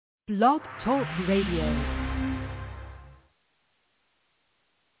Blog Talk Radio.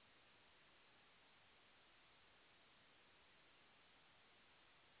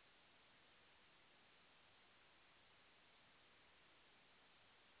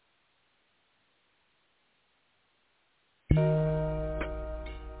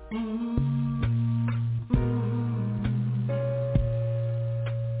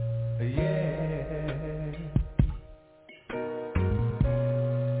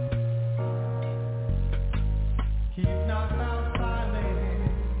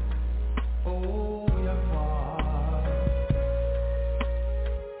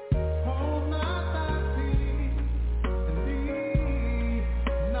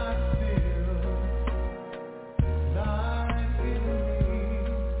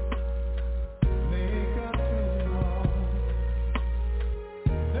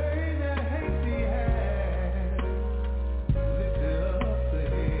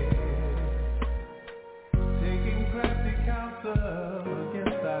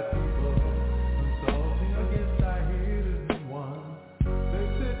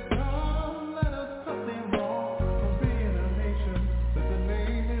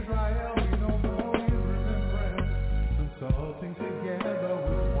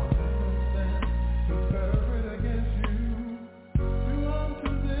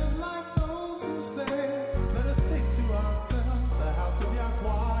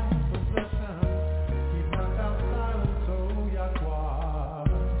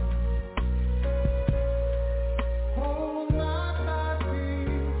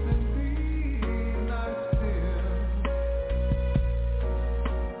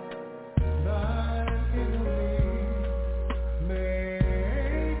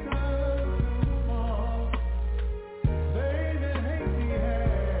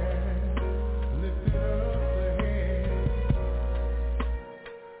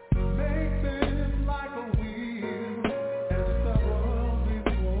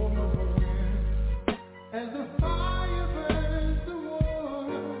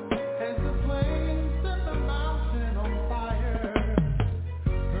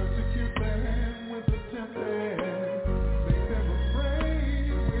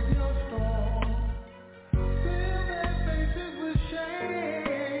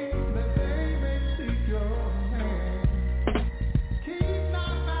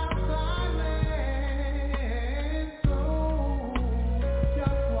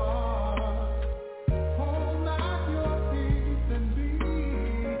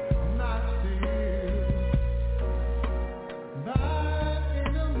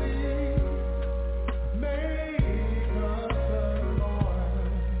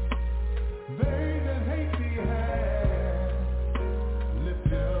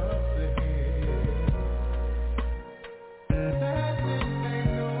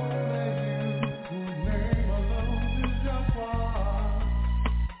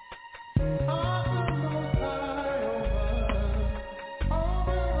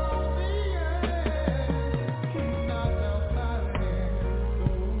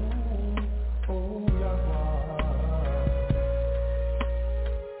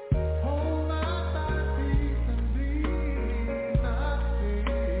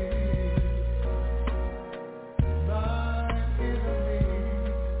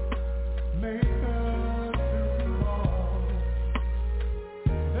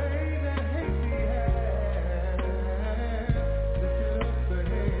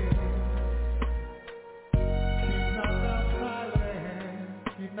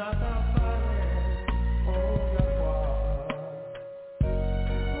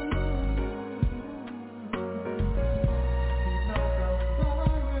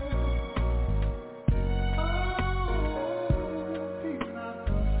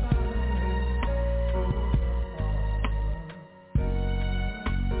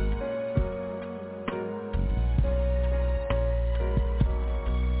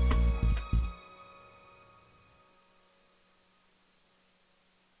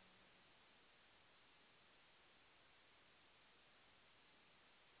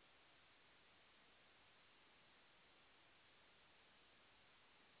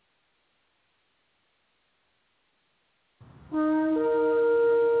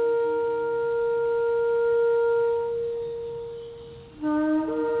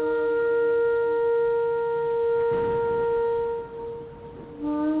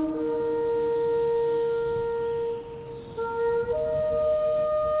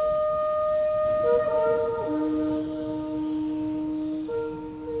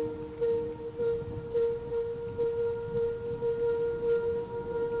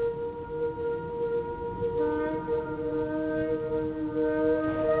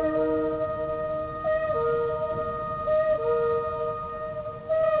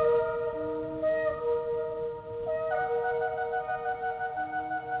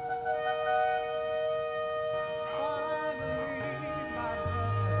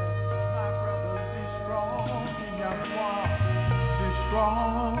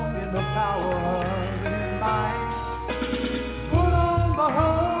 strong in the power of his might. Put on the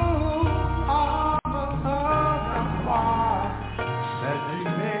whole armor of God, that ye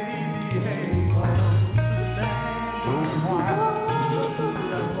may be able to stand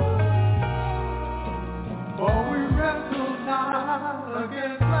for we wrestle not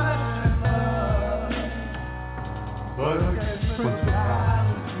against flesh and blood, but against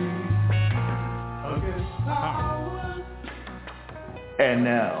principalities, against powers. And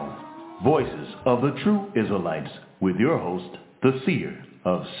now, Voices of the True Israelites, with your host, the seer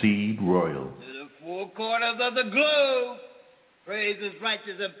of Seed Royal. To the four corners of the globe, praise his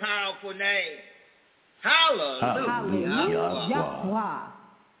righteous and powerful name. Hallelujah. Yahweh.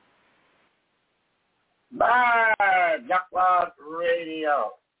 Live Yahweh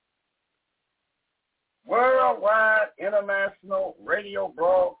Radio. Worldwide international radio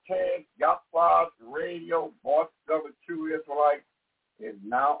broadcast, Yahweh Radio, Voice of the True Israelites, is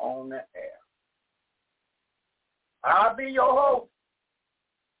now on the air. I'll be your host,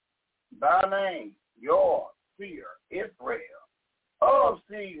 by name, your seer, Israel, of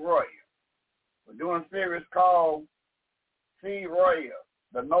Seed Royal. We're doing a series called Seed Royal,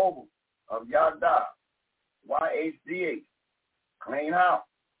 the Noble of Yada, YHDH, Clean House,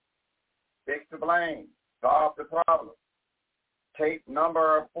 Fix the Blame, Solve the Problem. Tape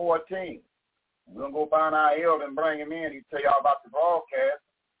number 14. We're going to go find our elder and bring him in. He'll tell y'all about the broadcast.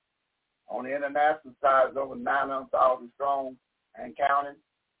 On the international side, it's over 900,000 strong and counting.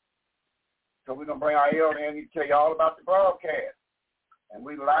 So we're going to bring our elder in. He'll tell you all about the broadcast. And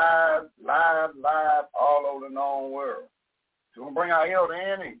we live all over the known world. So we're going to bring our elder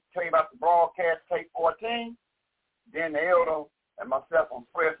in and tell you about the broadcast, tape 14. Then the elder and myself will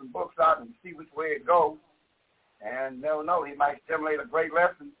spread some books out and see which way it goes. And never know, he might stimulate a great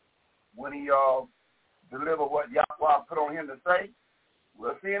lesson when he deliver what Yahweh put on him to say.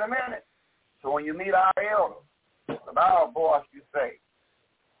 We'll see in a minute. So when you meet our elder, with our voice you say,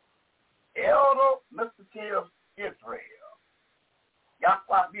 Elder Mr. Till Israel.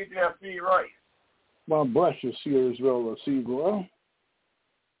 Yahweh be there, see right. My bless you, see Israel, see well.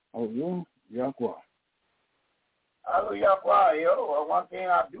 Oh, yeah, Yahweh. Hallelujah, Yahweh, elder. Well, one thing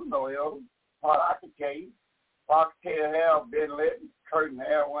I do know, elder, what I can tell you, foxtail hair been lit, curtain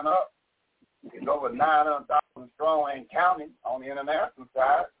hair went up. It's over 900,000 strong and counting on the international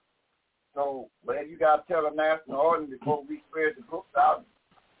side. So, well, you got to tell the national audience before we spread the books out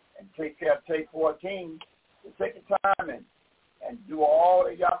and take care of tape 14, to take your time and do all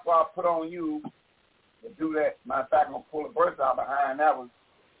that Yahweh put on you to do that. Matter of fact, I'm going to pull a verse out behind that one.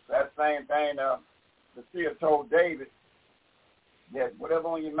 That same thing the seer told David, that whatever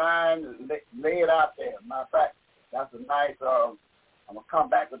on your mind, lay it out there. Matter of fact, that's a nice, I'm going to come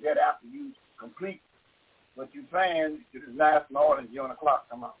back with that after you complete what you're saying to this national audience. You're on the clock.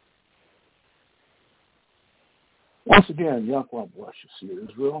 Come on. Once again, Yahweh bless you, see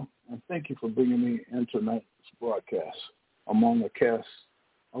Israel, and thank you for bringing me in tonight's broadcast among a cast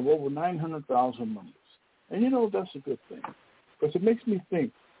of over 900,000 members. And you know, that's a good thing, because it makes me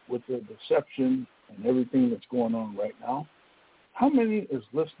think with the deception and everything that's going on right now, how many is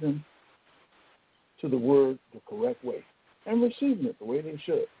listening to the word the correct way and receiving it the way they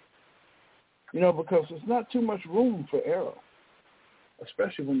should? You know, because there's not too much room for error,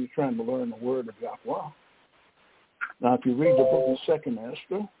 especially when you're trying to learn the word of Yahweh. Now, if you read the book of 2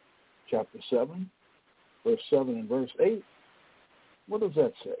 Esther, chapter 7, verse 7 and verse 8, what does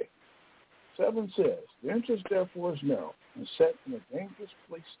that say? 7 says, the entrance therefore is narrow and set in a dangerous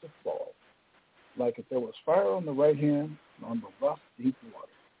place to fall, like if there was fire on the right hand and on the rough, deep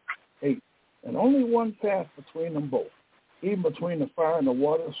water. 8, and only one path between them both, even between the fire and the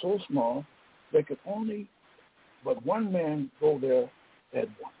water, so small, there could only but one man go there at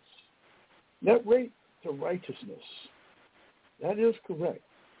once. That rate to righteousness, that is correct.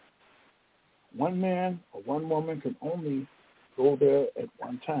 One man or one woman can only go there at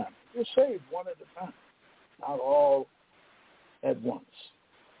one time. You're saved one at a time, not all at once.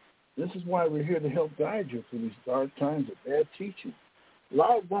 This is why we're here to help guide you through these dark times of bad teaching.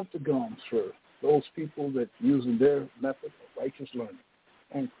 Loud bump the gums for those people that using their method of righteous learning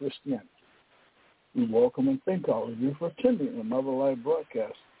and Christianity. We welcome and thank all of you for attending another live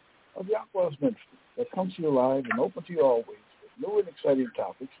broadcast of Yahweh's ministry that comes to you live and open to you always with new and exciting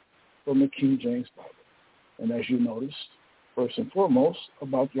topics from the King James Bible. And as you noticed, first and foremost,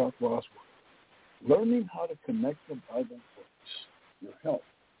 about Yahweh's Word. Learning how to connect the Bible books, your health,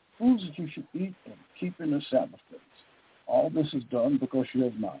 foods that you should eat, and keeping the Sabbath days. All this is done because you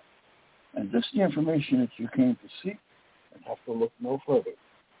have not. And this is the information that you came to seek and have to look no further.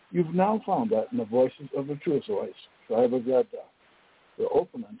 You've now found that in the Voices of the True Israelites, tribe of Yada, We're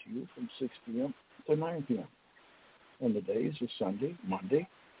open unto you from 6 p.m. to 9 p.m. And the days are Sunday, Monday,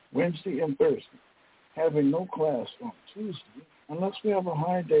 Wednesday, and Thursday, having no class on Tuesday unless we have a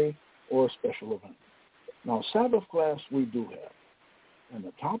high day or a special event. Now, Sabbath class we do have, and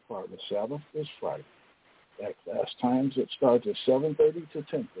the top part of Sabbath is Friday. At class times, it starts at 7:30 to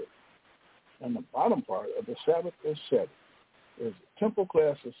 10:30. And the bottom part of the Sabbath is Saturday. There's a temple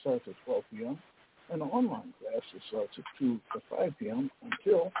class that starts at 12 p.m., and an online class that starts at 2 to 5 p.m.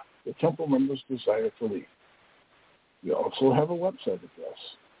 until the temple members desire to leave. We also have a website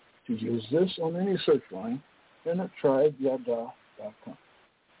address. To use this on any search line, then at tribeyada.com.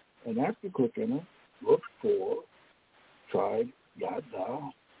 And after you click enter, look for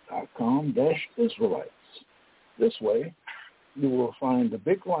tribeyada.com-Israelites. This way, you will find the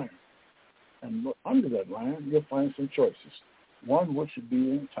big line. And under that line, you'll find some choices. One which should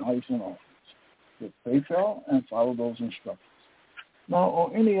be in tithes and offerings. Hit PayPal and follow those instructions. Now,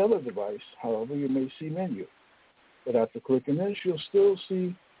 on any other device, however, you may see menu. But after clicking this, you'll still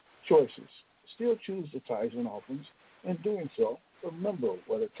see choices. Still choose the tithes and offerings. In doing so, remember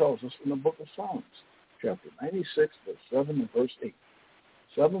what it tells us in the book of Psalms, chapter 96, verse 7 and verse 8.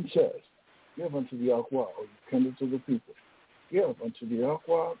 7 says, give unto the Yahweh, O you kindred to the people. Give unto the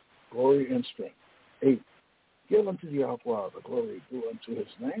Yahweh glory and strength. 8. Give unto the Yahweh the glory due unto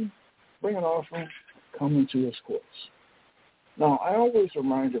his name. Bring an offering, come into his courts. Now, I always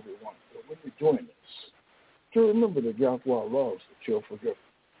remind everyone that when you're doing this, to remember that Yahweh loves the cheerful giver.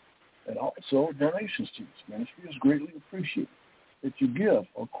 And also, donations to this ministry is greatly appreciated. That you give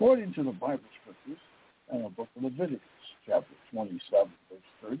according to the Bible scriptures and the book of Leviticus, chapter 27,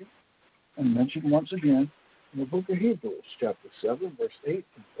 verse 30, and mentioned once again in the book of Hebrews, chapter 7, verse 8,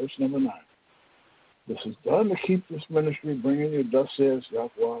 and verse number 9. This is done to keep this ministry bringing you, thus says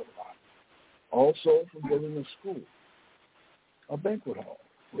Yahweh alive. Also from building a school, a banquet hall,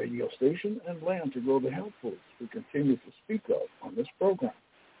 radio station, and land to grow the health foods we continue to speak of on this program.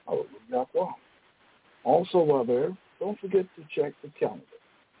 Hallelujah. Also, while there, don't forget to check the calendar.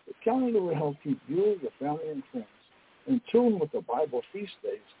 The calendar will help keep you, your family, and friends in tune with the Bible feast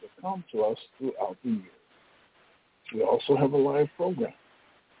days that come to us throughout the year. We also have a live program.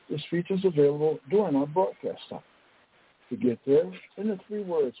 This feature is available during our broadcast time. To get there, in the 3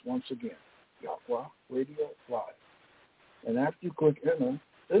 words once again, Yahweh Radio Live. And after you click enter,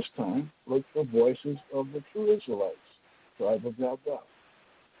 this time, look for Voices of the True Israelites, Tribe of Yahweh.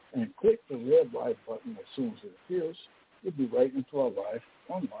 And click the red live button as soon as it appears. You'll be right into our live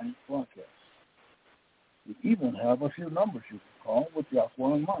online broadcast. We even have a few numbers you can call with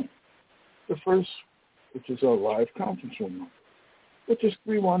Yahweh in mind. The first, which is our live conference room number, which is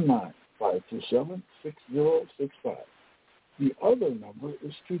 319-527-6065. The other number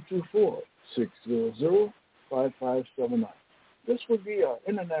is 224-600-5579. This would be our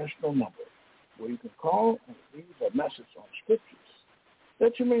international number, where you can call and leave a message on scriptures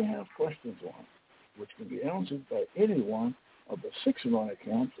that you may have questions on, which can be answered by any one of the 69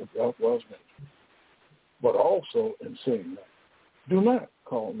 accounts of Yahweh's ministry. But also, in saying that, do not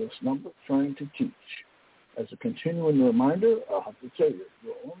call this number trying to teach. As a continuing reminder, I have to tell you,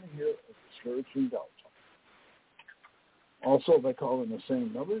 you'll only hear a discouraging doubt. Also, by calling the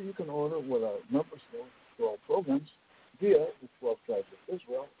same number, you can order what our members know for our programs via the 12 Tribes of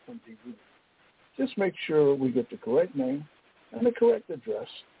Israel on DVD. Just make sure we get the correct name and the correct address,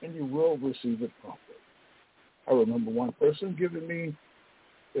 and you will receive it promptly. I remember one person giving me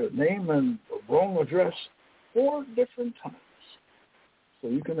their name and the wrong address 4 different times. So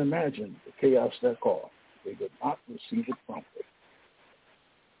you can imagine the chaos that caused. They did not receive it promptly.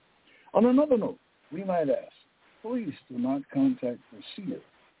 On another note, we might ask, please do not contact the seer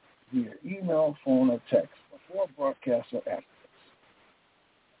via email, phone, or text before broadcast or afterwards.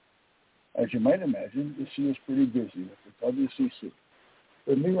 As you might imagine, the seer is pretty busy with the WCC,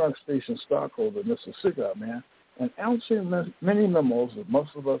 the New York station stockholder, Mr. Cigar Man, and answering many memos that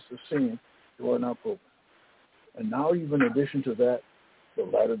most of us have seen during our program. And now, even in addition to that, the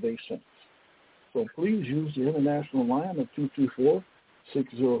Latter-day Saints. So please use the international line of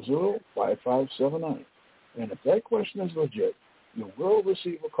 224-600-5579. And if that question is legit, you will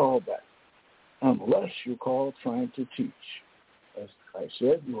receive a call back, unless you call trying to teach. As I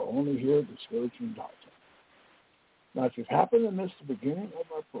said, you will only hear discouraging doctrine. Now, if you've happened to miss the beginning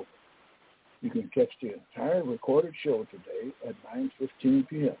of our program, you can catch the entire recorded show today at 9:15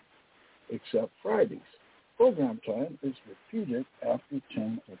 p.m., except Fridays. Program time is repeated after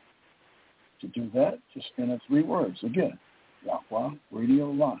 10:30. To do that, just enter 3 words. Again, Yahweh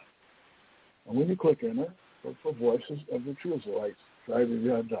Radio Live. And when you click enter, look for Voices of the True Israelites, Tribe of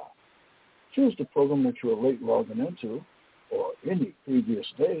Yahweh. Choose the program that you are late logging into, or any previous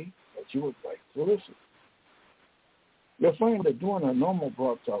day that you would like to listen. You'll find that during our normal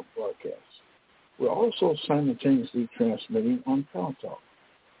Blog Talk broadcast, we're also simultaneously transmitting on Pal Talk.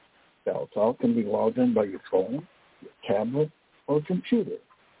 Pal Talk can be logged in by your phone, your tablet, or computer.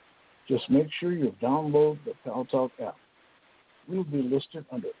 Just make sure you download the Pal Talk app. We'll be listed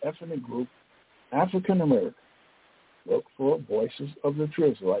under ethnic group African American. Look for Voices of the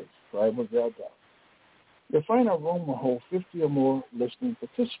True Israelites, Tribe of Yahweh. You'll find our room will hold 50 or more listening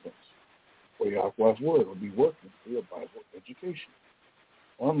participants, where Yahweh's Word will be working for your Bible education.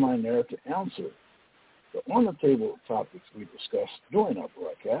 Online there to answer the on-the-table topics we discuss during our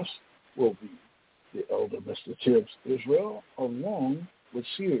broadcast will be the Elder Mr. Tibbs Israel, along with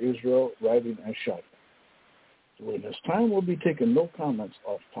Seer Israel riding as shotgun. During this time, we'll be taking no comments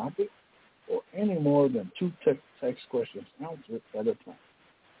off topic or any more than 2 text questions answered at a time.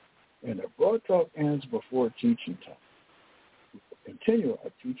 And the broad talk ends before teaching time. We will continue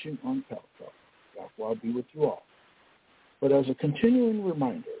our teaching on Pal Talk. Yahweh be with you all. But as a continuing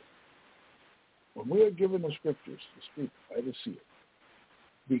reminder, when we are given the scriptures to speak by the seer,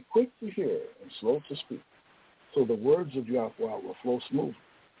 be quick to hear and slow to speak, so the words of Yahweh will flow smoothly,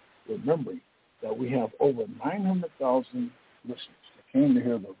 remembering that we have over 900,000 listeners that came to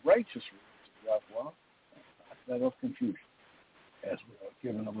hear the righteous words of Yahweh and not that of confusion, as we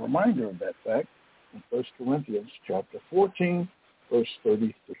are given a reminder of that fact in 1 Corinthians chapter 14, verse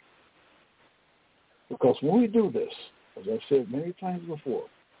 33. Because when we do this, as I've said many times before,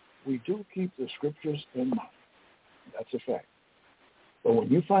 we do keep the scriptures in mind. That's a fact. But when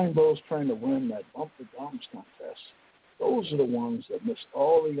you find those trying to win that bump the gums contest, those are the ones that miss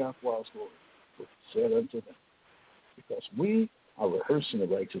all of Yahweh's glory, which is said unto them. Because we are rehearsing the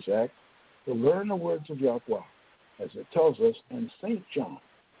righteous act to learn the words of Yahweh, as it tells us in St. John,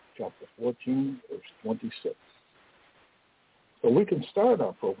 chapter 14, verse 26. So we can start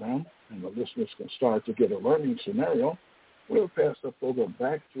our program, and the listeners can start to get a learning scenario. We'll pass the program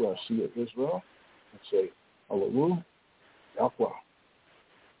back to our Seer Israel and say, Hallelujah, Yahweh.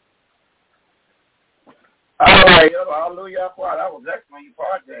 All right, hallelujah, Yahweh. That was excellent, you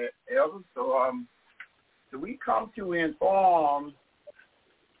part there, Elder. So we come to inform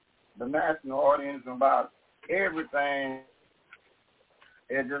the national audience about everything.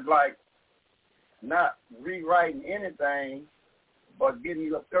 It's just like not rewriting anything, but giving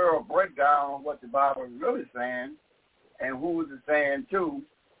you a thorough breakdown of what the Bible is really saying and who is it saying to.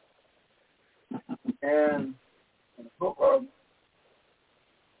 And in the book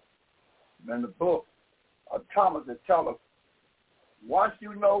of Thomas, it tells us, once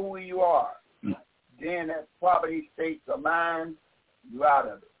you know who you are, then that property state of mind, you're out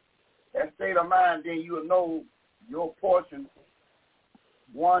of it. That state of mind, then you will know your portion.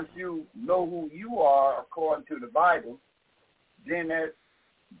 Once you know who you are according to the Bible, then that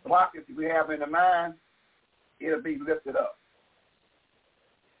blockage we have in the mind, it'll be lifted up.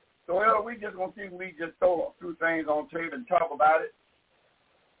 So we just going to see if we just throw a few things on tape and talk about it.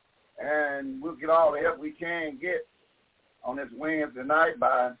 And we'll get all the help we can get on this Wednesday night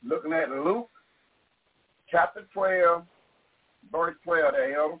by looking at Luke chapter 12, verse 12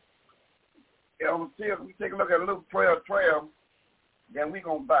 there, Elder. If we take a look at Luke 12:12, then we're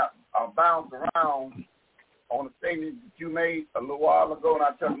going to bounce around on the statement that you made a little while ago, and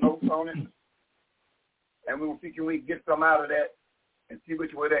I took notes on it. And we're going to see can we get some out of that and see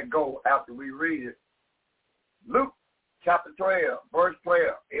which way that goes after we read it. Luke chapter 12, verse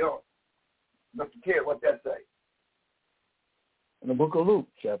 12. Mr. Kid, what that say? In the book of Luke,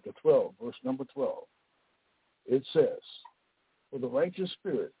 chapter 12, verse number 12, it says, for the righteous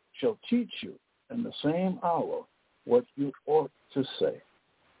spirit shall teach you in the same hour what you ought to say.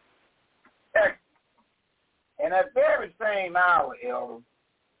 Excellent. And that very same hour, Elder,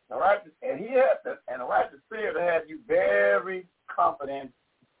 the righteous, and the righteous spirit will have you very confident,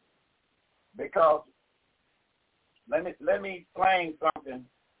 because let me explain something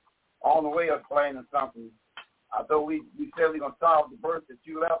on the way of explaining something. Although we said we're gonna solve the verse that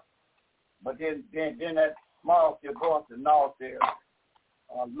you left, but then that small still going to north there.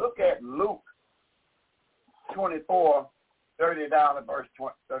 Look at Luke 24:30 down to verse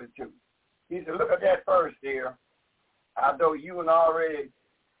 32. He said, look at that verse there. Although you had already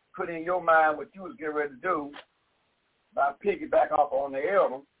put in your mind what you was getting ready to do by piggyback off on the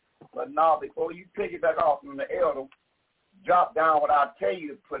elder, but now before you piggyback off on the elder, drop down what I tell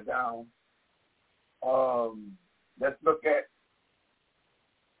you to put down. Let's look at,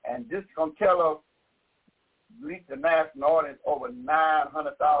 and this is going to tell us, at least the national audience, over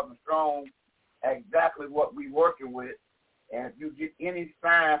 900,000 strong, exactly what we're working with. And if you get any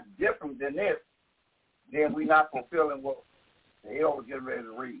signs different than this, then we're not fulfilling what the elder getting ready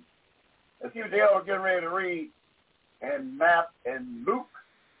to read. Let's see what the elder getting ready to read in Luke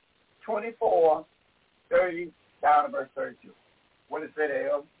 24:30 down to verse 32. What does it say there,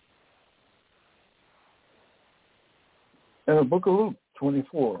 elder? In the book of Luke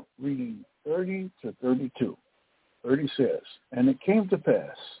 24, reading 30 to 32, 30 says, "And it came to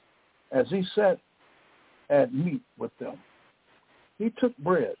pass, as he sat at meat with them, he took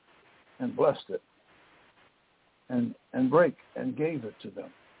bread and blessed it, and brake and gave it to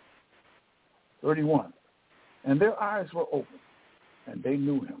them." 31, "And their eyes were opened, and they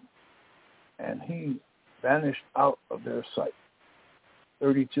knew him, and he vanished out of their sight."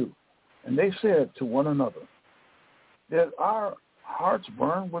 32, "And they said to one another, Did our hearts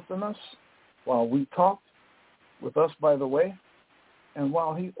burn within us while we talked with us by the way, and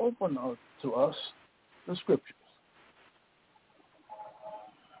while he opened to us the scriptures?"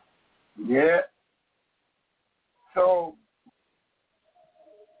 Yeah. So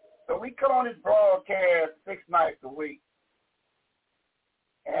we come on this broadcast 6 nights a week,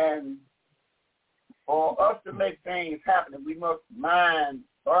 and for us to make things happen, we must mind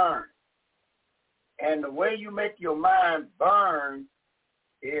burn. And the way you make your mind burn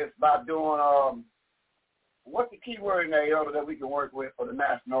is by doing, what's the key word in there, elder, that we can work with for the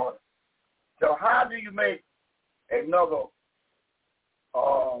national order? So how do you make another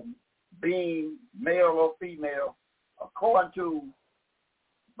being, male or female, according to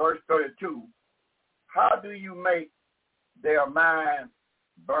verse 32, how do you make their mind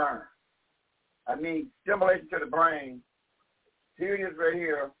burn? I mean, stimulation to the brain. Here it is right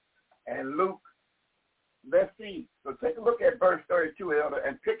here. And Luke, let's see. So take a look at verse 32, elder,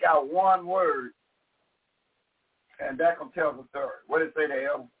 and pick out one word, and that can tell the story. What does it say there,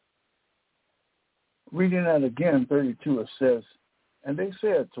 elder? Reading that again, 32, it says, "And they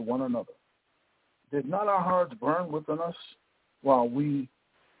said to one another, Did not our hearts burn within us while we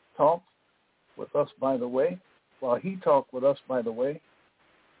talked with us by the way, while he talked with us by the way,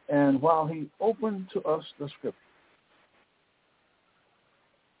 and while he opened to us the scripture?"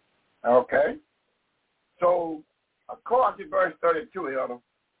 Okay. So, according to verse 32, elder,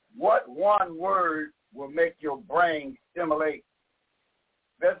 what one word will make your brain stimulate?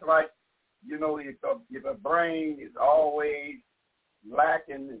 That's like, you know, if a brain is always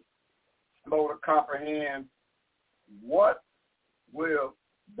lacking, slow to comprehend, what will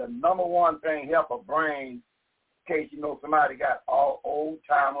the number one thing help a brain, in case you know somebody got all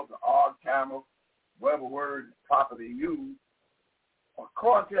old-timers or odd-timers, whatever word is properly used,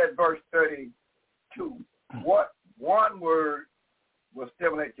 according to that verse 32, what one word will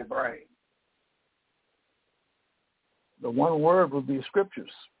stimulate your brain? The one word would be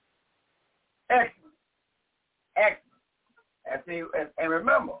scriptures. Excellent. Excellent. And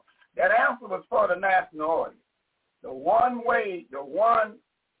remember, that answer was for the national audience. The one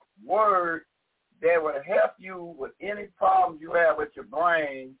word that would help you with any problems you have with your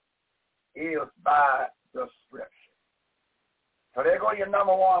brain is by the scripture. So there go your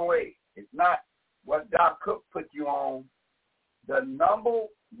number one way. It's not what Doc Cook put you on. The number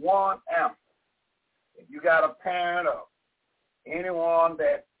one answer, if you got a parent or anyone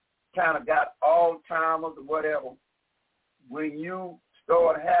that kind of got Alzheimer's or whatever, when you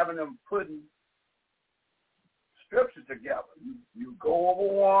start having them putting scripture together, you go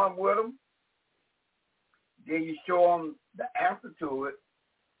over one with them, then you show them the answer to it,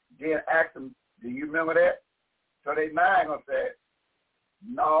 then ask them, "Do you remember that?" So they mind going to say,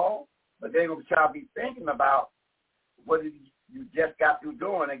 "No," but they're going to try to be thinking about what you just got through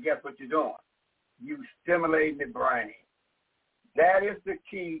doing, and guess what you're doing? You stimulating the brain. That is the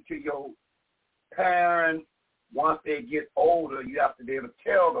key to your parents. Once they get older, you have to be able to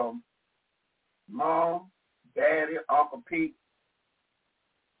tell them, "Mom, Daddy, Uncle Pete,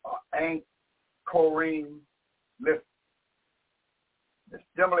 Aunt Corrine, listen, to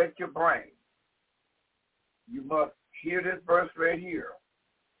stimulate your brain, you must hear this verse right here.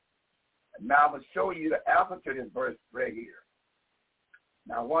 And now I'm going to show you the answer to this verse right here.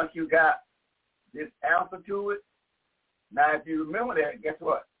 Now, once you got this answer to it, now if you remember that, guess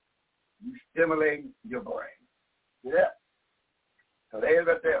what? You stimulate your brain. See that? So there's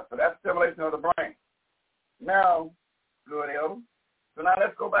that there. So that's stimulation of the brain. Now, good, Elder. So now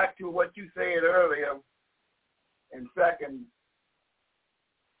let's go back to what you said earlier in 2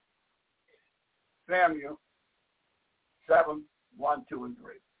 Samuel 7, 1, 2, and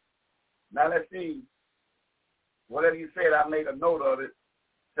 3. Now let's see. Whatever you said, I made a note of it.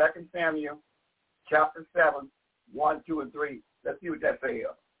 2 Samuel chapter 7, 1, 2, and 3. Let's see what that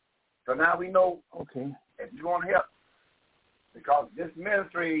says. So now we know, okay, if you want help, because this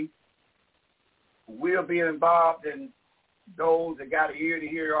ministry will be involved in those that got an ear to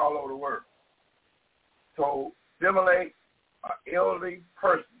hear all over the world. So stimulate an elderly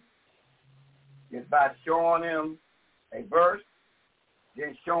person is by showing them a verse,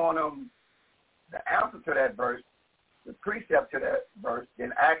 then showing them the answer to that verse, the precept to that verse,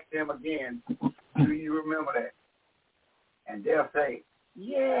 then ask them again, do you remember that? And they'll say,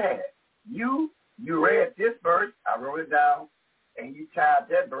 yeah, you read this verse, I wrote it down, and you tied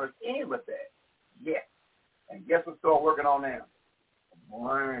that verse in with that. Yes. And guess what start working on now?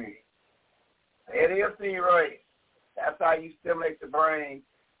 Brain. It is the right. That's how you stimulate the brain,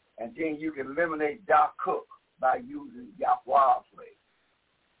 and then you can eliminate Doc Cook by using Yahweh's way.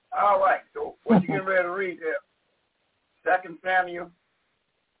 All right, so what you getting ready to read there? 2 Samuel.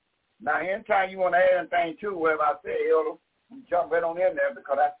 Now, anytime you want to add anything to whatever I say, Elder, you jump right on in there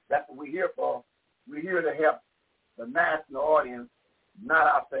because that's what we're here for. We're here to help the national audience, not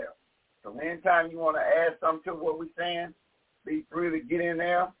ourselves. So anytime you want to add something to what we're saying, be free to get in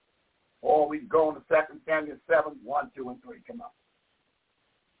there, or we go on to 2 Samuel 7, 1, 2, and 3. Come on.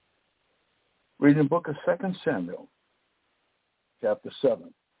 Reading the book of 2 Samuel, chapter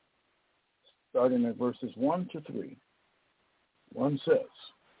 7, starting at verses 1 to 3. 1 says,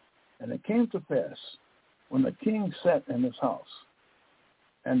 And it came to pass, when the king sat in his house,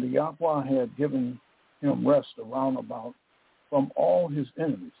 and the Yahweh had given him rest around about from all his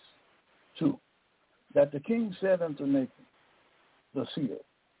enemies, 2, that the king said unto Nathan, the seer,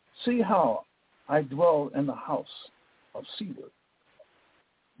 See how I dwell in the house of cedar,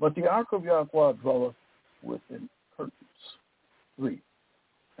 but the ark of Yahweh dwelleth within curtains. 3,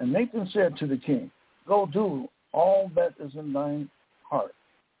 And Nathan said to the king, Go do all that is in thine heart,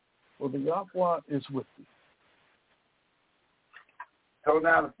 for the Yahweh is with thee. So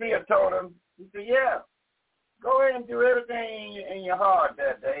now the seer told him, he said, yeah, go ahead and do everything in your heart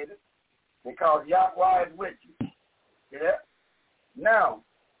there, David, because Yahweh is with you. See that? Now,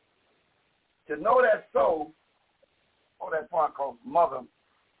 to know that so, that point called Mother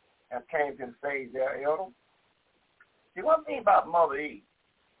has came to the stage there, Elder. See, one thing about Mother E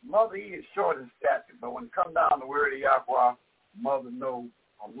is short in stature, but when it comes down to the word of Yahweh, Mother knows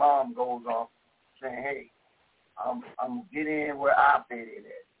alarm goes off saying, hey, I'm going to get in where I fit in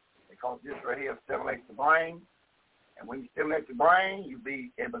at. Because this right here stimulates the brain. And when you stimulate the brain, you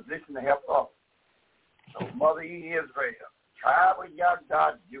be in position to help others. So Mother E. Israel, tribe of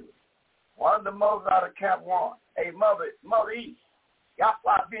Yahweh Jewish. One of the mothers out of Camp 1. Hey, Mother E.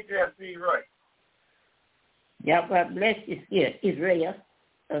 Yahweh beat you at seed right. Yahweh bless you, Israel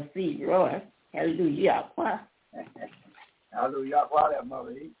of seed Roy. Hallelujah, Yahweh. Hallelujah, Yahweh, that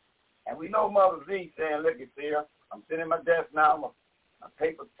Mother E. And we know Mother Z saying, look, it's here. I'm sitting at my desk now. My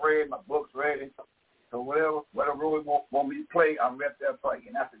paper's spread, my book's ready. So whatever role want me to play, I'm right there for you.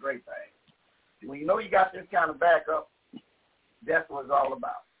 And that's a great thing. When you know you got this kind of backup, that's what it's all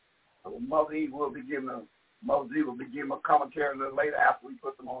about. So Mother Z will be giving a commentary a little later after we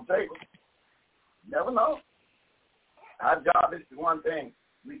put them on the table. You never know. Our job is one thing.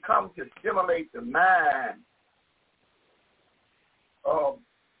 We come to stimulate the mind of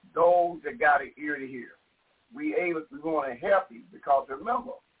those that got an ear to hear. We want to help you because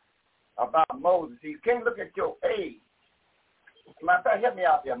remember about Moses. You can't look at your age. Matter of fact, help me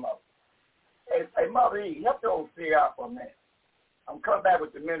out there, Mother. Hey, Mother E, help the old seer out for a minute. I'm coming back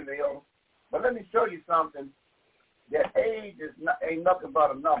with the minute, but let me show you something. That age ain't nothing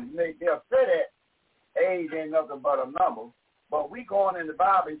but a number. They'll say that age ain't nothing but a number, but we going in the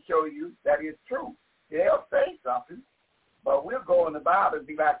Bible and show you that it's true. They'll say something. But we'll go in the Bible and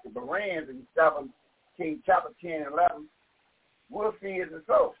be like the Bereans in chapter 10 and 11. We'll see it and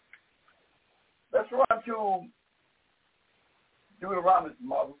so. Let's run to Deuteronomy,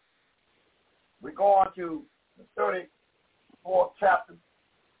 Mother. We go on to the 34th chapter,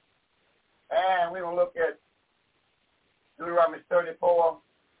 and we're going to look at Deuteronomy 34,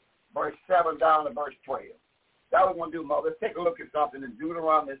 verse 7 down to verse 12. That's what we're going to do, Mother. Let's take a look at something in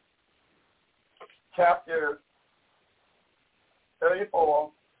Deuteronomy chapter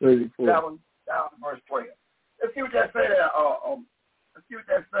 34, 7 down to verse 12. Let's see what that say there. Let's see what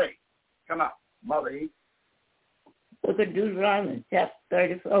that say. Come on, Mother E. Book of Deuteronomy, chapter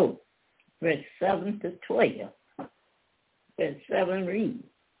 34, verse 7 to 12. Verse 7 reads,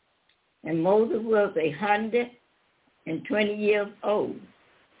 And Moses was 120 years old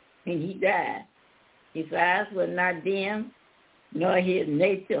when he died. His eyes were not dim, nor his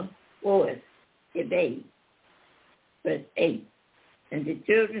nature was obeyed. Verse 8. And the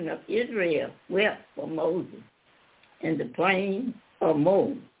children of Israel wept for Moses in the plain of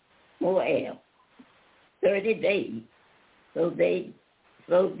Moab 30 days. So the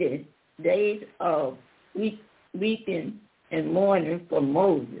days of weeping and mourning for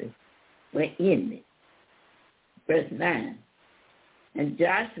Moses were ended. Verse 9. And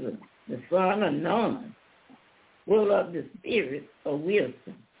Joshua, the son of Nun, full of the spirit of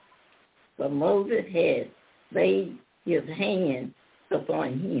wisdom, for Moses had laid his hand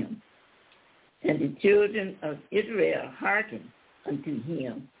upon him. And the children of Israel hearkened unto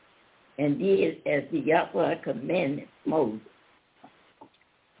him, and did as the Yahweh commanded Moses.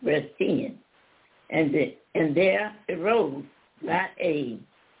 Verse 10. And there arose not a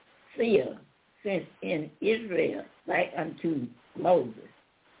seer since in Israel like unto Moses,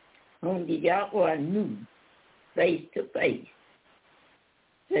 whom the Yahweh knew face to face.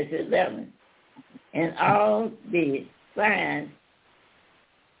 Verse 11. And all the signs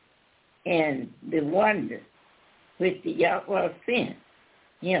and the wonders which the Yahweh sent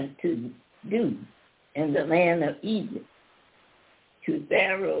him to do in the land of Egypt, to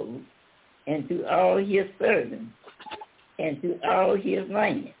Pharaoh and to all his servants and to all his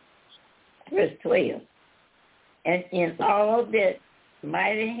land. Verse 12. And in all that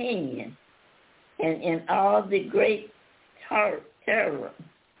mighty hand and in all the great terror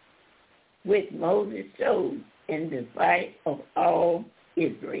which Moses showed in the sight of all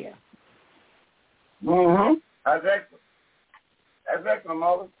Israel. Mm-hmm. That's excellent. That's excellent,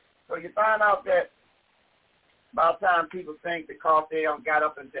 Moses. So you find out that about time people think because they got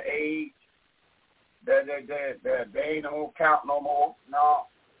up into age, that they ain't no count no more. No.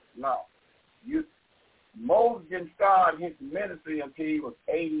 Moses didn't start his ministry until he was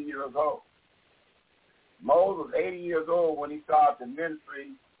 80 years old. Moses was 80 years old when he started the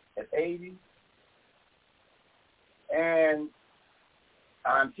ministry at 80. And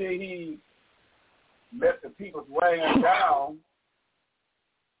until he let the people weigh him down,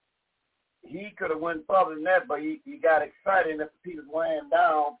 he could have went further than that, but he got excited and let the people weigh him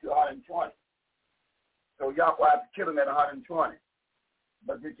down to 120. So Yahweh had to kill him at 120.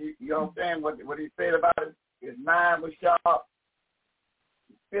 But did you understand what he said about it? His mind was sharp.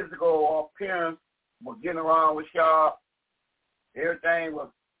 His physical appearance was getting around was sharp. Everything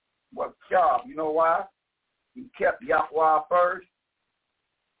was sharp. You know why? He kept Yahweh first.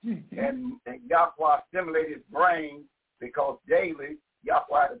 And Yahweh stimulated his brain because daily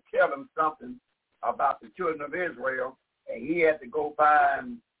Yahweh had to tell him something about the children of Israel, and he had to go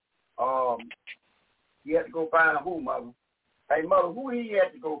find who, Mother? Hey, Mother, who he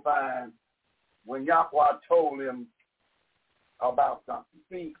had to go find when Yahweh told him about something?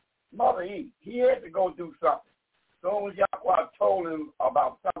 See, Mother, he had to go do something. So when Yahweh told him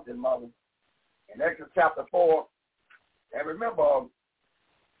about something, Mother, in Exodus chapter 4, and remember,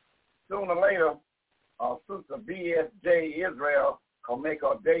 sooner or later, Sister B.S.J. Israel gonna make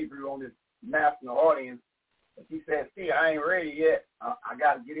her debut on this national audience. And she said, see, I ain't ready yet. I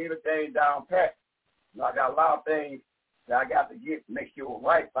got to get everything down pat. I got a lot of things that I got to make sure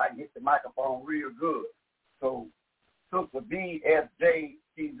right so I can get the microphone real good. So Sister B.S.J.,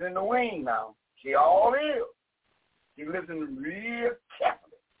 she's in the wing now. She all is. She listening real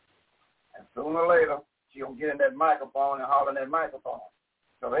carefully. And sooner or later, she'll get in that microphone and holler in that microphone.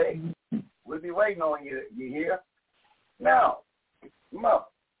 So, hey, we'll be waiting on you. You hear? Now, Mother,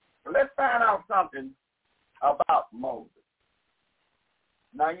 let's find out something about Moses.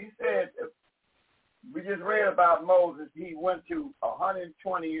 Now, you said, we just read about Moses. He went to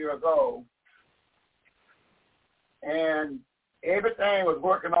 120 years old, and everything was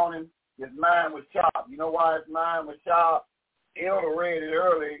working on him. His mind was sharp. You know why his mind was sharp? Elder read it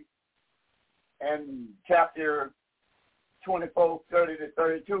early in chapter 24, 30 to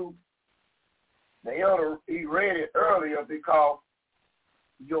 32. The elder, he read it earlier because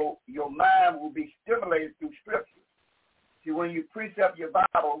your mind will be stimulated through Scripture. See, when you precept your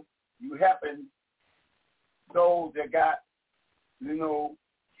Bible, you happen those that got, give me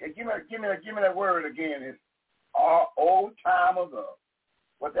that word again. It's old time ago.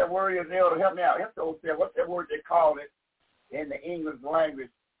 What that word is, Elder, help me out. What's that word they call it in the English language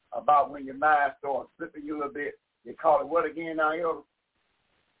about when your mind starts slipping you a little bit? They call it what again now, Elder?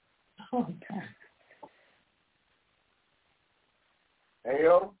 Old time. Hey,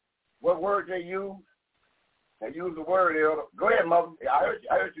 Elder, what word they use? They use the word, Elder. Go ahead, Mother. I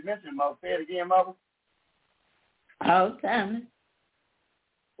heard you mention, Mother. Say it again, Mother. Old time.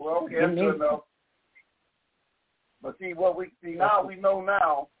 Well, okay, that's good enough. But see, now we know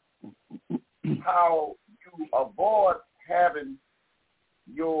now how you avoid having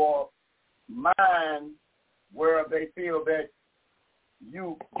your mind where they feel that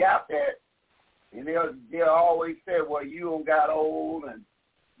you got that, and they'll always say, well, you don't got old, and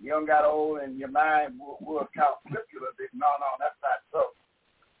your mind will count scripture a bit. No, that's not so.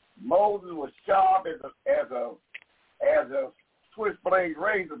 Moses was sharp as a switchblade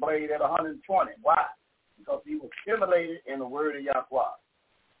razor blade at 120. Why? Because he was stimulated in the word of Yahweh.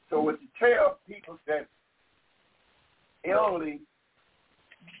 So what you tell people that elderly,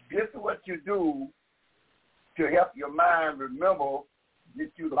 this is what you do to help your mind remember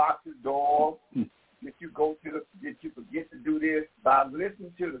that you lock the door, that you forget to do this. By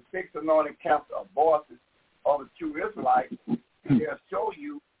listening to the 6 anointed council of voices of the true Israelites, they'll show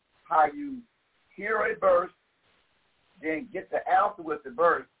you how you hear a verse, then get the answer with the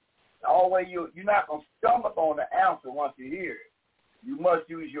verse. Always you're not going to stumble on the answer once you hear it. You must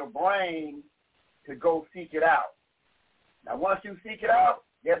use your brain to go seek it out. Now, once you seek it out,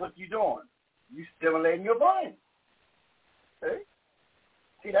 guess what you're doing? You're stimulating your brain.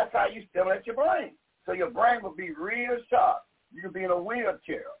 See, that's how you stimulate your brain. So your brain will be real sharp. You can be in a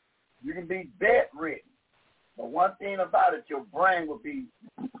wheelchair. You can be bedridden. But one thing about it, your brain will be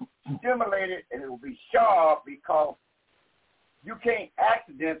stimulated and it will be sharp because you can't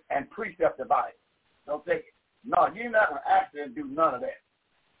accident and precept the Bible. Don't take it. No, you're not going to accident do none of that.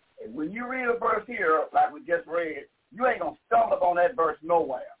 And when you read a verse here, like we just read, you ain't going to stumble on that verse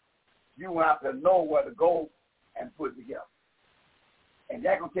nowhere. You will have to know where to go and put it together. And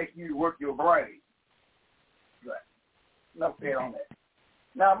that's going to take you to work your brain. Right. Enough said on that.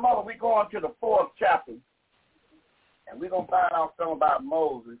 Now, Mother, we go on to the 4th chapter, and we're going to find out something about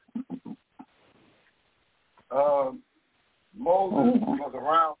Moses. Moses was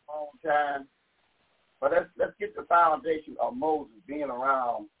around a long time, but let's get the foundation of Moses being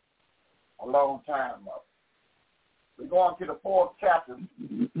around a long time, Mother. We're going to the 4th chapter,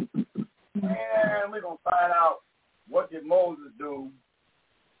 and we're going to find out what did Moses do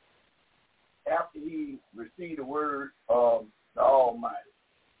after he received the word of the Almighty.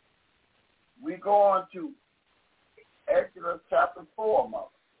 We go on to Exodus chapter 4, Mother.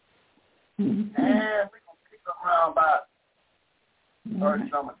 And we're going to pick around about verse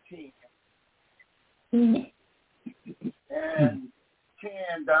number 10. And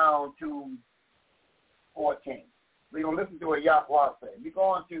 10 down to 14. We're going to listen to what Yahweh said. We're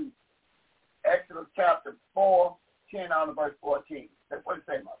going to Exodus chapter 4, 10 down to verse 14. That's what it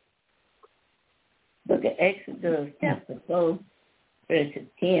says, Mother. Book of Exodus chapter 4, verses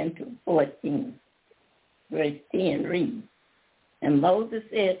 10 to 14. Verse 10 reads, And Moses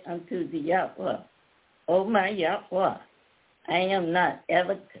said unto the Yahweh, O my Yahweh, I am not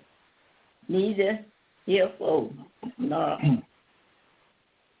eloquent, neither hearful, nor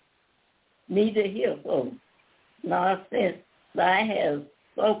since thou hast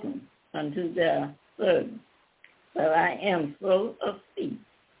spoken unto thy servant, but I am slow of speech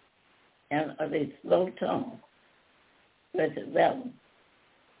and of a slow tongue. Verse 11.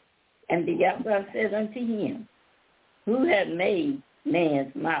 And the Yahweh said unto him, Who hath made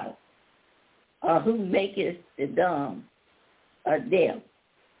man's mouth? Or who maketh the dumb, or deaf,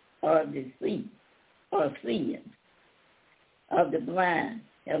 or the sleep, or seeing, of the blind?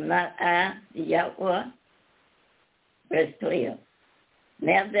 Have not I the Yahweh? Verse 12.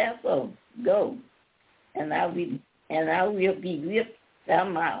 Now therefore go, and I will be with thy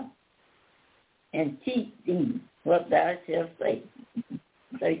mouth, and teach thee what thou shalt say.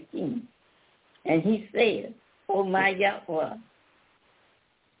 13. And he said, O my Yahweh,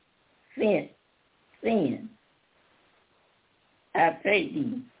 send, I pray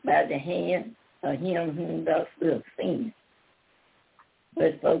thee, by the hand of him whom thou wilt send.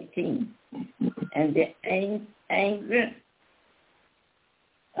 Verse 14. And the anger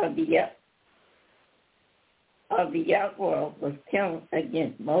of the Yahweh was kindled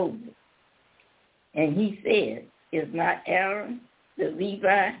against Moses. And he said, Is not Aaron the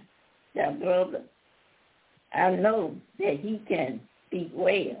Levi thy brother? I know that he can speak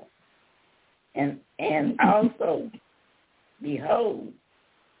well. And also, behold,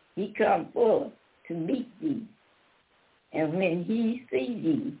 he come forth to meet thee. And when he see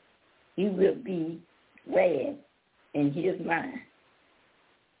thee, he will be glad in his mind.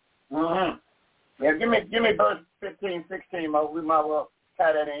 Yeah, give me verse 15, 16, Mo. We might well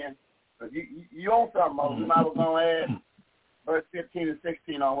tie that in. But you own something, Mo. We might well go ahead. Verse 15 and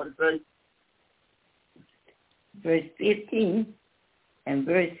 16 on what it says. Verse 15 and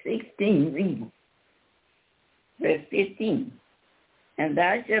verse 16 read. Verse 15. And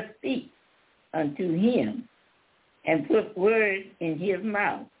thou shalt speak unto him, and put words in his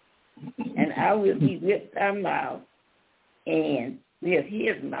mouth, and I will be with thy mouth, and with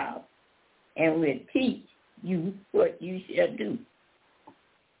his mouth, and will teach you what you shall do.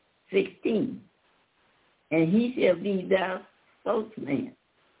 16. And he shall be thy spokesman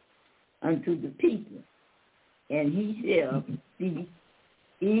unto the people, and he shall be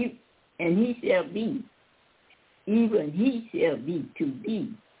even he shall be to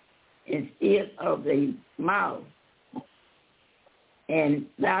thee instead of a mouth, and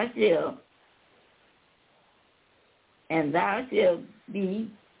thou shalt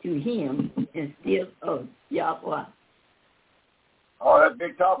be to him instead of Yahweh. Oh, that's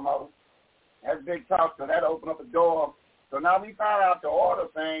big talk, Mother. That's big talk. So that opened up a door. So now we found out the order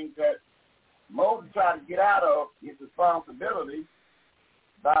things that Moses tried to get out of his responsibility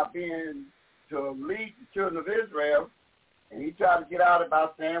by being to lead the children of Israel. And he tried to get out by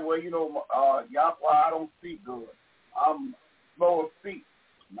saying, well, Yahweh, I don't speak good. I'm slow of speech.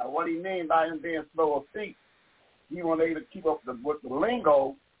 Now, what he mean by him being slow of speech, he wasn't able to keep up with the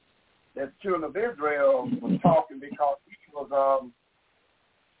lingo that the children of Israel was talking because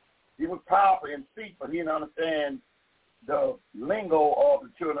he was powerful in speech, but he didn't understand the lingo of the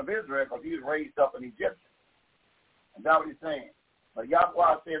children of Israel because he was raised up an Egyptian. And that's what he's saying. But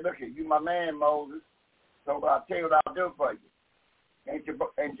Yahweh said, look here, you my man, Moses, so I'll tell you what I'll do for you. Ain't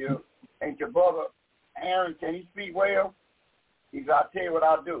your brother Aaron, can he speak well? He said, I'll tell you what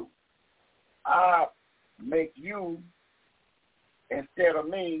I'll do. I'll make you, instead of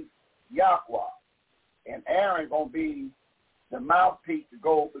me, Yahweh. And Aaron going to be the mouthpiece to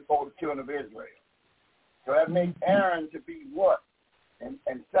go before the children of Israel. So that makes Aaron to be what? And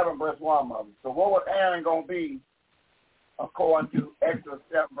 7 verse 1, Mother. So what was Aaron going to be according to Exodus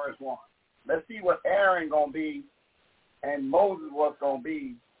 7 verse 1? Let's see what Aaron going to be and Moses was going to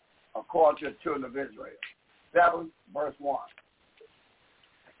be according to the children of Israel. 7 verse 1.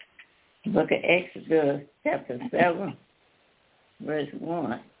 Book of Exodus chapter 7 verse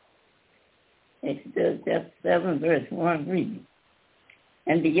 1. Exodus chapter 7 verse 1 reads,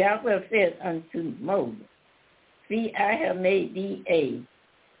 and the Yahweh said unto Moses, see, I have made thee a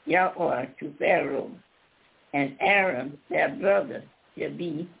Yahweh to Pharaoh, and Aaron, thy brother, shall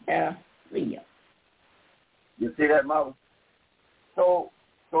be thy leader. You see that, Mother? So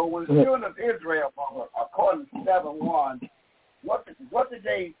when the children of Israel, Mother, according to 7:1, what did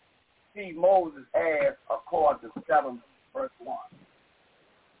they see Moses as according to 7 verse 1?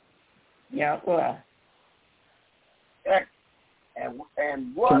 Yahweh. And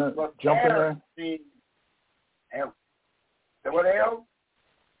what was Aaron seeing? And what else?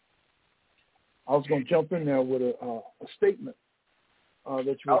 I was going to jump in there with a statement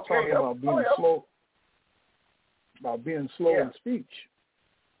that you were talking about being slow in speech.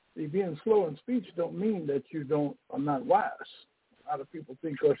 See, being slow in speech don't mean that you are not wise. A lot of people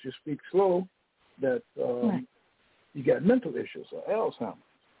think because you speak slow that you got mental issues or Alzheimer's.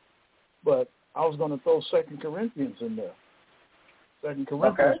 But I was going to throw 2 Corinthians in there. 2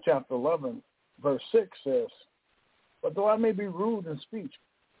 Corinthians chapter 11, verse 6 says, but though I may be rude in speech,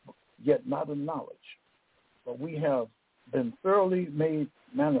 yet not in knowledge, but we have been thoroughly made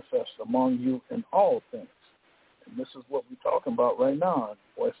manifest among you in all things. And this is what we're talking about right now in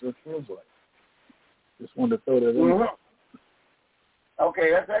Voice of the Israelites. Just wanted to throw that in there. Okay,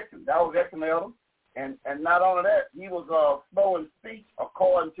 that's excellent. That was excellent, Elder. And not only that, he was slow in speech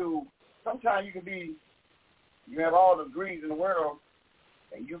according to, sometimes you have all the degrees in the world,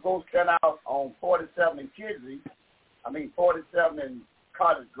 and you go stand out on 47 in Kidsley, 47 in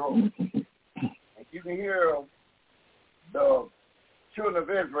Cottage Grove, and you can hear the children of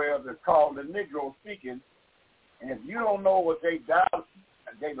Israel that's called the Negro speaking, and if you don't know what they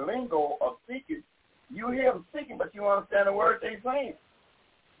lingo of speaking, you hear them speaking, but you understand the words they're saying.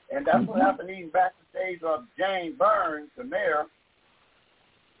 And that's what happened even back in the days of Jane Burns, the mayor.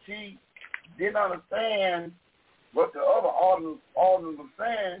 She didn't understand what the other alderman was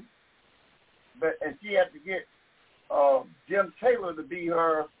saying, and she had to get Jim Taylor to be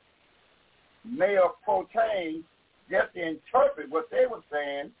her mayor pro tem just to interpret what they were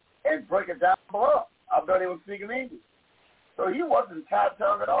saying and break it down for her. I thought he was speaking English. So he wasn't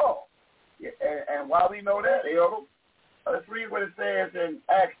tight-tongued at all. And why we know that, Elder, let's read what it says in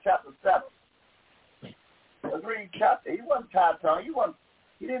Acts chapter 7. Let's read chapter. He wasn't tight-tongued.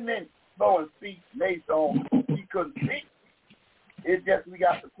 He didn't mean slow in speech based on he couldn't speak. It's just we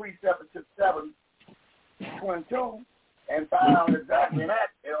got the precept to 7:22 and find out exactly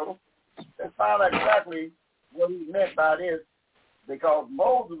that, Elder. Let's find out exactly what he meant by this, because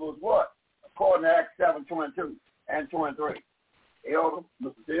Moses was what? According to Acts 7:22 and 23. Elder,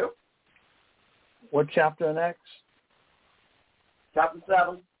 Mr. Steele. What chapter in Acts? Chapter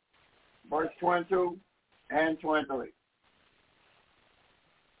 7, verse 22 and 23.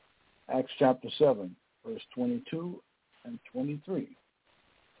 Acts chapter 7, verse 22 and 23.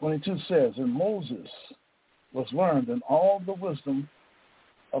 22 says, and Moses was learned in all the wisdom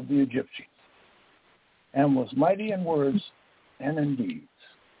of the Egyptians, and was mighty in words and in deeds.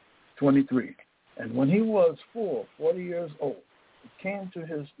 23. And when he was full 40 years old, it came to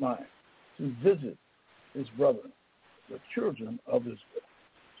his mind to visit his brethren, the children of Israel.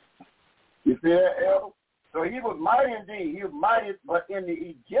 You see that, Elder? So he was mighty indeed. He was mighty, but in the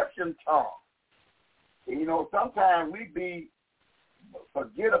Egyptian tongue. And, you know, sometimes we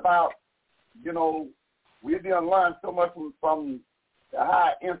forget about, you know, we be learn so much from the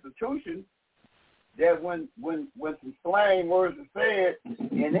high institutions that when some slang words are said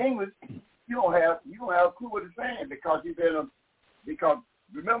in English, you don't have a clue what it's saying because because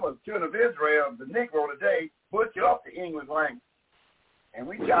remember the children of Israel, the Negro today, butchered up the English language. And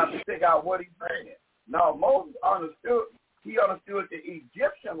we tried to figure out what he's saying. Now Moses understood the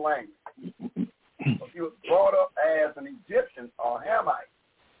Egyptian language. So he was brought up as an Egyptian or Hamite.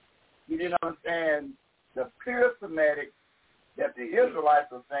 He didn't understand the pure Semitic that the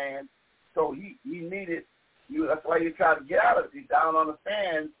Israelites were saying, so he needed, that's why he tried to get out of it. He don't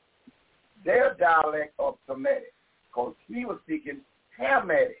understand their dialect of Semitic, because he was speaking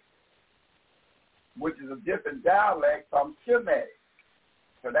Hamitic, which is a different dialect from Shemitic.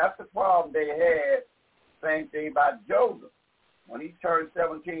 So that's the problem they had. Same thing about Joseph. When he turned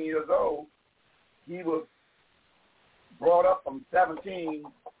 17 years old, he was brought up from 17 to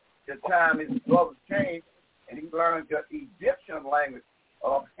the time his brothers came, and he learned the Egyptian language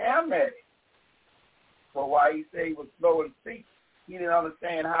of Hamitic. So while he said he was slow in speech, he didn't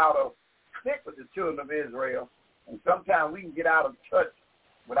understand how to stick with the children of Israel. And sometimes we can get out of touch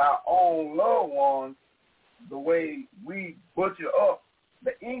with our own loved ones the way we butcher up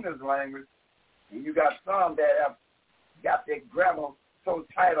the English language. And you got some that have got their grammar so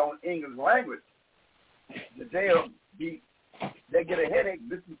tight on English language that they get a headache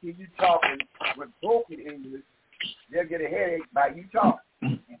listening to you talking with broken English. They'll get a headache by you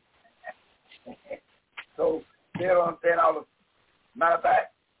talking. So they don't understand all the. Matter of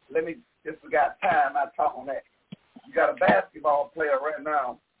fact, since we got time, I'll talk on that. You got a basketball player right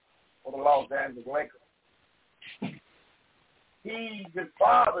now for the Los Angeles Lakers. His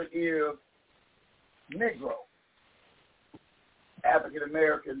father is Negro, African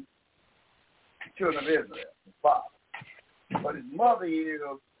American, children of Israel, his father. But his mother is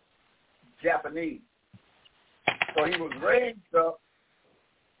Japanese. So he was raised up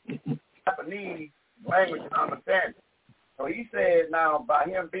Japanese language and understanding. So he said now by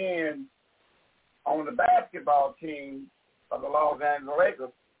him being on the basketball team of the Los Angeles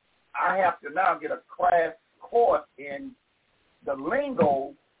Lakers, I have to now get a crash course in the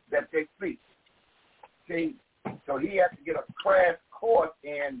lingo that they speak. See, so he has to get a crash course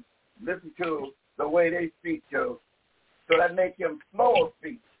in listen to the way they speak to. So that makes him slower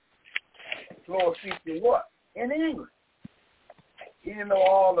speech. Slower speech in what? In English. He didn't know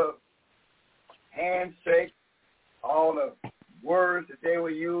all the handshakes, all the words that they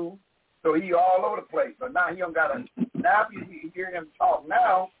would use. So he all over the place. But now he don't got to, now if you hear him talk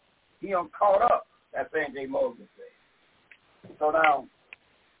now, he don't caught up. That same thing Moses said. So now,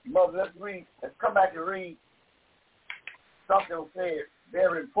 Moses, let's come back and read something that said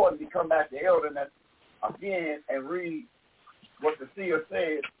very important. We come back to Elderness again and read what the seer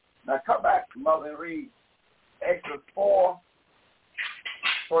said. Now come back, Mother, and read Exodus 4,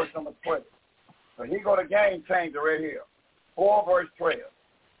 verse number 12. So here go the game changer right here. 4 verse 12.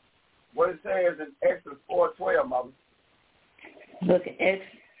 What it says in Exodus 4:12, Mother. Book of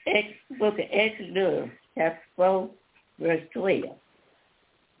Exodus, chapter 4, verse 12.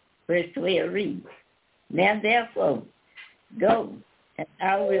 Verse 12 reads, Now therefore, go, and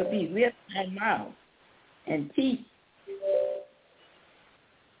I will be with thy mouth, and teach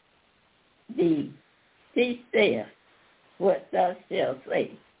there what thou shalt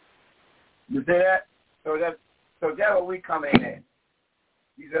say. You see that? So that's what we come in at.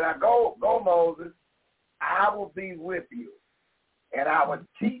 He said, now go, Moses, I will be with you, and I will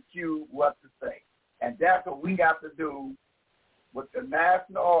teach you what to say. And that's what we got to do with the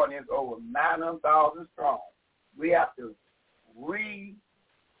national audience, over 900,000 strong. We have to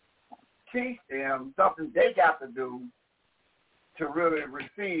teach them something they got to do to really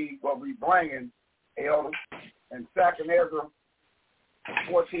receive what we bringing, Elder, in 2nd Ezra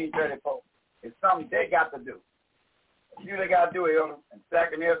 14:34. It's something they got to do. You they got to do, Elder, in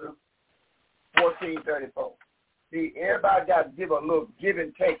 2nd Ezra 14:34. See, everybody got to give a little give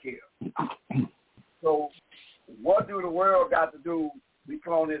and take here. So what do the world got to do? We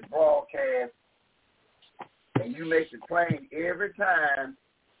come on this broadcast, and you make it plain every time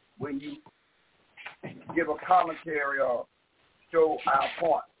when you give a commentary or show our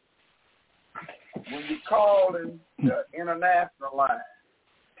point. When you call in the international line,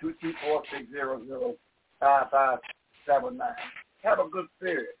 224-600-5579, have a good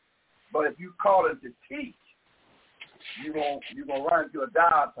spirit. But if you call it to teach, you're gonna run into a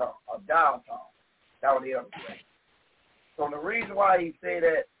dial tone. That's what the elder said. So the reason why he said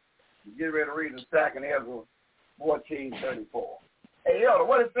that, you get ready to read the second Ezra 14:34. Hey, elder,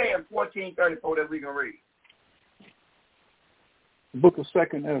 what is it saying 14:34 that we can read? The book of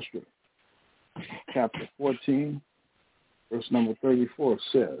 2nd Ezra, chapter 14, verse number 34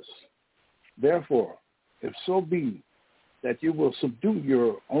 says, "Therefore, if so be that you will subdue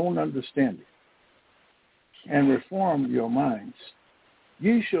your own understanding and reform your minds,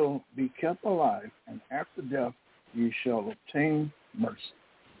 ye shall be kept alive, and after death ye shall obtain mercy."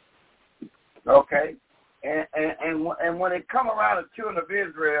 Okay. And when it come around the children of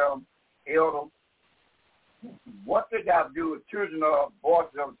Israel, elder, what they got to do with children of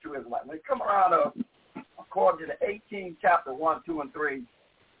voices of the true Israelites? When they come around, according to the 18th chapter 1, 2, and 3,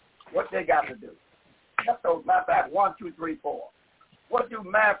 what they got to do? That's those, matter of fact, 1, 2, 3, 4. What do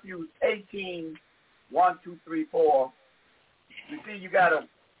Matthew 18, 1, 2, 3, 4? You see, you got to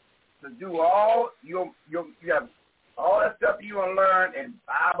do all you have all that stuff you gonna learn in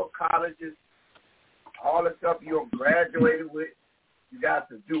Bible colleges, all the stuff you're graduated with. You got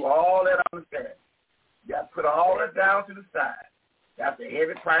to do all that understanding. You got to put all that down to the side. That's a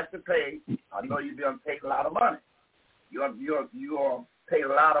heavy price to pay. I know you're going to pay a lot of money. You're pay a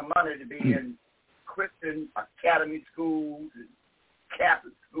lot of money to be in Christian academy schools and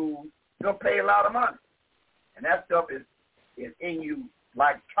Catholic schools. You're going to pay a lot of money. And that stuff is in you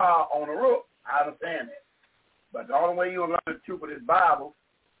like tar on a roof. I understand that. But the only way you'll learn the truth of this Bible,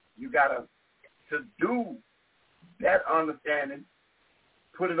 you got to do that understanding,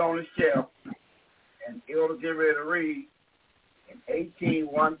 put it on the shelf, and it'll get ready to read in 18,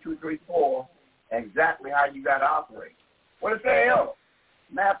 1, 2, 3, 4, exactly how you got to operate. What does it say, Elder?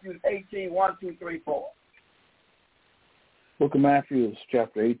 Matthew 18, 1, 2, 3, 4. Book of Matthew is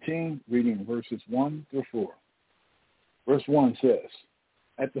chapter 18, reading verses 1 through 4. Verse 1 says,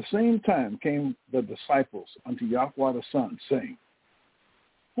 "At the same time came the disciples unto Yahweh the Son, saying,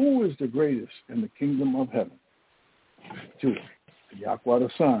 Who is the greatest in the kingdom of heaven? 2. Yahweh the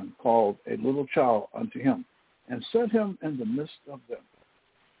Son called a little child unto him, and set him in the midst of them.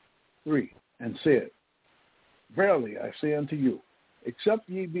 3. And said, Verily I say unto you, except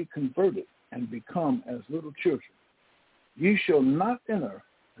ye be converted and become as little children, ye shall not enter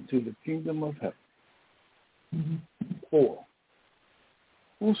into the kingdom of heaven. 4.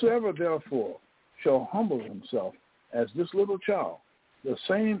 Whosoever therefore shall humble himself as this little child, the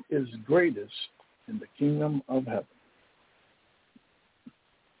same is greatest in the kingdom of heaven."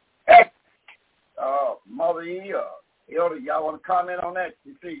 Mother E, Elder, y'all want to comment on that?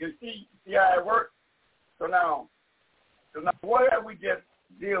 You see how it works? So now what have we just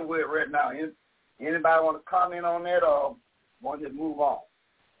deal with right now? Anybody want to comment on that, or want to just move on?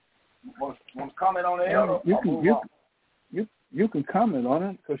 Want to comment on that, or move on? You can comment on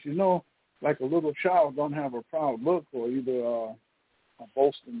it, because like a little child don't have a proud look or either a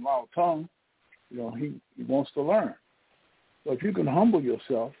boasting loud tongue. He wants to learn. So if you can humble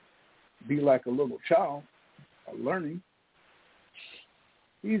yourself, be like a little child, learning,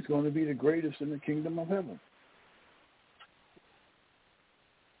 he's going to be the greatest in the kingdom of heaven.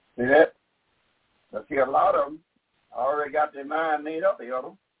 See that? I see a lot of them already got their mind made up, the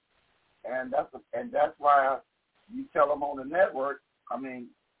other, and that's why you tell them on the network. I mean,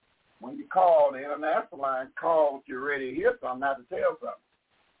 when you call the international line, call if you're ready to hear something, not to tell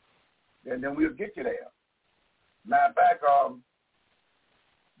something. And then we'll get you there. Matter of fact,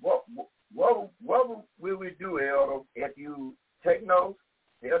 what will we do, Elder, if you take notes,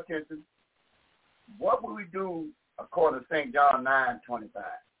 pay attention? What will we do according to St. John 9:25?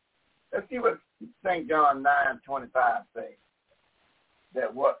 Let's see what St. John 9:25 says,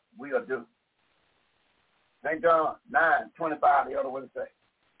 that what we'll do. St. John 9:25, the other way to say.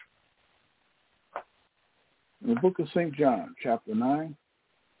 In the book of St. John, chapter 9,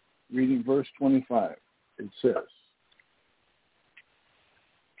 reading verse 25, it says,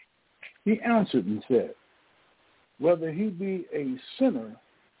 He answered and said, Whether he be a sinner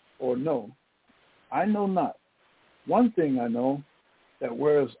or no, I know not. One thing I know, that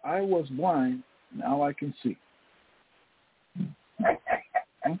whereas I was blind, now I can see.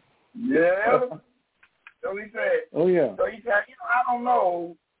 Yeah. So he said, oh, yeah. So he said, I don't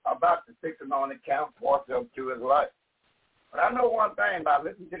know about the 6 and on the count parts of to his life. But I know one thing by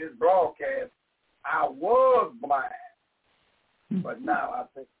listening to this broadcast, I was blind, but now I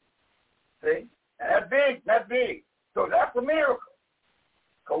see. See? And that's big. So that's a miracle.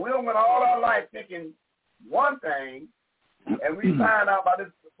 Because we don't went all our life thinking one thing, and we find out by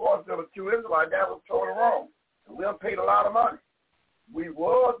this force of the true Israelite that was totally wrong. And we done paid a lot of money. we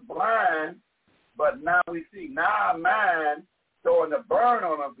was blind, but now we see. Now our mind starting to burn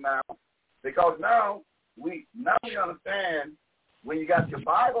on us now, because now we understand when you got your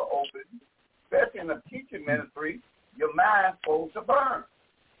Bible open, especially in the teaching ministry, your mind's supposed to burn,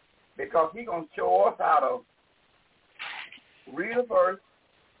 because he's going to show us how to read a verse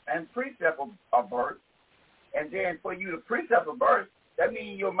and precept a verse, and then for you to precept a verse, that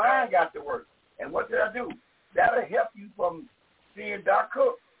means your mind got to work. And what did I do? That'll help you from seeing Doc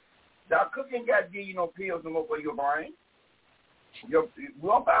Cook. Doc Cook ain't got to give you no pills no more for your brain.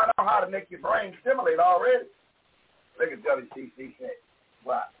 We'll find out how to make your brain stimulate already. Look at WCC said,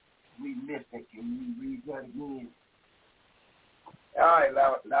 wow, we missed it. Can we read that again? All right,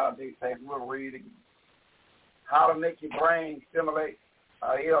 nowadays, we'll read again. How to make your brain stimulate.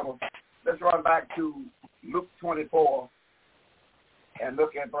 Let's run back to Luke 24 and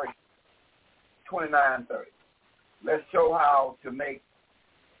look at verse 29, 30. Let's show how to make,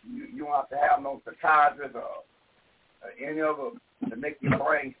 you don't have to have no psychiatrist or any other to make your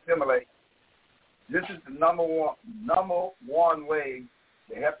brain stimulate. This is the number one way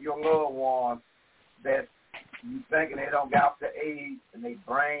to help your loved ones that you thinking they don't get off the age and their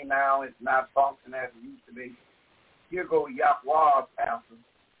brain now is not functioning as it used to be. Here go Yahweh's answer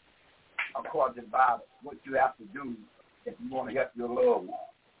according to the Bible, what you have to do if you want to help your loved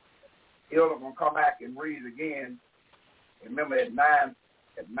ones. Elder going to come back and read again. And remember at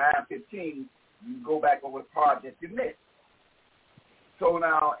 9:15, you go back over the part that you missed. So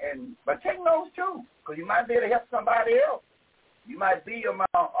now, but take notes too, because you might be able to help somebody else. You might be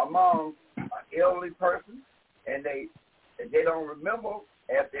among an elderly person, and they don't remember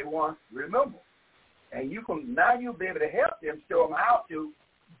as they once remember. And you'll be able to help them, show them how to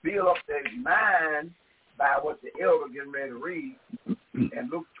build up their mind by what the elder getting ready to read.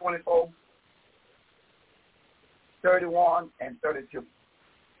 And Luke 24, 31 and 32.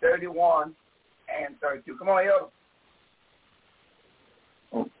 31 and 32. Come on, elder.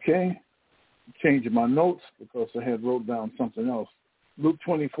 Okay. Changing my notes because I had wrote down something else. Luke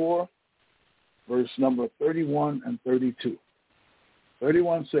 24, verse number 31 and 32.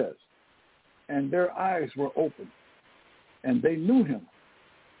 31 says, and their eyes were opened, and they knew him,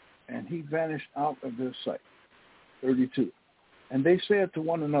 and he vanished out of their sight. 32. And they said to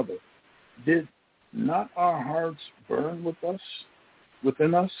one another, did not our hearts burn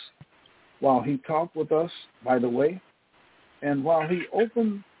within us, while he talked with us by the way, and while he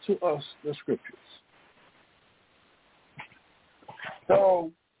opened to us the scriptures?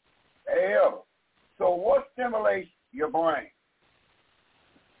 So what stimulates your brain?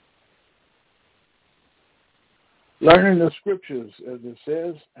 Learning the scriptures, as it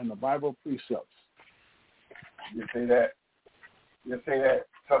says, and the Bible precepts. You say that.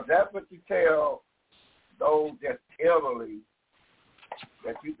 So that's what you tell those that's elderly,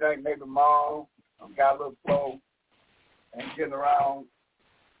 that you think maybe mom got a little slow and getting around,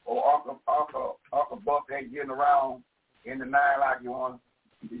 or Uncle Buck ain't getting around in the nine like you want.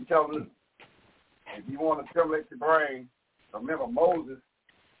 You tell them, if you want to stimulate your brain, remember Moses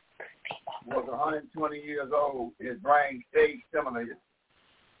was 120 years old. His brain stayed stimulated.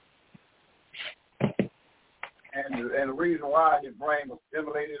 And the reason why his brain was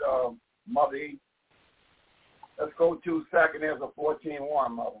stimulated, Mother E, let's go to 2 Ezra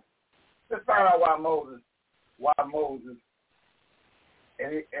 14:1, Mother. Let's find out why Moses,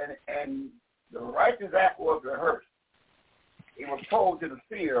 and the righteous act was rehearsed. He was told to the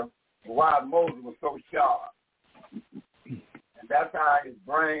seer why Moses was so sharp. And that's how his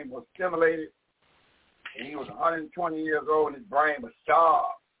brain was stimulated. And he was 120 years old, and his brain was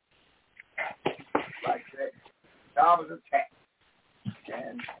sharp. Like that. Sharp as a tack.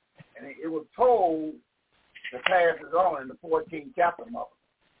 And it was told to pass it on in the 14th chapter, Mother.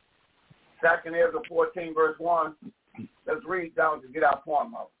 2 Ezra 14, verse 1. Let's read down to get our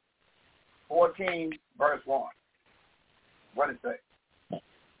point, Mother. 14, verse 1. What does it say?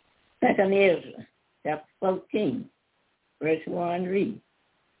 2 Ezra, chapter 14, verse 1 reads,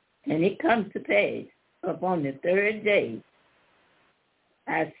 and it comes to pass upon the third day,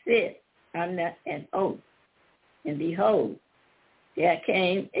 I sit under an oak, and behold, there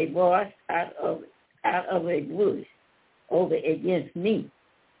came a voice out of a bush over against me,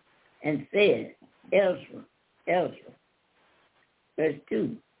 and said, Ezra, Ezra. Verse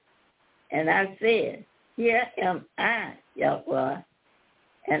 2, and I said, here am I, Yahweh,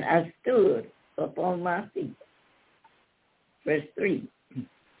 and I stood upon my feet. Verse 3,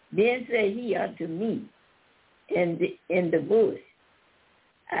 then said he unto me in the bush,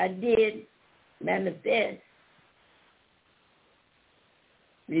 I did manifest,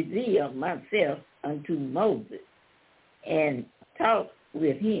 reveal myself unto Moses, and talked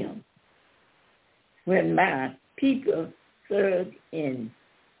with him when my people served in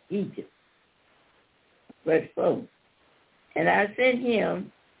Egypt. Verse 4. And I sent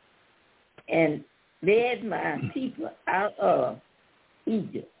him and led my people out of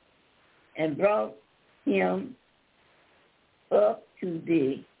Egypt and brought him up to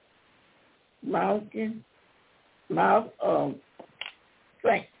the mountain mouth of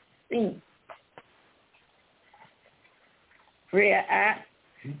Sin, where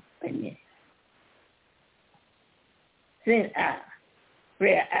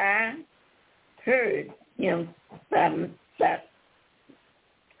I heard him by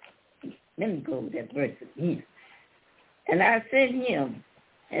let me go with that verse again. And I sent him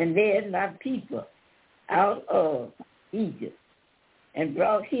and led my people out of Egypt and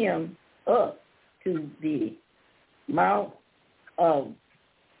brought him up to the mount of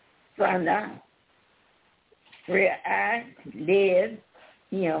Sinai, where I led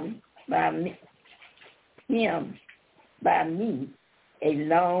him by me a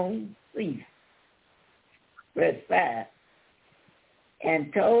long sleep. Verse 5.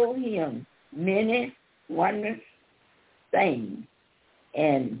 And told him many wondrous things,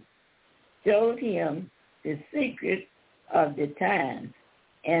 and showed him the secret of the times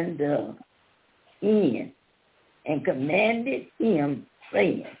and the end, and commanded him,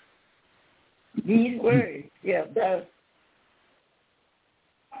 saying, These words shall thus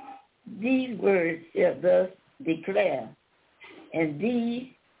declare, and these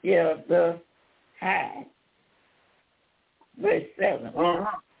shall thus hide. Verse 7.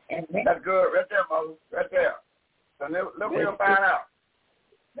 Uh-huh. And that's good. Right there, Mother. Right there. So look, we'll find out.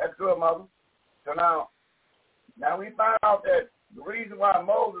 That's good, Mother. So now we find out that the reason why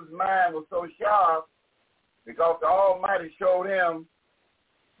Moses' mind was so sharp, because the Almighty showed him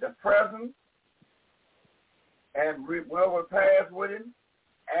the present and what was past with him,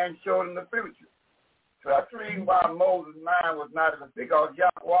 and showed him the future. So that's the reason why Moses' mind was not as because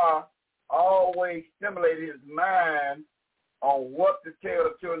Yahweh always stimulated his mind on what to tell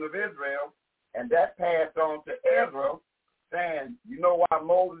the children of Israel, and that passed on to Ezra, saying, you know why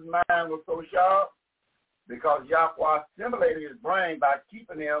Moses' mind was so sharp? Because Yahweh stimulated his brain by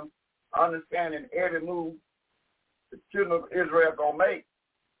keeping him understanding every move the children of Israel going to make,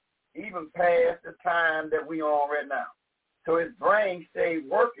 even past the time that we on right now. So his brain stayed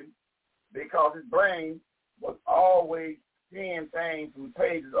working because his brain was always seeing things from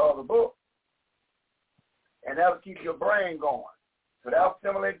pages of the book. And that'll keep your brain going. So that'll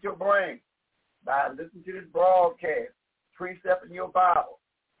stimulate your brain by listening to this broadcast, precepting your Bible,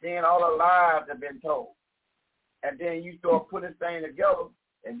 seeing all the lies that have been told. And then you start putting this thing together,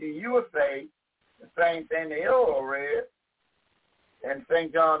 and then you will say the same thing the elder read in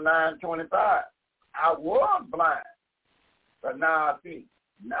St. John 9:25. I was blind, but now I see.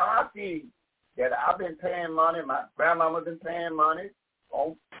 Now I see that I've been paying money, my grandmama's been paying money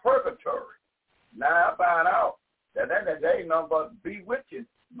on purgatory. Now I find out that ain't nothing but bewitching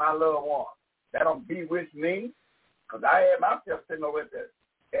my loved one. That don't bewitch me, because I had myself sitting over at the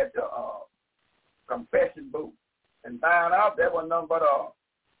confession booth and found out that was nothing but a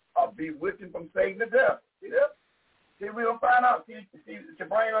bewitching from Satan to death. See that? See, we don't find out. See your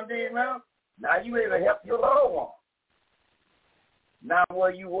brain undid now? Now you able to help your loved one. Now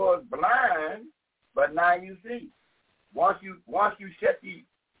where you was blind, but now you see. Once you shut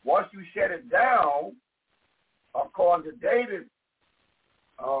it down, according to David,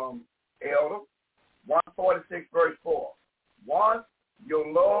 Elder, 146 verse 4. Once your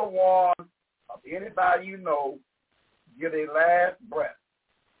loved one of anybody you know give their last breath,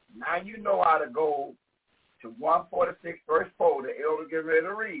 now you know how to go to 146 verse 4. The elder get ready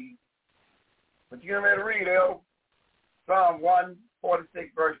to read. But you get ready to read, Elder. Psalm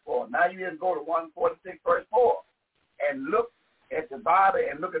 146 verse 4. Now you just go to 146 verse 4 and look at the Bible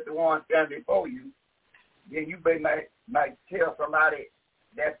and look at the one standing before you. Then you might tell somebody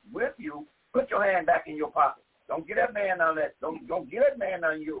that's with you, put your hand back in your pocket. Don't get that man on that. Don't get that man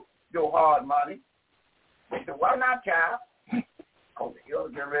on your hard money. They said, why not, child? Oh, the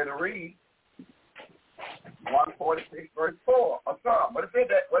elder get ready to read 146 verse 4. A psalm. What it said?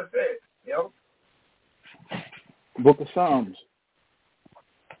 What it said? Elder? Book of Psalms,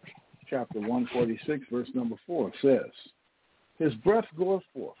 chapter 146, verse number 4 says, His breath goeth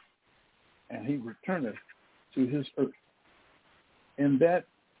forth, and he returneth to his earth. In that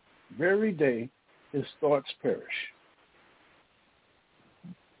very day his thoughts perish.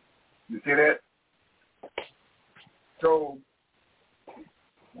 You see that? So,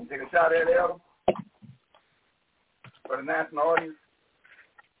 want to take a shot at it, Elder? For the national audience?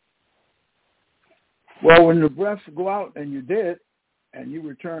 Well, when the breath go out and you're dead, and you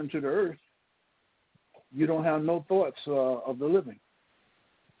return to the earth, you don't have no thoughts of the living.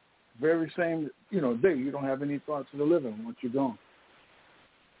 Very same, day, you don't have any thoughts of the living once you're gone.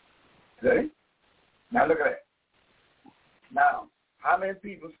 See? Now look at that. Now, how many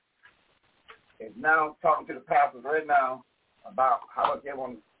people is now talking to the pastors right now about how much they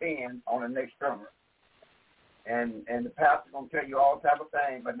want to spend on the next summer? And the pastor's going to tell you all type of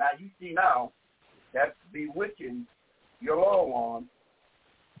things, but now you see now that's bewitching your loved one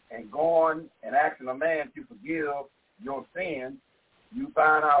and going and asking a man to forgive your sins. You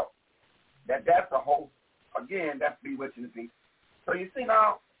find out that that's a whole, again, that's bewitching the people. So you see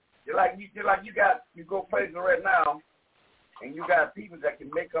now, you go places right now, and you got people that can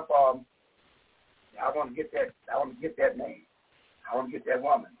make up. I want to get that name. I want to get that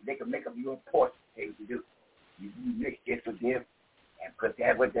woman. They can make up your portion. Hey, what you do? You mix this with this and put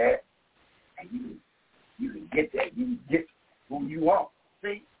that with that, and you can get that. You can get who you want.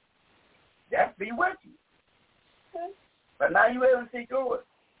 See, that's bewitching. Okay. But now you able to see through it.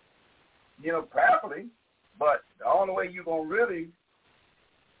 Prayerfully, but the only way you're going to really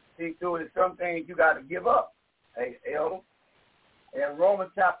see through it is some things you got to give up. Hey, elder, in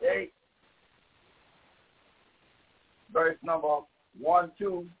Romans chapter 8, verse number 1,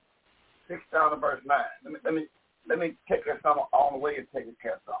 2, 6 down to verse 9. Let me take this on the way and take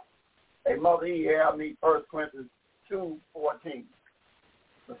care of something. Hey, Mother E, have me 1 Corinthians 2:14.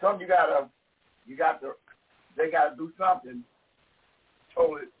 So some they got to do something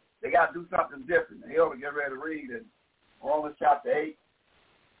totally. They got to do something different. The elder get ready to read in Romans chapter 8,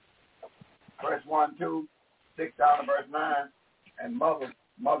 verse 1, 2, 6 down to verse 9, and Mother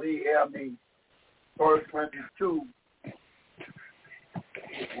E, have me 1 Corinthians 2.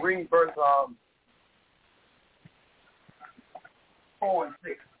 Read verse 4 and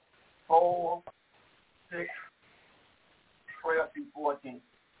 6. 4, 6, 12 through 14.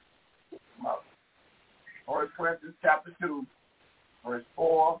 1 Corinthians chapter 2, verse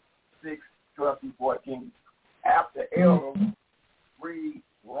 4, 6, 12 through 14. After elder, read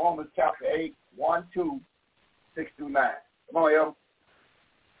Romans chapter 8, 1, 2, 6 through 9. Come on, elder.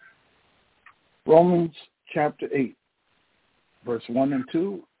 Romans chapter 8, verse 1 and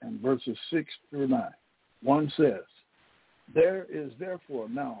 2, and verses 6 through 9. 1 says, there is therefore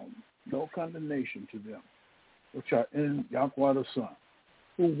now no condemnation to them which are in Yahweh the Son,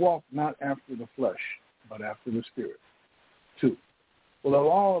 who walk not after the flesh, but after the Spirit. 2. For the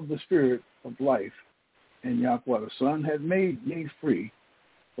law of the Spirit of life in Yahweh the Son had made me free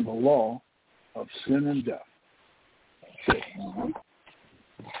from the law of sin and death. 6.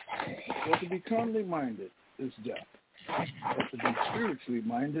 For to be carnally minded is death, but to be spiritually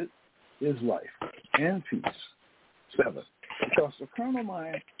minded is life and peace. 7. Because the carnal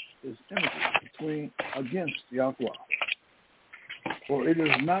mind is enmity against Yahweh, for it is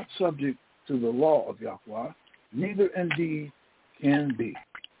not subject to the law of Yahweh, neither indeed can be.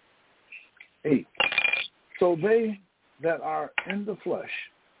 8. So they that are in the flesh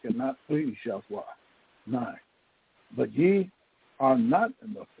cannot please Yahweh. 9. But ye are not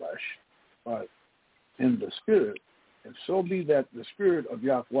in the flesh, but in the Spirit, if so be that the Spirit of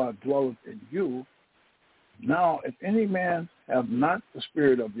Yahweh dwelleth in you. Now, if any man have not the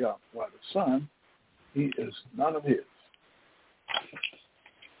Spirit of Yahweh the Son, he is none of his.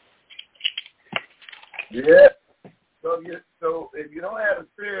 Yeah. So if you don't have the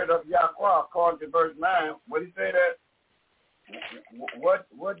Spirit of Yahweh, according to verse 9, what do you say that?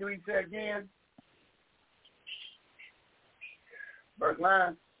 What do he say again? Verse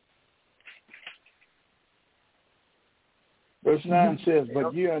 9. Verse 9 says,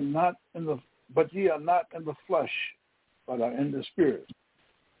 But ye are not in the flesh, but are in the Spirit.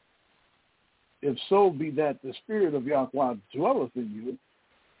 If so be that the Spirit of Yahweh dwelleth in you.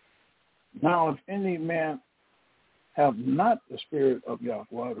 Now if any man have not the Spirit of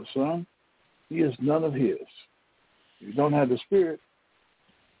Yahweh the Son, he is none of his. If you don't have the Spirit,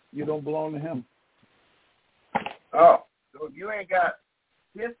 you don't belong to him. Oh, so if you ain't got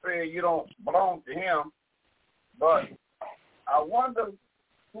his Spirit, you don't belong to him. But I wonder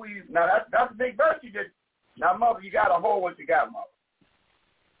who you, now that's a big verse you just, now Mother, you got to hold what you got, Mother.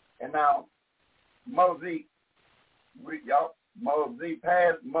 And now, Mother Z, y'all, Mother Z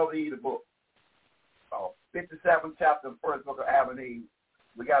passed Mother E the book. 57th chapter of the first book of Adam and Eve.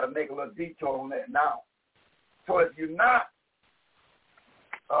 We got to make a little detour on that now. So if you're not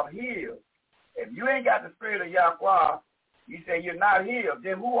of his, if you ain't got the Spirit of Yahweh, you say you're not his,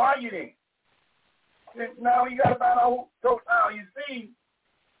 then who are you then? Now you got to find out who. So now you see,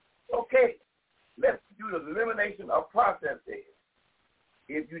 okay, let's do the elimination of process there.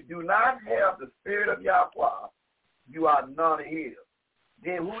 If you do not have the Spirit of Yahweh, you are none of his.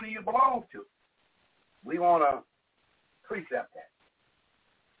 then who do you belong to? We want to precept that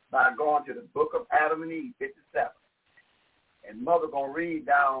by going to the book of Adam and Eve, 57. And Mother going to read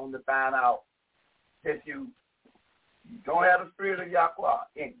down to find out that you don't have the spirit of Yahweh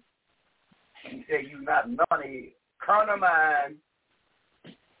in you. He said you not none of his. Carnal mind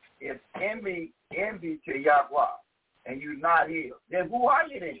is envy to Yahweh, and you not his. Then who are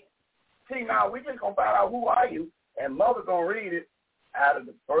you then? See, now we just going to find out who are you, and Mother going to read it out of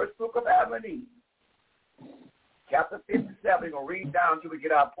the first book of Adam and Eve. Chapter 57, we're going to read down until we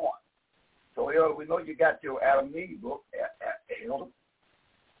get our point. So, Elder, we know you got your Adam and Eve book, Elder.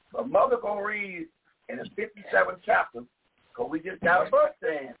 But Mother going to read in the 57th chapter, because we just got a verse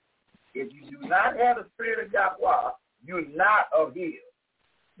saying, if you do not have the spirit of Yahweh, you're not of his.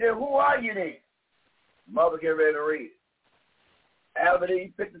 Then who are you then? Mother, get ready to read it. Adam and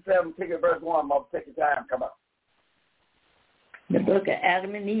Eve 57, take it verse 1. Mother, take your time. Come on. The book of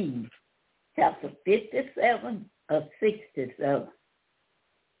Adam and Eve, chapter 57 of 67.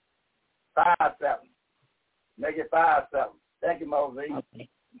 5-7. Make it 5-7. Thank you, Moses. Okay.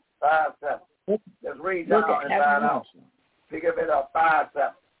 5-7. Let's read down and find out. Pick up it up.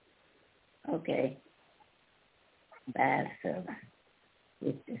 5-7. Okay. 5-7.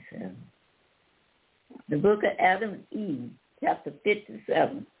 57. The book of Adam and Eve, chapter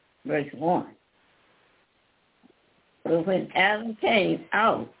 57, verse 1. So when Adam came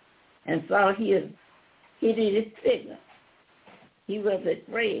out and saw his hideous figure, he was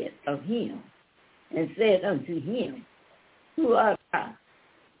afraid of him and said unto him, Who art thou?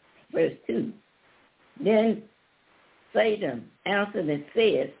 Verse 2. Then Satan answered and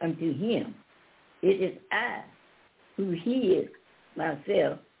said unto him, It is I who hid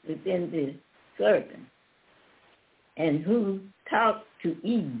myself within the serpent, and who talked to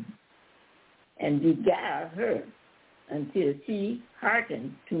Eve, and beguiled her until she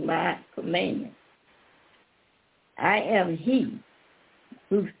hearkened to my commandment. I am he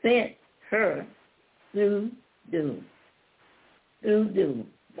who sent her through doom.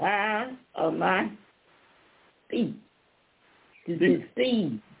 While of my feet to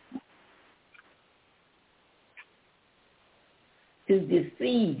deceive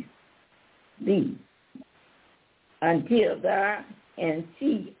thee until thou and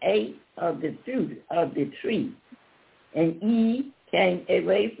she ate of the fruit of the tree, and Eve came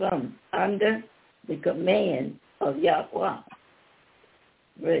away from under the command of Yahweh.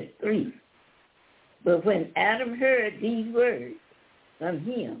 Verse 3. But when Adam heard these words from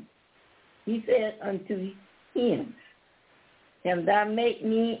him, he said unto him, Can thou make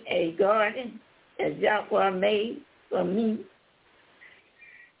me a garden as Yahweh made for me?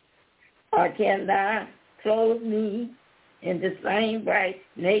 Or can thou clothe me in the same bright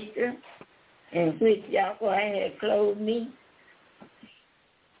nature in which Yahweh had clothed me?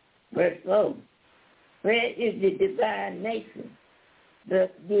 Verse 4. Where is the divine nature thus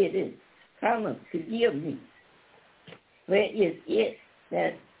did it promise to give me? Where is it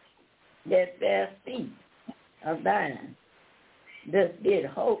that fair feet of thine thus did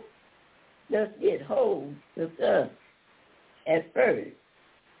hold with us at first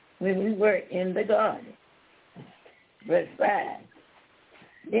when we were in the garden? Verse 5.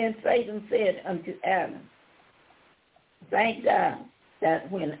 Then Satan said unto Adam, Thank God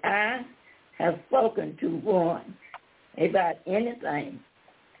that when I have spoken to one about anything,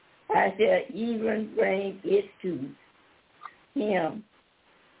 I shall even bring it to him.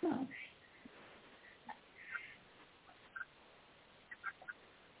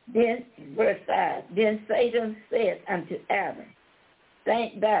 Then, verse 5, then Satan said unto Adam,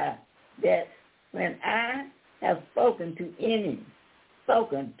 Thank God that when I have spoken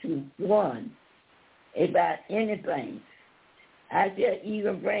to one about anything, I shall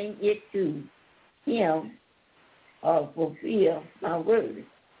even bring it to him or fulfill my word.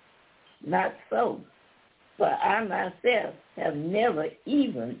 Not so, for I myself have never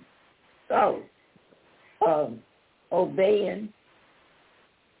even thought of obeying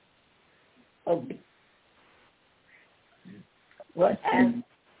what I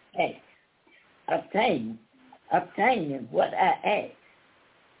asked, obtaining what I asked.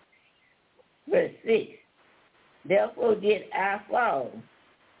 Verse 6. Therefore did I fall,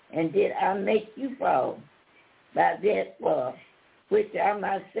 and did I make you fall by that for which I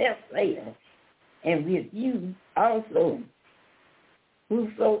myself failed, and with you also.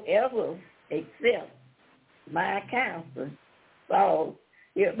 Whosoever accepts my counsel falls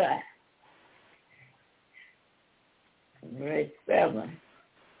hereby. Verse 7.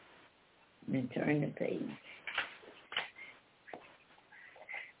 Let me turn the page.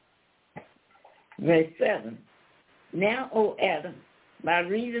 Verse 7. Now, O Adam, by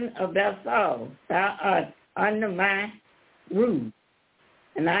reason of thy fall, thou art under my rule,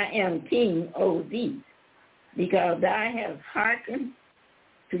 and I am king over thee, because thou hast hearkened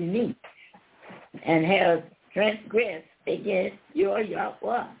to me, and hast transgressed against your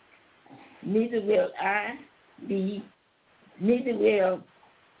Yahweh. Neither will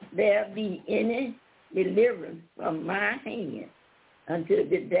there be any deliverance from my hand until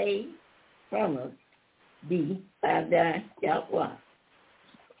the day promised thee by thy Yahweh.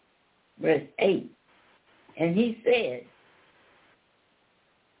 Verse 8, and he said,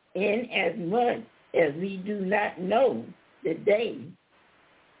 inasmuch as we do not know the day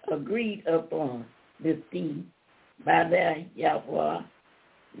agreed upon with thee by thy Yahweh,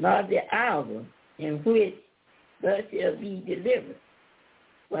 nor the hour in which thou shalt be delivered.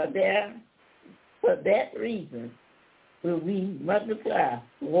 For that reason will we multiply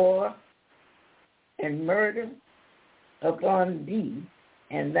war and murder upon thee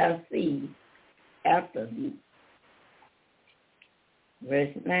and thy seed after thee.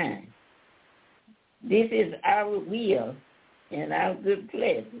 Verse 9. This is our will and our good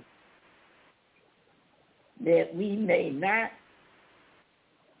pleasure, that we may not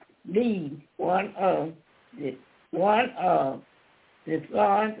leave one of the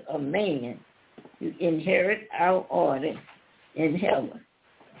sons of man to inherit our order in heaven.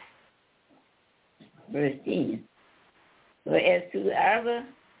 Verse 10. For as to our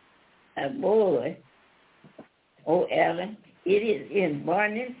boy, O Adam, it is in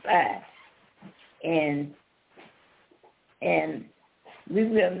burning fire, and we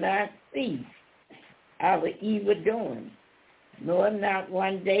will not cease our evil doing, nor not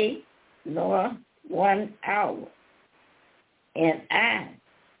one day, nor 1 hour. And I,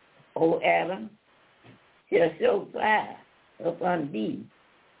 O Adam, shall show fire upon thee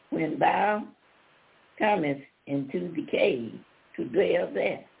when thou comest into the cave to dwell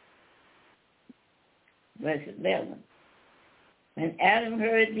there. Verse 11. When Adam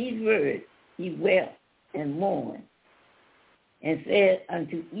heard these words, he wept and mourned, and said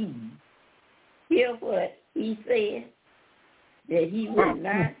unto Eve, hear what he said, that he would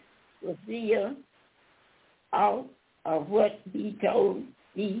not fulfill all of what he told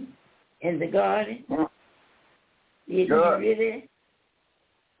thee in the garden. Did he really?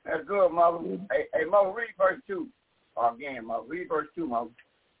 That's good, Mother. Hey, Mother, read verse 2. Again, Mother. Read verse 2, Mother.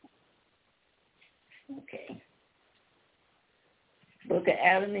 Okay. Book of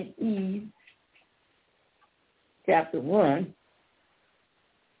Adam and Eve, chapter 1,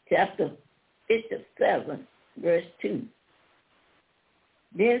 chapter 57, verse 2.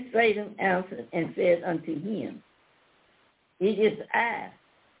 Then Satan answered and said unto him, it is I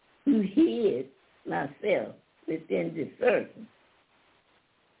who hid myself within the serpent,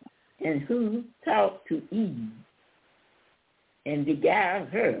 and who talked to Eve, and beguiled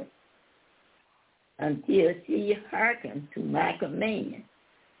her, until she hearkened to my command.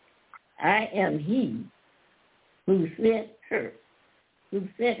 I am he who sent her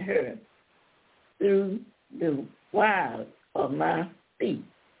through the wiles of my feet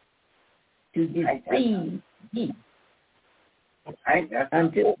to deceive thee.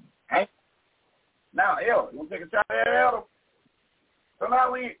 Until now, Elder, you want to take a shot at that, Elder? So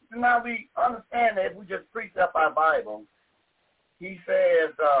now we understand that if we just precept our Bible, he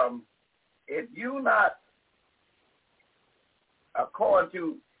says, if you not, according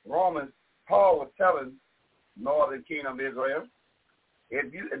to Romans, Paul was telling northern kingdom of Israel,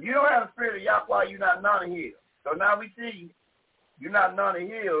 if you don't have the spirit of Yahweh, you're not none of his. So now we see you're not none of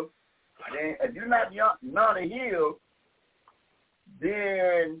his. Then if you're not none of his,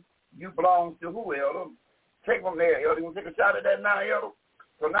 then you belong to who, Elder? Take from there, Elder. You want to take a shot at that now, Elder?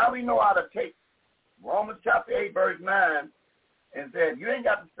 So now we know how to take Romans chapter 8, verse 9, and said, you ain't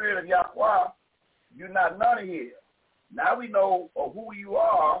got the spirit of Yahweh, you're not none of his. Now we know of who you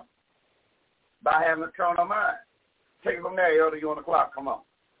are by having a carnal mind. Take it from there, Elder. You on the clock. Come on.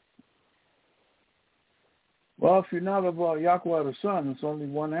 Well, if you're not of Yahweh the Son, it's only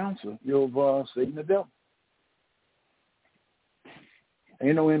one answer. You're of Satan the devil.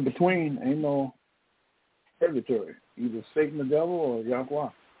 Ain't no in between. Ain't no purgatory. Either Satan the devil or Yahweh.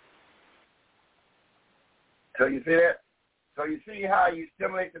 So you see that? So you see how you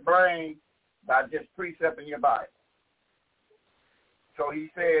stimulate the brain by just precepting your Bible. So he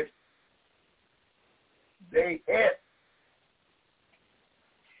said, they ate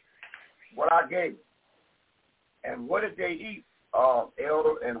what I gave them. And what did they eat,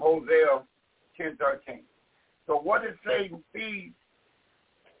 Elder, in Hosea 10:13? So what did Satan feed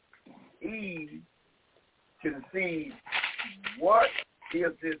Eve to the seed? What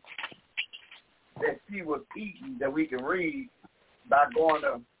is this that she was eating that we can read by going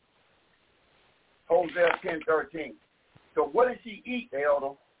to Hosea 10:13. So what did she eat,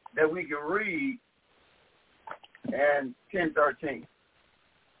 Elder, that we can read in 10:13?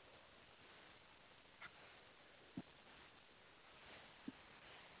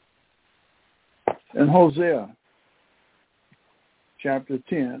 In Hosea chapter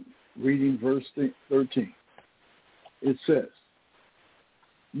 10, reading verse 13, it says,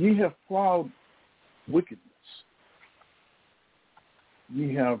 "Ye have plowed wickedness,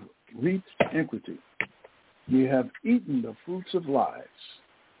 ye have reaped iniquity, ye have eaten the fruits of lies,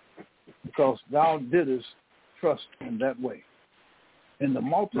 because thou didst trust in that way, in the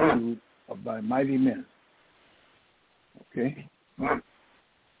multitude of thy mighty men." Okay?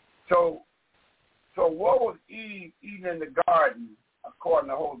 So what was Eve eating in the garden, according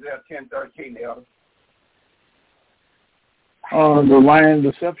to Hosea 10:13, Elder? The lying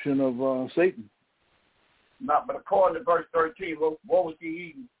deception of Satan. Not, but according to verse 13, what was he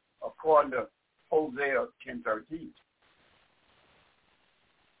eating according to Hosea 10:13?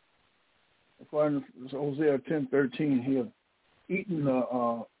 According to Hosea 10:13, he had eaten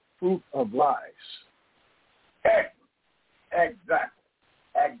the fruit of lies.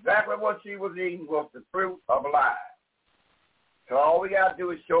 Exactly what she was eating was the fruit of lies. So all we got to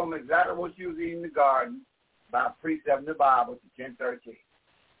do is show them exactly what she was eating in the garden by precept in the Bible to 10:13.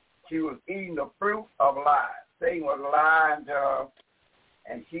 She was eating the fruit of lies. Satan was lying to her,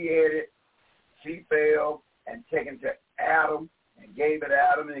 and she ate it. She fell and taken to Adam and gave it to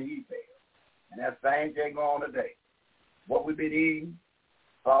Adam, and he fell. And that same thing going on today. What we've been eating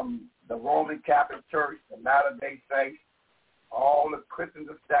from the Roman Catholic Church, the Latter-day Saints, all the Christians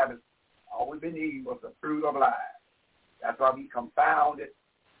established, all we've been eating was the fruit of lies. That's why we confound it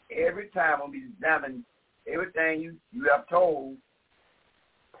every time when we examine everything you have told,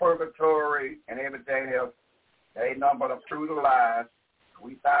 purgatory and everything else. There ain't nothing but a fruit of lies.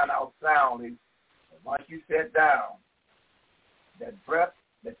 We find out soundly that once you sit down, that breath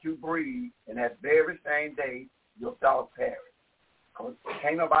that you breathe in that very same day, your thoughts perish. Because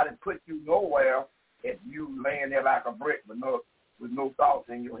can't nobody put you nowhere if you laying there like a brick with no thoughts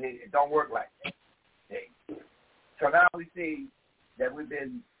in your head. It don't work like that. Okay. So now we see that we've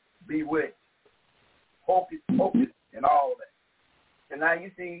been bewitched, hocus pocus, and all that. So now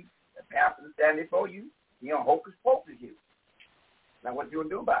you see the pastor standing before you, hocus pocus you. Now what you gonna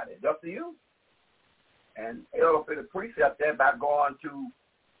do about it? It's up to you. And it'll fit a precept there by going to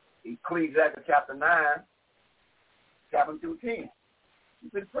Ecclesiastes chapter 9, 7 through 10. You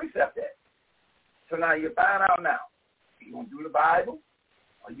put a precept there. So now you find out now. You going to do the Bible,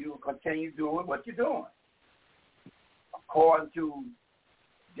 or you will continue doing what you're doing. According to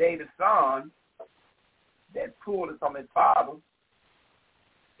David's son that pulled it from his father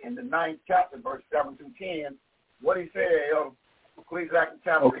in the 9th chapter, verse 7 through 10, what he said, Ecclesiastes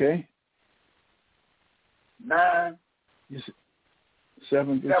chapter 9,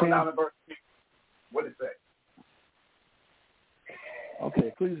 7 through 10. Down to verse 6. What did it say? Okay,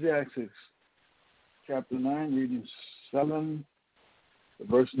 Ecclesiastes chapter 9, reading 7,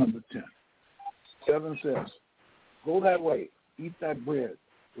 verse number 10. 7 says, "Go thy way, eat thy bread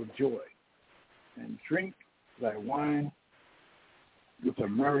with joy, and drink thy wine with a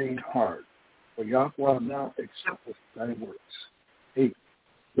merry heart, for Yahweh now accepteth thy works." 8.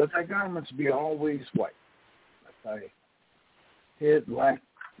 "Let thy garments be always white, let thy head lack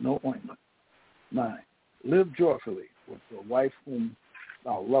no ointment." 9. "Live joyfully with the wife whom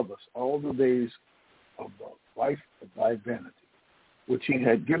thou lovest all the days of the life of thy vanity, which he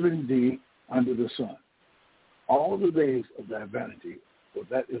had given thee under the sun. All the days of thy vanity, for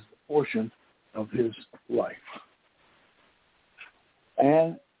that is the portion of his life.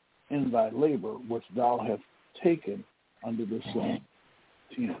 And in thy labor which thou hast taken under the sun."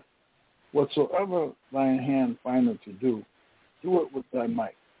 10. "Whatsoever thine hand findeth to do, do it with thy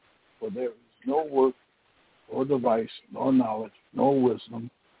might, for there is no work or device, nor knowledge, nor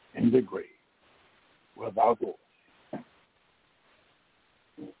wisdom in the grave where thou goest."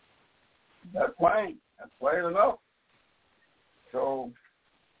 That's plain. That's plain enough. So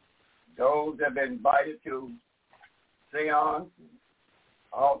those that have been invited to seance,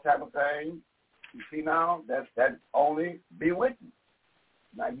 all type of things, you see now, that's only bewitching.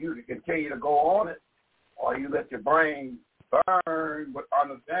 Now you continue to go on it, or you let your brain burn with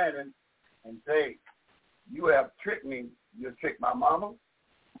understanding and say, you have tricked me. You tricked my mama.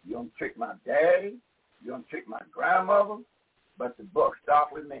 You don't trick my daddy. You don't trick my grandmother. But the buck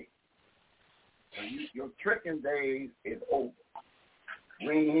stopped with me. So your tricking days is over. We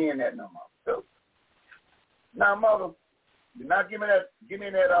ain't hearing that no more. So now, mother, do not give me that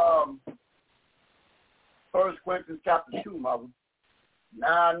 1 Corinthians chapter 2, mother.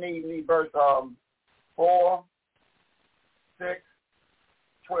 Now I need verse 4, 6,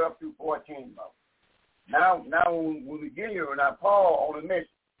 12 through 14. Now when we get here, now Paul on a mission.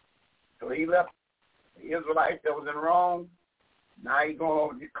 So he left the Israelites that was in Rome. Now he's going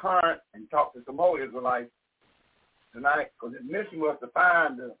over the current and talk to some more Israelites tonight, because his mission was to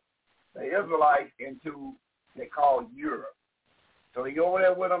find the Israelites into they call Europe. So he's over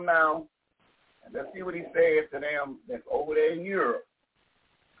there with them now, and let's see what he says to them that's over there in Europe.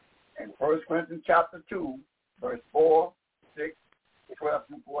 In 1 Corinthians chapter 2, verse 4, 6, 12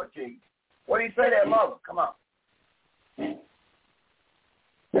 through 14. What do you say there, Mother? Come on.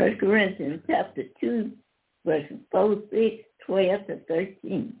 1 Corinthians chapter 2, verses 4, 6, 12 to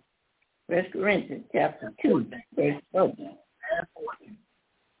 13. 1 Corinthians chapter 2, verse 4. And 14.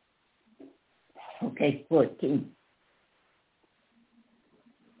 Okay, 14.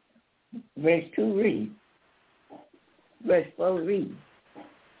 Verse 2 reads. Verse 4 reads.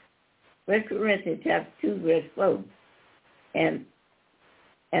 1 Corinthians chapter 2, verse 4. And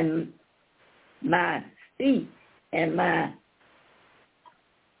my speech and my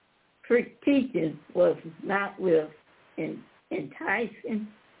teaching was not with enticing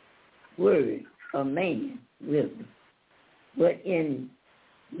words of man wisdom, but in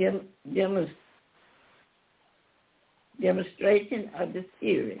demonstration of the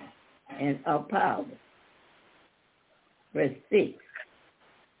Spirit and of power. Verse 6.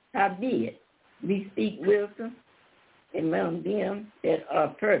 Howbeit, we speak wisdom among them that are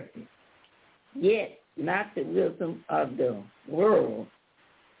perfect, yet not the wisdom of the world,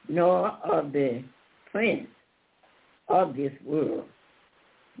 nor of the prince of this world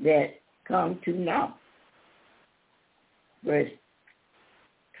that come to naught. Verse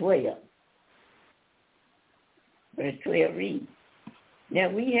 12. Verse 12 reads, Now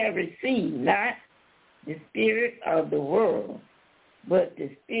we have received not the spirit of the world, but the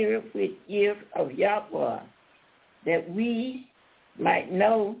Spirit which is of Yahweh, that we might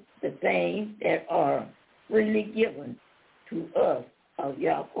know the things that are freely given to us of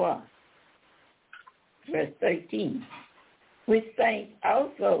Yahweh. Verse 13. Which things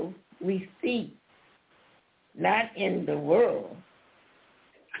also we speak, not in the world,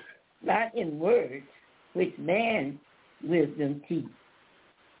 not in words which man wisdom teaches,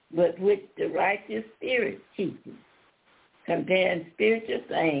 but which the righteous Spirit teaches, comparing spiritual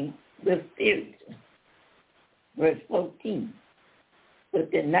things with spiritual. Verse 14.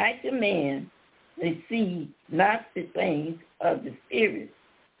 But the natural man receives not the things of the Spirit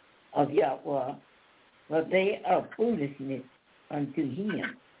of Yahweh, for they are foolishness unto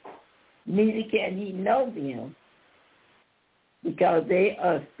him. Neither can he know them, because they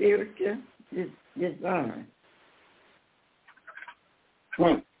are spiritual discerned.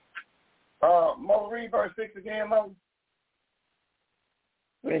 Mo, read verse 6 again, Mo.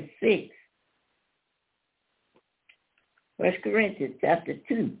 Verse 6. 1 Corinthians chapter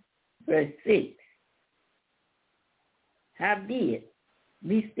 2, verse 6. Howbeit,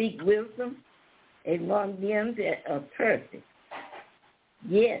 we speak wisdom among them that are perfect,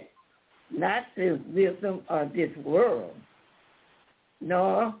 yet not the wisdom of this world,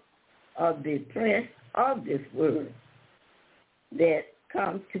 nor of the prince of this world that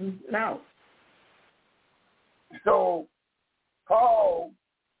come to naught. So, Paul,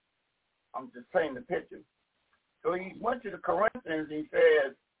 I'm just painting the picture. So he went to the Corinthians, he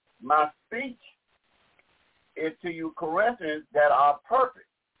says, my speech is to you Corinthians that are perfect.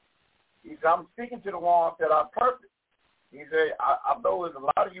 He said, I'm speaking to the ones that are perfect. He said, I know there's a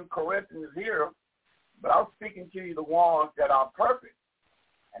lot of you Corinthians here, but I'm speaking to you the ones that are perfect.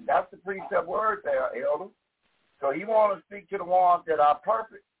 And that's the precept word there, Elder. So he wants to speak to the ones that are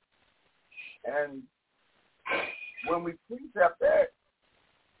perfect. And when we precept that,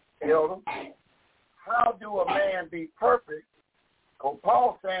 Elder, how do a man be perfect? Because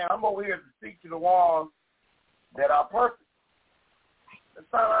Paul's saying, I'm over here to speak to the ones that are perfect. That's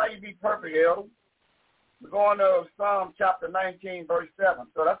not how you be perfect, Elder. We're going to Psalm chapter 19, verse 7.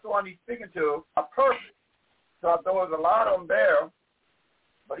 So that's the one he's speaking to, are perfect. So there was a lot of them there,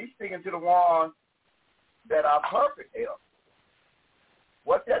 but he's speaking to the ones that are perfect, Elder.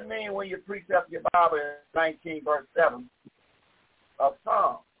 What's that mean when you precept your Bible in 19, verse 7 of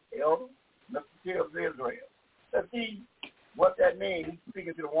Psalm, Elder? Mr. Chills Israel. Let's see what that means. He's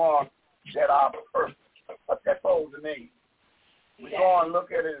speaking to the ones that are perfect. What's that supposed to mean? We go and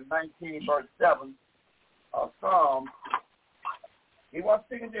look at it in 19, verse 7 of Psalm. He wasn't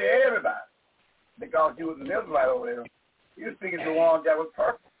speaking to everybody because he was an Israelite over there. He was speaking to the ones that was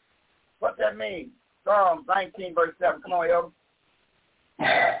perfect. What that means? Psalm 19, verse 7. Come on, Elder.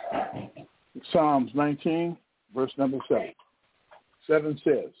 Psalms 19, verse number 7. 7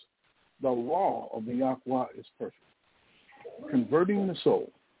 says, the law of the Yahweh is perfect, converting the soul.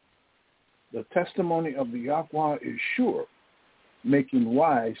 The testimony of the Yahweh is sure, making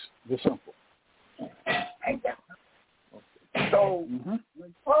wise the simple. So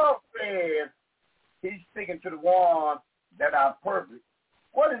when Paul says he's speaking to the ones that are perfect,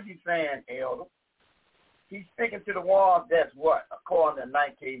 what is he saying, Elder? He's speaking to the ones that's what, according to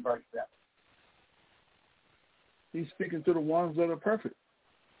 19 verse 7? He's speaking to the ones that are perfect.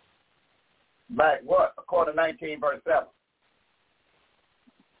 Like what, according to 19 verse 7?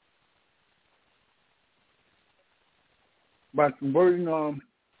 By converting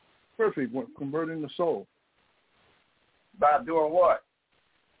perfect, converting the soul. By doing what?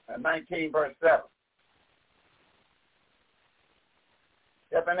 19 verse 7.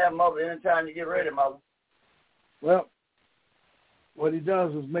 Step in there, mother, anytime you get ready, mother. Well, what he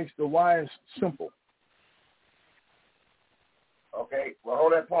does is makes the wise simple. Okay, well,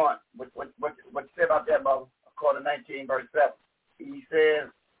 hold that point. What you say about that, mother? According to 19 verse 7. He said,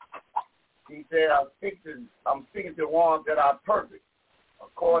 I'm speaking to the ones that are perfect.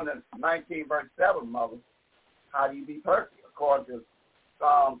 According to 19 verse 7, mother, how do you be perfect? According to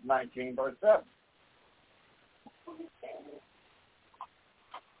Psalms 19 verse 7.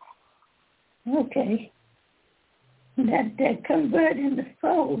 Okay. That converting the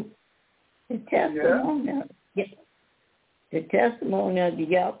soul. The testimony of the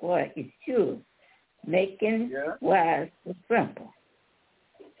Yahweh is sure, making wise the simple.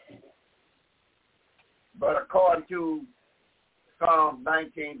 But according to Psalm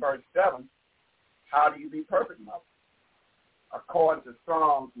 19, verse 7, how do you be perfect, mother? According to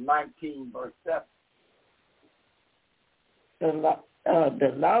Psalm 19, verse 7. The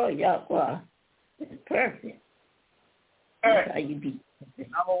law of Yahweh is perfect. That's how you be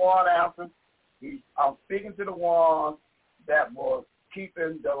perfect. Number one answer, I'm speaking to the ones that was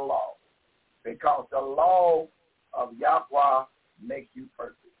keeping the law, because the law of Yahweh makes you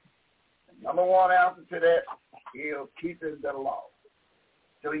perfect. Number one answer to that is keeping the law.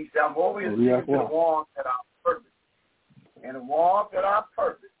 So he said, I'm over here speaking to the ones that are perfect. And the ones that are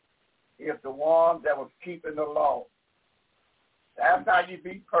perfect is the ones that was keeping the law. That's how you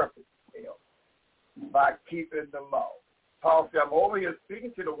be perfect, by keeping the law. Paul said, I'm over here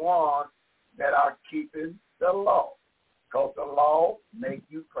speaking to the ones that are keeping the law, because the law makes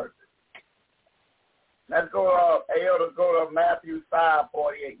you perfect. Let's go to Matthew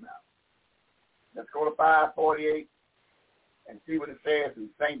 5:48 now. Let's go to 5:48 and see what it says in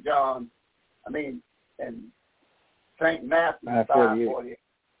St. Matthew 5:48.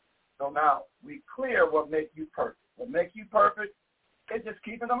 So now we clear what makes you perfect. What makes you perfect is just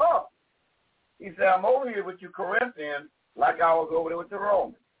keeping the law. He said, I'm over here with you Corinthians like I was over there with the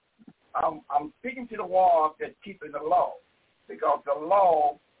Romans. I'm speaking to the ones that keeping the law, because the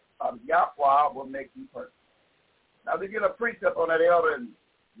law of Yahweh will make you perfect. Now we get a precept on that, Elder, in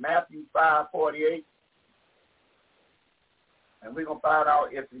Matthew 5:48, and we're going to find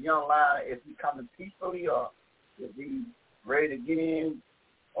out if the young lion, if he's coming peacefully or if he's ready to get in,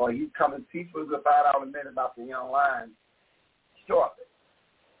 or he's coming peacefully. We'll find out in a minute about the young lion shortly.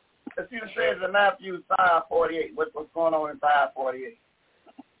 Let's see what it says in Matthew 5:48. What's going on in 5:48?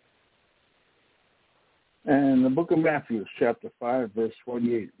 And the book of Matthew, chapter 5, verse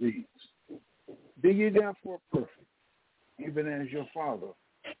 48 reads, Be ye therefore perfect, even as your Father,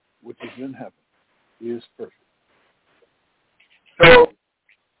 which is in heaven, is perfect.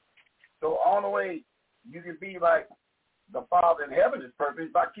 So on the way you can be like the Father in heaven is perfect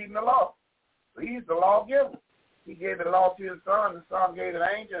is by keeping the law. So he's the lawgiver. He gave the law to his son, the son gave it to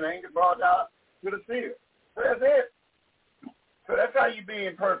the angel, and the angel brought it out to the seer. So that's it. So that's how you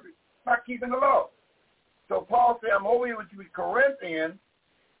being perfect, by keeping the law. So Paul said, I'm over here with you Corinthians.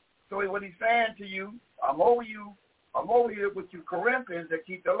 So what he's saying to you, I'm over here with you Corinthians that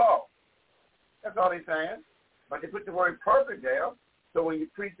keep the law. That's all he's saying. But they put the word perfect there. So when you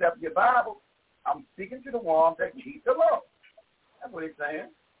precept your Bible, I'm speaking to the ones that keep the law. That's what he's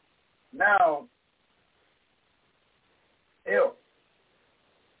saying. Now, you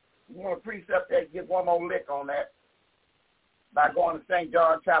want to precept that, get one more lick on that by going to St.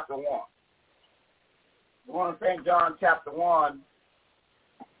 John chapter 1. We're going to St. John chapter 1,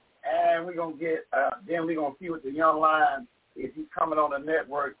 and we're going to get, then we're going to see what the young lion, if he's coming on the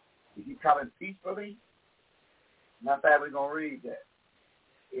network, is he coming peacefully? Not that we're going to read that.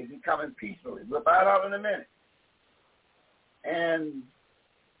 Is he coming peacefully? We'll find out in a minute. And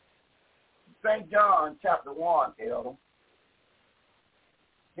St. John chapter 1, Elder,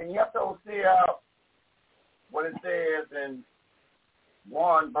 can you have to see out what it says in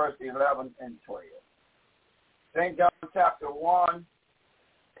 1 verse 11 and 12? St. John chapter 1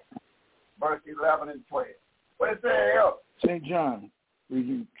 verse 11 and 12. What it say else? St. John,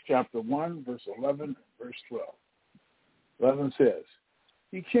 reading chapter 1, verse 11 and verse 12. 11 says,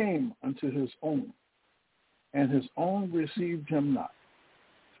 He came unto his own, and his own received him not.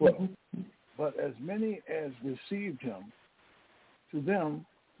 12. But as many as received him, to them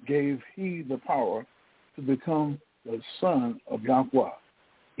gave he the power to become the Son of Yahweh,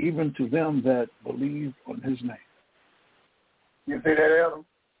 even to them that believe on his name. You see that, Adam?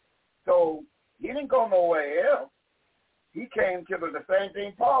 So he didn't go nowhere else. He came to the same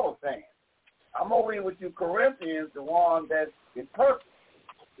thing Paul was saying. I'm over here with you, Corinthians, the one that is perfect.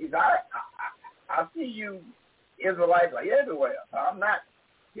 I see you Israelites are everywhere. I'm not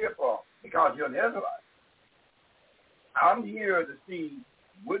here for because you're an Israelite. I'm here to see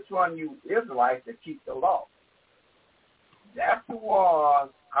which one you Israelites that keep the law. That's the one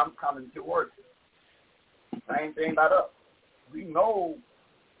I'm coming to work with. Same thing about us. We know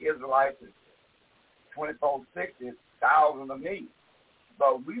Israelites is 24/6, thousands of me.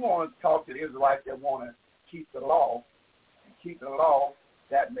 But we want to talk to the Israelites that want to keep the law. And keep the law,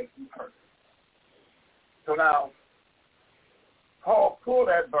 that makes you perfect. So now, Paul pulled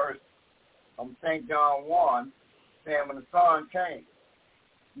that verse from St. John 1, saying when the Son came,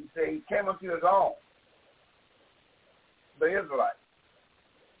 he said he came unto his own, the Israelites.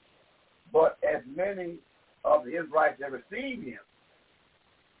 But as many of the Israelites that received him,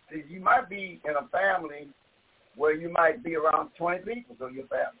 see, you might be in a family where you might be around 20 people of your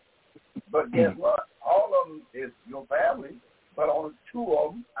family. But guess what? All of them is your family, but only 2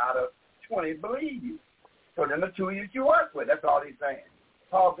 of them out of 20 believe you. So then the 2 that you work with, that's all he's saying.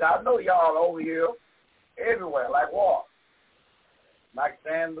 Paul said, I know y'all over here everywhere, like water, like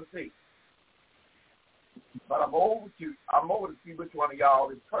sand in the sea. But I'm over to see which one of y'all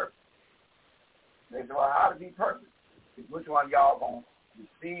is perfect. They said, well, how to be perfect? Is which one of y'all going to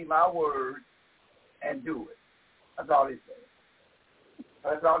receive my word and do it. That's all he said.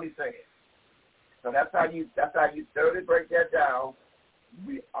 That's all he said. So that's how you thoroughly break that down.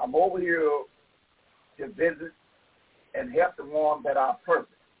 I'm over here to visit and help the ones that are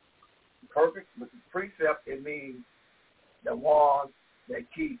perfect. Perfect with the precept, it means the ones that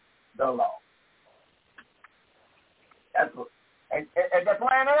keep the law. That's what. And that's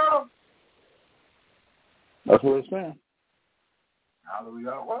playing out. That's what it's saying.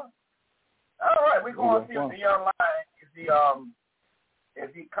 Hallelujah. What? All right, we're going to see if the young lion is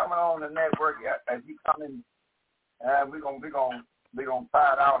he coming on the network yet? Is he coming? We're gonna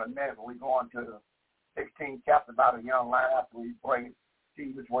find out in a minute. We're going to the 16th chapter about a young lion after we pray,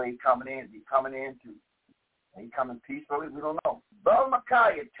 see which way he's coming in. Is he coming peacefully? We don't know. Brother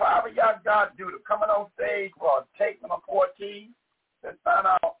Micaiah, tribe of Yahweh Judah, coming on stage for a taking of 14. Let's find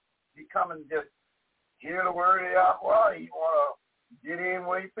out if he coming just hear the word of Yahweh. He want to get in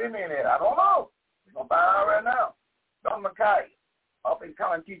where he fit in at. I don't know. We're going to find out right now. Brother Micaiah, up and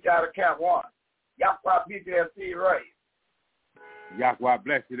come and teach out of Camp 1. Yahweh be there, see right. Yahweh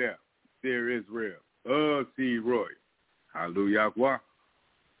bless you there. Dear Israel. See Roy. Hallelujah, Yahweh.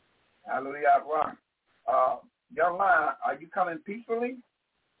 Hallelujah, Yahweh. Young lion, are you coming peacefully?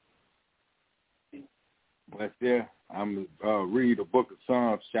 Bless there. I'm read the book of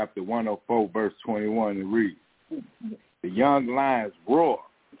Psalms, chapter 104, verse 21, and read. The young lions roar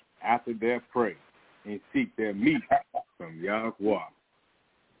after their prey and seek their meat from Yahweh.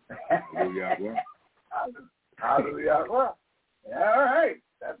 Hallelujah, Yahweh. Hallelujah, Yahweh. All right.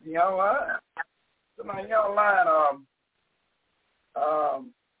 That's the young lion. So my young lion,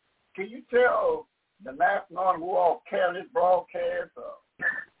 can you tell the national who all carry this broadcast?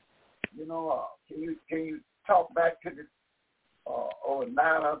 Can you talk back to this over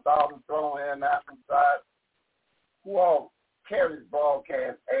 900,000 strong here on the side? Who all carry this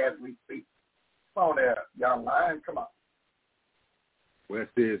broadcast as we speak? Come on there, young lion. Come on. Well,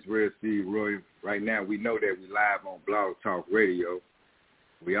 this is Real Steve Roy. Right now, we know that we live on Blog Talk Radio.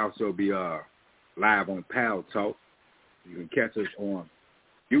 We also be live on Pal Talk. You can catch us on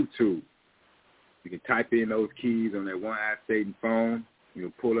YouTube. You can type in those keys on that one-eye Satan phone.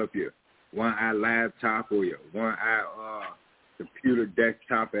 You'll pull up your one-eye laptop or your one-eye computer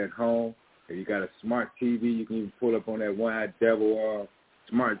desktop at home. If you got a smart TV, you can even pull up on that one-eye devil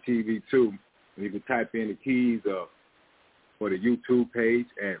smart TV too. And you can type in the keys for the YouTube page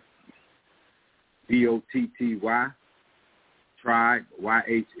at VOTTY, Tribe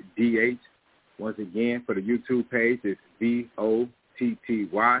YHDH. Once again, for the YouTube page, it's VOTTY,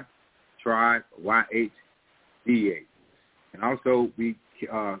 Tribe YHDH. And also, we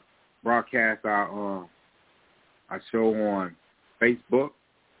broadcast our show on Facebook.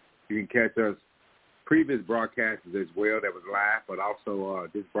 You can catch us previous broadcasts as well that was live, but also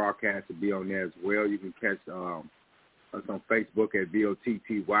this broadcast will be on there as well. You can catch us on Facebook at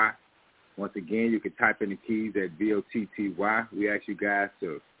VOTTY. Once again, you can type in the keys at VOTTY. We ask you guys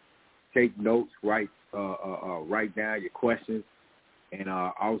to take notes, write down your questions, and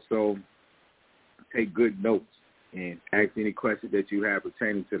also take good notes and ask any questions that you have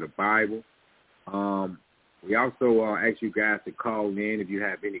pertaining to the Bible. We also ask you guys to call in if you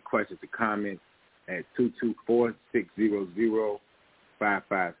have any questions or comments at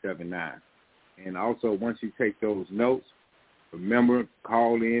 224-600-5579. And also, once you take those notes, remember,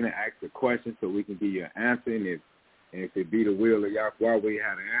 call in and ask the question so we can give you an answer. And if it be the will of Yahweh, we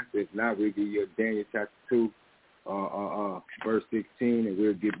have an answer. If not, we'll give you Daniel chapter 2, verse 16, and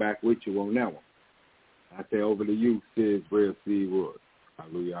we'll get back with you on that one. I say over to you, says Real C. Wood.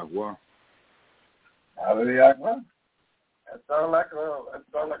 Hallelujah. Hallelujah. That sounds like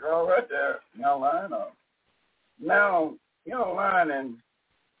all right there. Young Lion. Now, Young Lion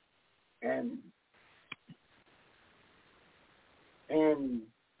and in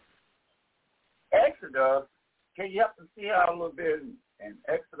Exodus, can you help to see out a little bit in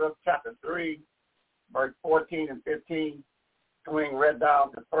Exodus chapter 3, verse 14 and 15, swing right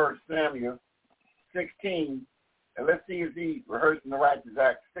down to 1 Samuel 16, and let's see if he's rehearsing the righteous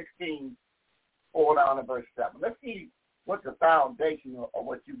act 16, 4 down to verse 7. Let's see what's the foundation of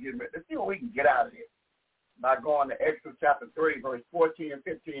what you get. Let's see what we can get out of it by going to Exodus chapter 3, verse 14 and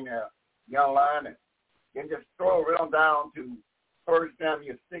 15, Young Lion, and then just throw it on down to 1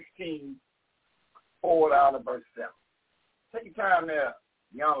 Samuel 16, 4 down to verse 7. Take your time there,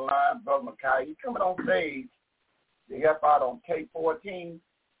 Young Lion, Brother Mackay. You coming on stage to help out on tape 14,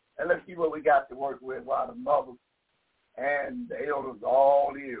 and let's see what we got to work with while the mothers and the elders,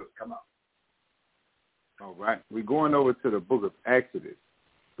 all ears, come on. All right. We're going over to the book of Exodus.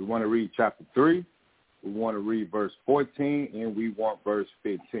 We want to read chapter 3. We want to read verse 14, and we want verse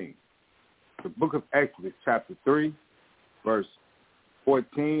 15. The book of Exodus, chapter 3, verse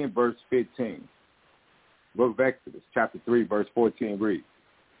 14 and verse 15. Book of Exodus, chapter 3, verse 14 reads,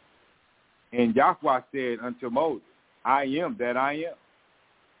 And Yahweh said unto Moses, I am that I am.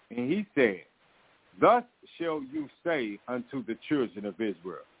 And he said, Thus shall you say unto the children of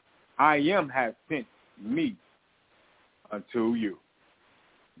Israel, I am has sent me unto you.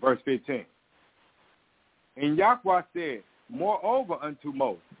 Verse 15. And Yahweh said, Moreover unto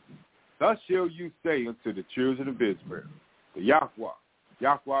Moses, Thus shall you say unto the children of Israel, the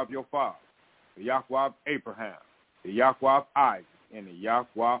Yahweh of your father, the Yahweh of Abraham, the Yahweh of Isaac, and the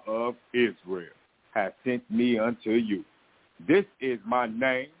Yahweh of Israel hath sent me unto you. This is my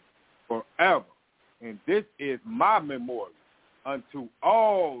name forever, and this is my memorial unto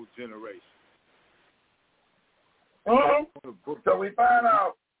all generations. Mm-hmm. So we find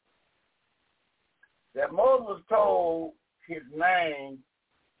out that Moses told his name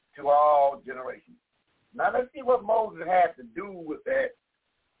to all generations. Now let's see what Moses had to do with that,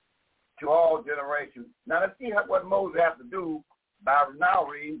 to all generations. Now let's see what Moses had to do by now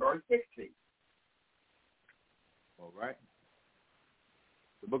reading verse 16. All right.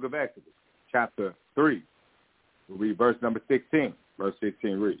 The book of Exodus, chapter 3. We'll read verse number 16. Verse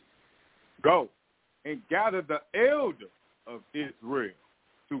 16 reads, Go and gather the elders of Israel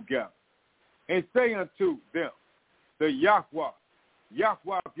together, and say unto them, the Yahweh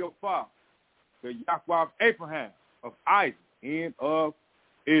of your father, the Yahweh of Abraham, of Isaac, and of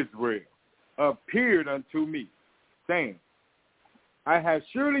Israel, appeared unto me, saying, I have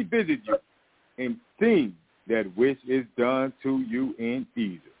surely visited you, and seen that which is done to you in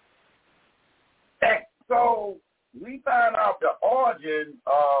Egypt. So we find out the origin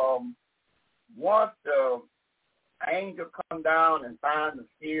once the angel come down and find the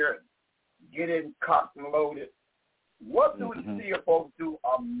seer, get it cocked and loaded. What do the seer folks do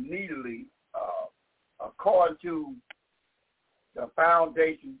immediately according to the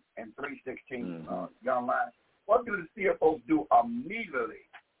foundation in 3:16, Young Lion? What do the seer folks do immediately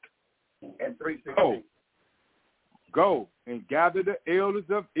in 3:16? Go and gather the elders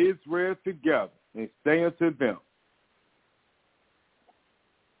of Israel together and say unto them.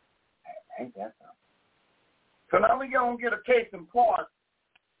 Ain't that something? So now we're going to get a case in point,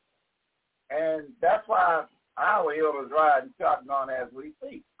 and that's why our elders ride and shotgun as we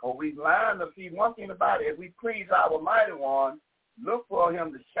speak. Because we line to see one thing about it. If we please our mighty one, look for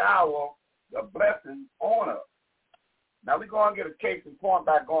him to shower the blessings on us. Now we're going to get a case in point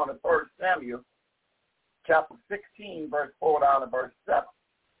by going to 1 Samuel chapter 16, verse 4 down to verse 7.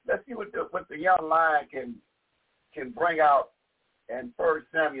 Let's see what the young lion can bring out in 1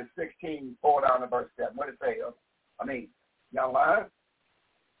 Samuel 16, 4 down to verse 7. What did it say? Young lion?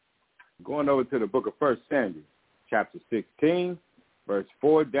 Going over to the book of 1 Samuel, chapter 16, verse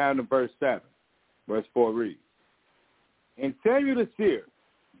 4 down to verse 7. Verse 4 reads, And Samuel the seer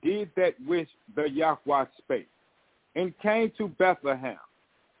did that which the Yahweh spake, and came to Bethlehem,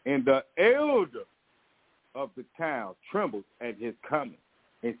 and the elder of the town trembled at his coming,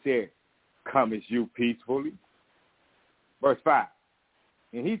 and said, Comest you peacefully? Verse 5,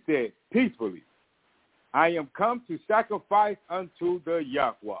 And he said, Peacefully, I am come to sacrifice unto the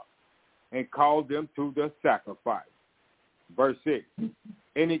Yahweh, and called them to the sacrifice. Verse 6,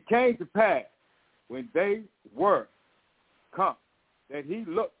 And it came to pass, when they were come, that he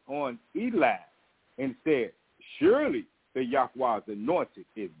looked on Eli, and said, Surely the Yahweh's anointed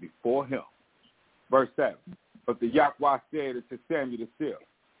is before him. Verse 7, But the Yahweh said unto Samuel the seer,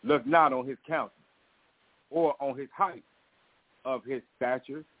 Look not on his countenance, or on his height of his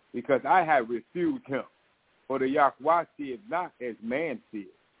stature, because I have refused him. For the Yahweh seeth not as man seeth.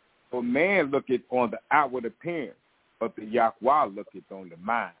 For man looketh on the outward appearance, but the Yahweh looketh on the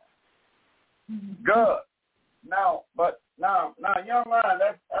mind. Good. Now, young man,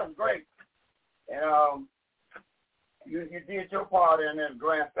 that's great. And you did your part in this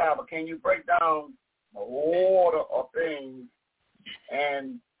grand style, but can you break down the order of things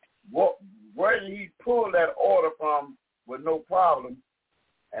and where did he pull that order from with no problem?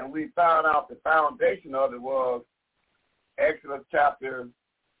 And we found out the foundation of it was Exodus chapter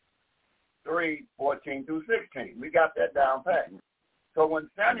 3, 14 through 16. We got that down pat. So when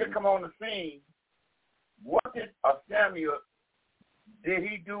Samuel come on the scene, what did Samuel, did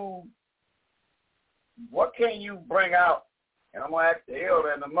he do, what can you bring out? And I'm going to ask the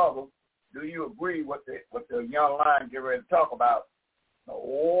elder and the mother, do you agree with the young lion get ready to talk about? The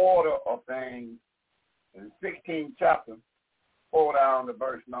order of things in 16th chapter, 4 down to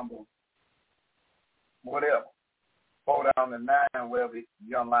verse number, whatever. 4 down to 9, where the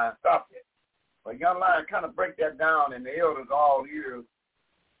young lion stopped it. But young lion kind of break that down, and the elders all ears,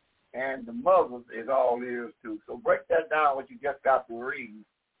 and the mothers is all ears too. So break that down, what you just got to read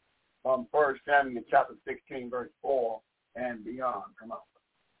from 1 Samuel chapter 16, verse 4 and beyond. Come on.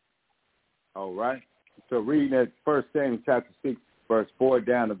 All right. So reading at 1 Samuel chapter 6, verse 4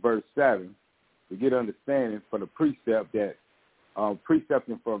 down to verse 7, we get understanding for the precept that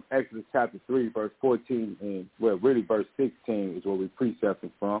precepting from Exodus chapter 3, verse 14, and well, really verse 16 is what we're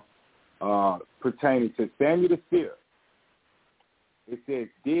precepting from, pertaining to Samuel the seer. It says,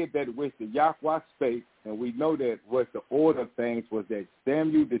 did that which the Yahweh spake, and we know that what the order of things was that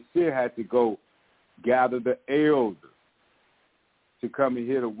Samuel the seer had to go gather the elders to come and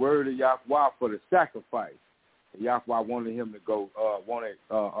hear the word of Yahweh for the sacrifice. And Yahweh wanted him to go,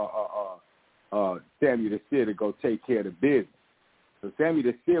 Samuel the seer to go take care of the business. So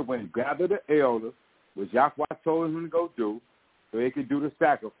Samuel the seer went and gathered the elders, which Yahweh told him to go do, so he could do the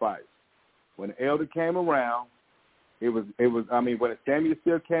sacrifice. When the elder came around, when Samuel the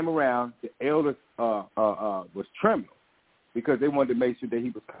seer came around, the elders was trembling because they wanted to make sure that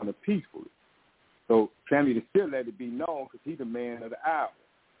he was coming peacefully. So Samuel the seer let it be known, because he's the man of the hour,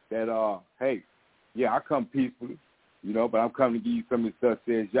 that, hey, yeah, I come peacefully, but I'm coming to give you some of the stuff,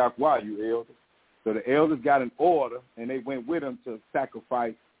 says Yahweh, you elders. So the elders got an order, and they went with him to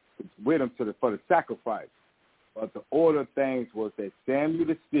sacrifice, for the sacrifice. But the order of things was that Samuel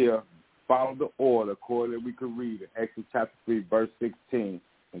the seer followed the order according to we could read in Exodus chapter 3, verse 16,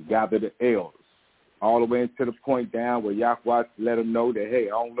 and gather the elders, all the way into the point down where Yahweh let them know that, hey,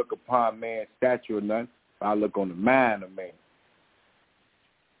 I don't look upon man's stature or nothing, but I look on the mind of man.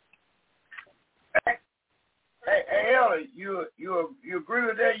 Hey, elder, you agree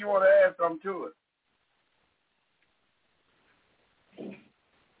with that? You want to add something to it?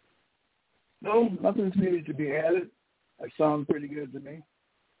 No, nothing's needed to be added. That sounds pretty good to me.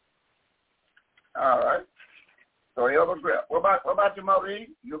 All right. So Elder Griff, what about your mother?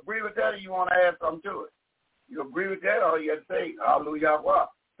 You agree with that, or you want to add something to it? You agree with that, or you have to say Hallelujah?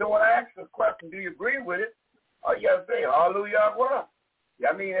 So when I ask the question, do you agree with it? Or you have to say Hallelujah?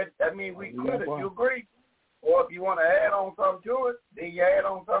 I mean, that means we could if you agree. Or if you want to add on something to it, then you add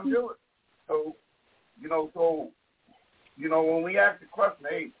on something to it. So, when we ask the question,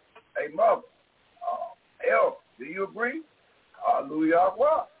 hey, mother, Elder, do you agree? Hallelujah?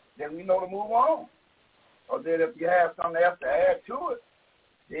 Then we know to move on. Or then if you have something else to add to it,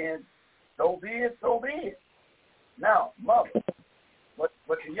 then so be it. Now, mother, what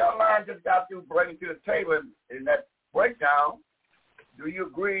the young man just got through bringing to the table in that breakdown, do you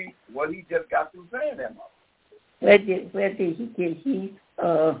agree what he just got through saying that, mother? Where did he get his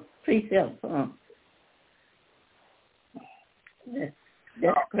precept from?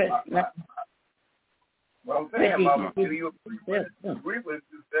 That's correct. What I'm saying, mother, do you agree with it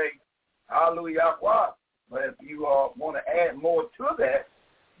to say Hallelujah. But if you want to add more to that,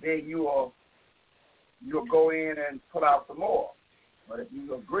 then you'll go in and put out some more. But if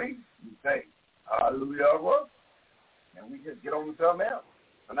you agree, you say, hallelujah, and we just get on to something else.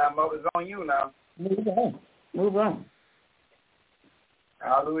 So now, Mother, it's on you now. Move on.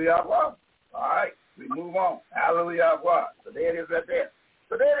 Hallelujah. All right, we move on. Hallelujah. So there it is right there.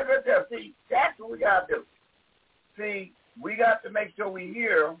 See, that's what we got to do. See, we got to make sure we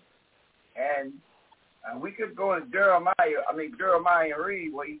hear, and we could go in Jeremiah and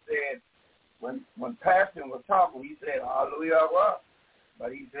read where he said, when Pastor was talking, he said, hallelujah,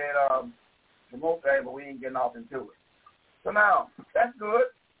 but he said, the most thing, but we ain't getting off into it. So now, that's good.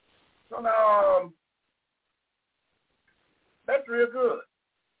 So now, that's real good.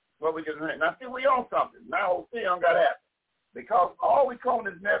 What we just heard. Now, see, we on something. Now, see, I got that. Because all we call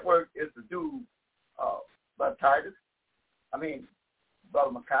this network is to do Brother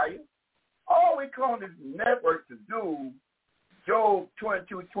Micaiah. All we call this network to do Job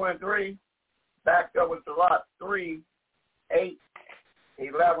 22:23, backed up with Sirach 3, 8,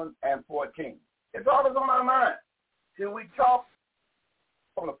 11, and 14. It's always on our mind till we talk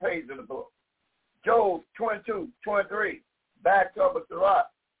on the page of the book. Job 22:23, backed up with Sirach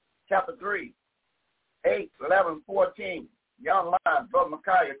chapter 3, 8, 11, 14. Young line, Brother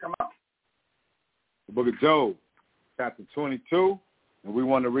Micaiah, come on. The book of Job, chapter 22, and we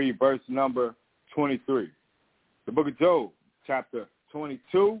want to read verse number 23. The book of Job, chapter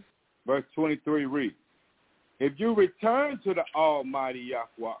 22, verse 23 reads, if you return to the Almighty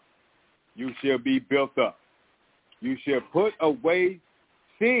Yahweh, you shall be built up. You shall put away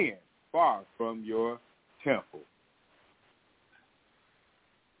sin far from your temple.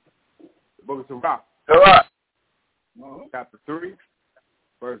 The book of Sirach, chapter 3,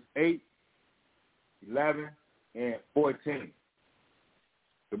 verse 8, 11, and 14.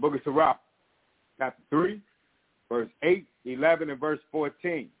 The book of Sirach, chapter 3, verse 8, 11, and verse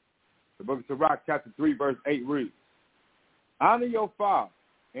 14. The book of Sirach, chapter 3, verse 8 reads, honor your father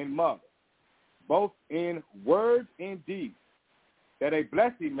and mother, both in word and deed, that a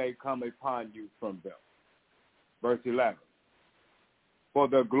blessing may come upon you from them. Verse 11, for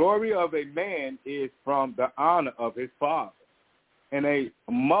the glory of a man is from the honor of his father, and a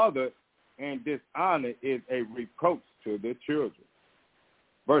mother and dishonor is a reproach to their children.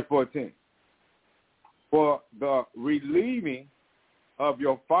 Verse 14, for the relieving of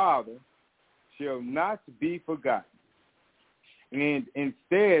your father shall not be forgotten, and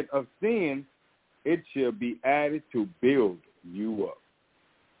instead of sin, it shall be added to build you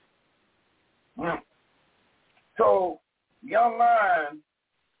up. So, young lion,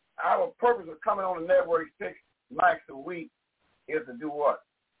 our purpose of coming on the network 6 nights a week is to do what?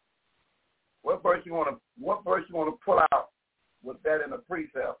 What verse you want to pull out with that in the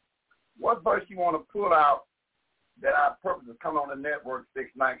precept? What verse you want to pull out that our purpose of coming on the network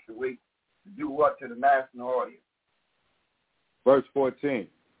 6 nights a week to do what to the national audience? Verse 14.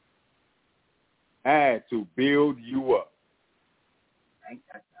 Add to build you up.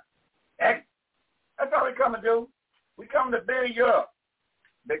 That's all we come to do. We come to build you up.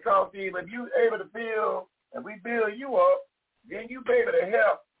 Because if you're able to build, and we build you up, then you be able to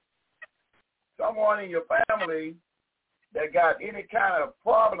help someone in your family that got any kind of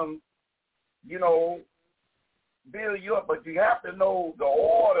problem, build you up. But you have to know the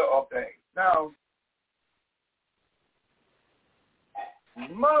order of things. Now,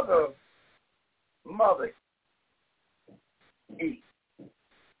 mother eat.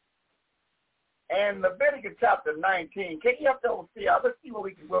 And Leviticus chapter 19, can you have to see? Let's see what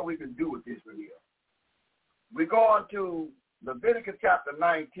we can do with this video. We go on to Leviticus chapter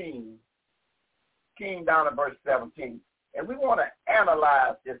 19, King down to verse 17, and we want to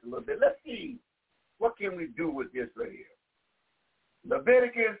analyze this a little bit. Let's see what can we do with this right here.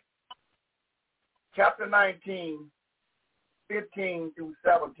 Leviticus chapter 19, 15 through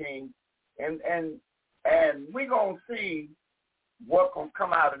 17, and we're gonna see what's gonna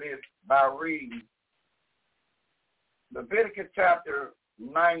come out of this by reading Leviticus chapter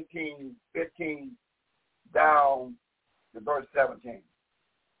 19, 15 down to verse 17.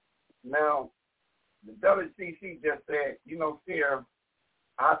 Now, the WCC just said, Seer,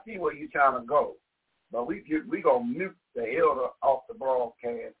 I see where you're trying to go, but we gonna mute the elder off the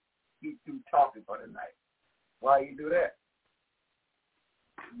broadcast. He's too talking for the night. Why you do that?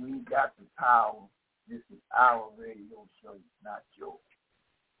 We got the power. This is our radio show, not yours.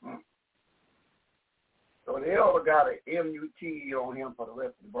 So the elder got an MUT on him for the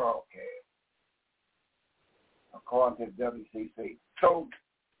rest of the broadcast, according to the WCC.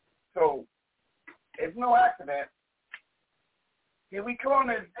 So it's no accident See, we come on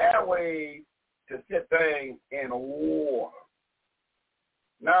this airways to set things in order.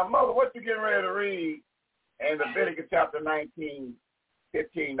 Now, Mother, what you getting ready to read in Leviticus chapter 19,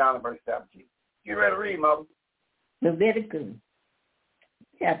 15 down to verse 17? You ready to read, Mother? Leviticus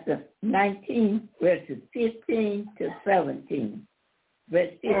chapter 19, verses 15 to 17.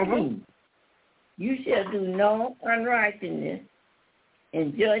 Verse 15. You shall do no unrighteousness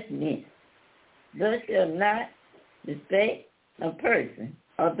in judgment. Thou shalt not respect a person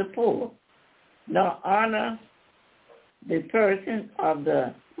of the poor, nor honor the person of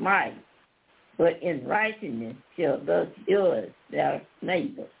the mighty, but in righteousness shalt thou judge thy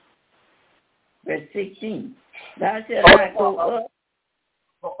neighbor. Verse 16. Thou shalt not go up.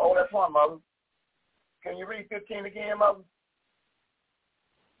 Hold that point, Mother. Can you read 15 again, Mother?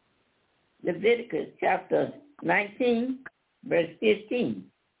 Leviticus chapter 19, verse 15.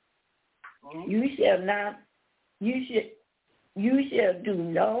 You shall do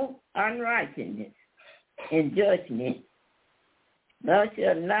no unrighteousness in judgment. Thou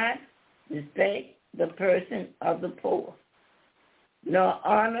shalt not respect the person of the poor, nor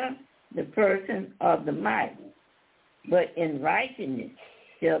honor the person of the mighty, but in righteousness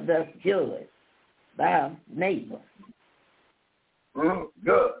shalt thou judge thy neighbor.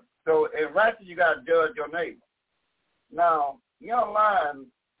 Good. So in righteousness you got to judge your neighbor. Now, you're lying,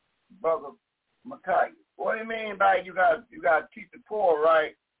 Brother Micaiah. What do you mean by you got to keep the poor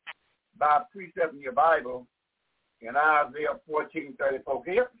right by precept in your Bible in Isaiah 14:34?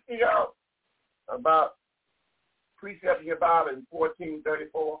 Can you figure out about precept in your Bible in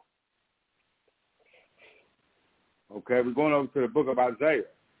 14:34? Okay, we're going over to the book of Isaiah,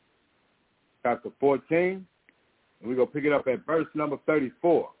 chapter 14, and we're going to pick it up at verse number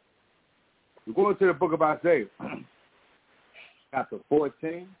 34. We're going to the book of Isaiah, chapter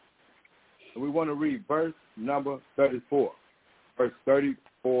 14, and we want to read verse number 34. Verse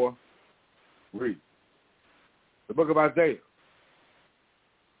 34 reads. The book of Isaiah,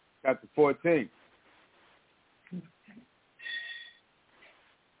 chapter 14.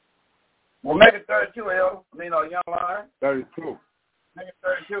 Well, make it 32, L. Young lion. 32. Make it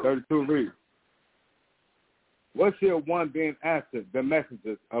 32. 32 reads. What shall one then answer the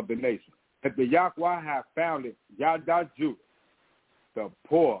messengers of the nation? If the Yahweh have founded Yada Judah, the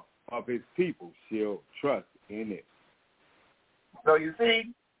poor of his people shall trust in it. So you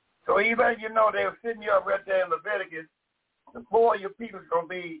see, even they were sitting you up right there in Leviticus, the poor of your people is going to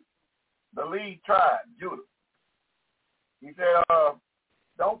be the lead tribe, Judah. He said,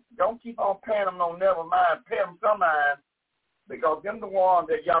 don't keep on paying them no never mind, pay them some mind, because them the ones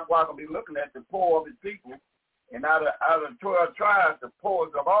that Yahweh going to be looking at, the poor of his people. And out of 12 tribes, the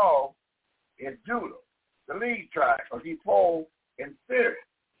poorest of all is Judah, the lead tribe, because he's poor in spirit.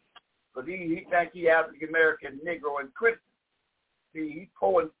 Because he thinks he African-American, Negro, and Christian. See, he's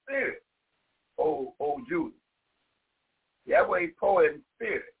poor in spirit, old Judah. That way he's poor in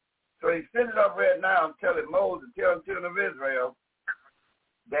spirit. So he's sitting up right now and telling Moses, telling the children of Israel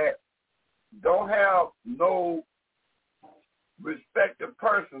that don't have no respected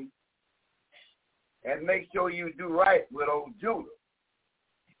person and make sure you do right with old Judah,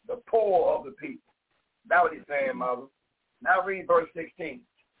 the poor of the people. That's what he's saying, Mother. Now read verse 16.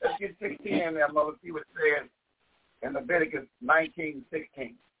 Let's get 16 in there, Mother, see what it says in Leviticus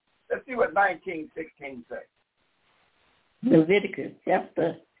 19:16. Let's see what 19:16 says. Leviticus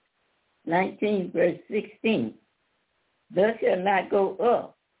chapter 19, verse 16. Thou shalt not go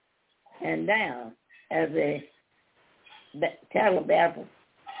up and down as a tabernacle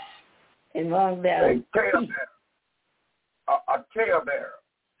among their people. A talebearer.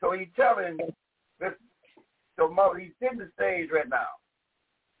 So he's telling this. So Mother, he's in the stage right now,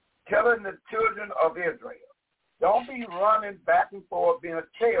 telling the children of Israel, don't be running back and forth being a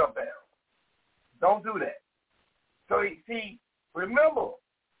talebearer. Don't do that. So remember,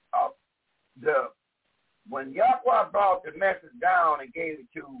 when Yahweh brought the message down and gave it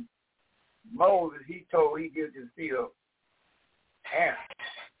to Moses, he gives his seal answer.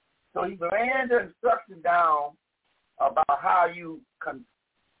 So he laying the instruction down about how you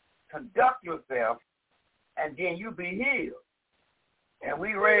conduct yourself, and then you be healed. And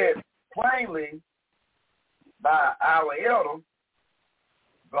we read plainly by our elder,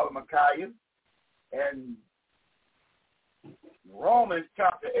 Brother Micaiah, in Romans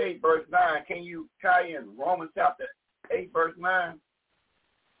chapter 8, verse 9. Can you tie in Romans chapter 8, verse 9?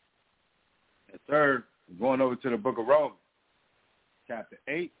 Yes, sir. We're going over to the book of Romans, chapter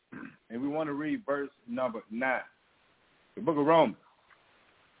 8, and we want to read verse number 9. The book of Romans,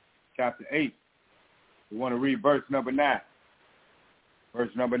 chapter 8. We want to read verse number 9.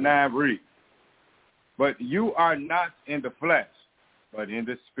 Verse number 9 reads, but you are not in the flesh, but in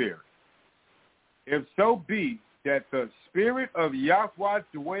the spirit. If so be that the spirit of Yahweh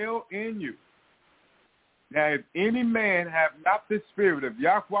dwell in you. Now, if any man have not the spirit of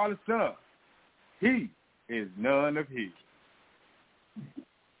Yahweh the Son, he is none of his.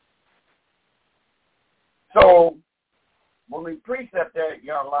 So, when we precept that,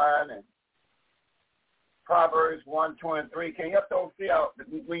 young lion, and Proverbs 1:23, can you up those see out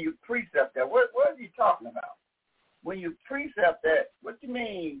when you precept that? What is he talking about? When you precept that, what do you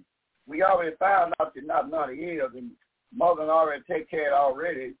mean? We already found out you're not none of his, and Mother already take care of it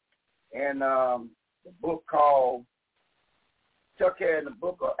already. And the book called, took care in the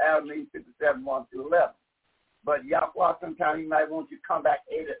book of Adam 57, 1-11. But Yahweh, sometimes he might want you to come back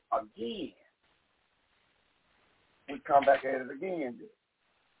at it again. We come back at it again.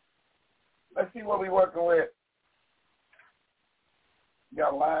 Let's see what we're working with.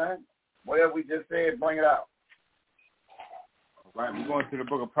 Young lion, whatever we just said, bring it out. All right, we're going to the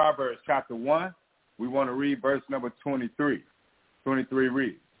book of Proverbs, chapter 1. We want to read verse number 23. 23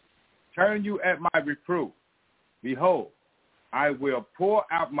 reads, turn you at my reproof. Behold, I will pour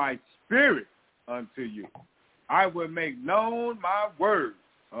out my spirit unto you. I will make known my words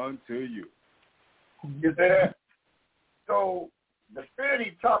unto you. You see that? So the spirit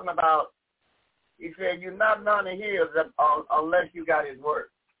he's talking about, he said, you're not none of his unless you got his word.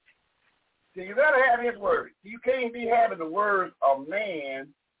 So you got to have his word. You can't be having the words of man.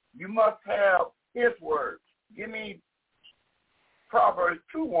 You must have his word. Give me Proverbs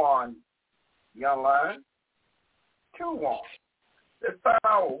 2:1, young lion. 2:1. Let's find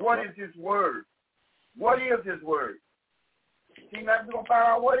out what is his word. What is his word? See, now we're going to find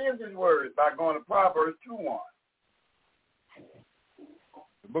out what is his word by going to Proverbs 2:1.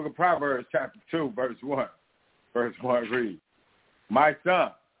 The book of Proverbs, chapter 2, verse 1. Verse 1 reads, my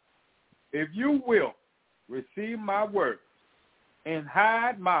son, if you will receive my words and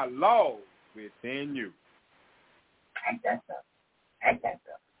hide my laws within you. Ain't that stuff.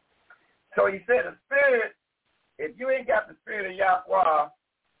 So he said the spirit, if you ain't got the spirit of Yahweh,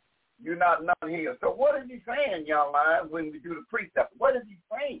 you're not none here. So what is he saying, young lion, when we do the precept? What is he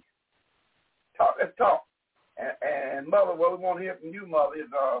saying? Let's talk. And Mother, what we want to hear from you, Mother,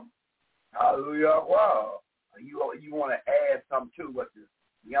 is hallelujah. Wow. You want to add something to what this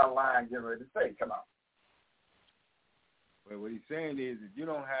young lion getting ready to say. Come on. Well, what he's saying is if you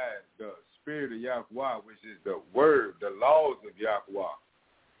don't have the spirit of Yahweh, which is the word, the laws of Yahweh,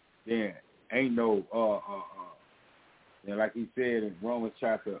 then ain't no, and like he said in Romans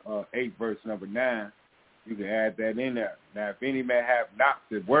chapter 8, verse number 9, you can add that in there. Now, if any man have not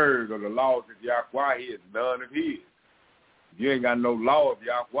the word or the laws of Yahweh, he is none of his. If you ain't got no law of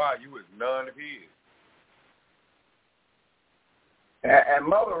Yahweh, you is none of his. And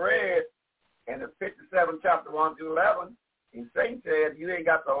Mother read in the 57th chapter 1-11, and Satan said, if you ain't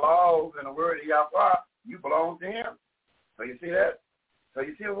got the laws and the word of Yahweh, you belong to him. So you see that? So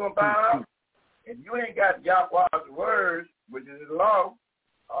you see what we're going to find out? If you ain't got Yahweh's words, which is his law,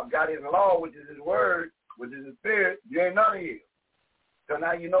 or got his law, which is his word, which is his spirit, you ain't none of his. So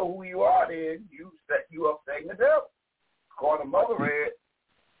now you know who you are then. You up Satan the devil. According to Mother read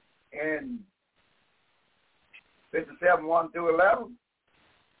in 57, 1-11.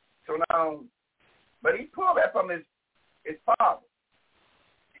 So now, but he pulled that from his father.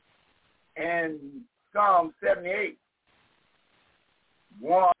 And Psalm 78,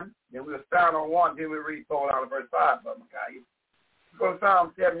 1, then we'll start on 1, then we'll read 4 down to verse 5, Brother Micaiah. Go to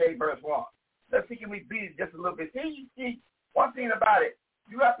Psalm 78, verse 1. Let's see, can we beat it just a little bit? See, one thing about it,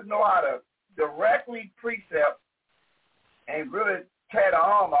 you have to know how to directly precept and really tear the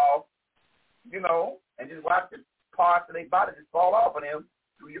arm off, and just watch the parts of their body just fall off of them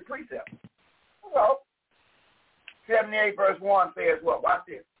through your precept. So, 78 verse 1 says what? Watch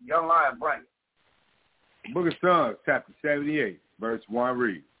this. Young lion, bring it. Book of Psalms, chapter 78, verse 1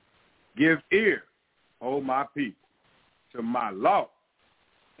 reads, give ear, O my people, to my law.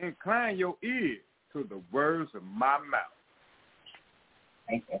 Incline your ear to the words of my mouth.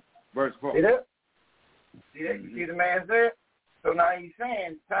 Verse 4. See that? See that? You see the man there? So now he's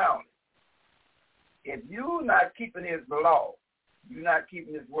saying, sound it. If you're not keeping his law, you're not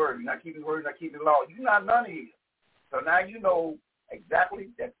keeping his word, you're not keeping his word, you're not keeping his law, you're not none of his. So now you know exactly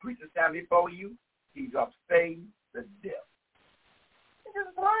that preacher standing before you, he's upstaying the devil. It's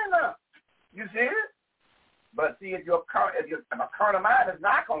just lying now. You see it? But see, if your carnal mind is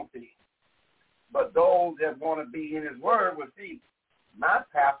not going to see it. But those that want to be in his word will see, my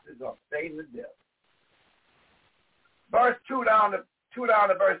pastors are upstaying the devil. Verse 2 down to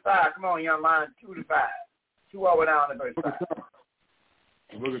verse 5. Come on, young lion, 2 to 5. 2 over down to verse 5.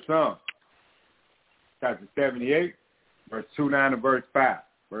 Book of Psalms, chapter 78, Verse 2 down to verse 5.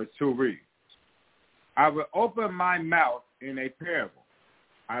 Verse 2 reads, I will open my mouth in a parable.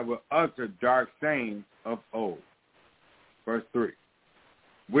 I will utter dark sayings of old. Verse 3,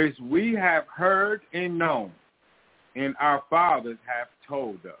 which we have heard and known, and our fathers have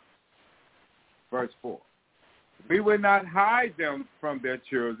told us. Verse 4, we will not hide them from their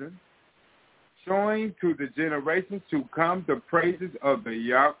children, showing to the generations to come the praises of the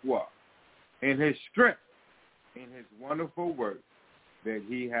Yahweh and his strength in his wonderful works that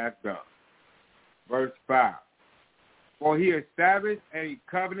he hath done. Verse 5, for he established a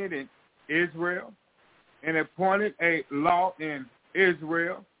covenant in Israel and appointed a law in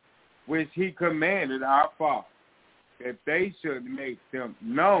Israel, which he commanded our fathers, that they should make them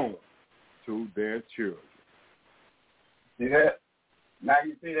known to their children. See that? Now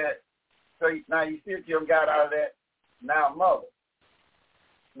you see that? So now you see what you got out of that? Now, mother.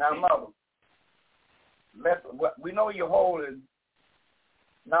 We know you're holding.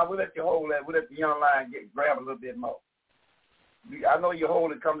 Now we let you hold that. We let the young lion grab a little bit more. I know you're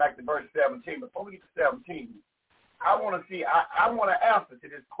holding. Come back to verse 17. Before we get to 17, I want to see. I want to answer to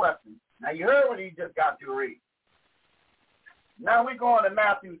this question. Now you heard what he just got to read. Now we're going to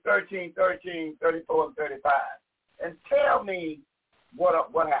Matthew 13, 34, and 35, and tell me what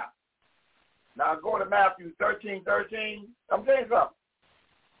happened. Now go to Matthew 13. I'm telling you something.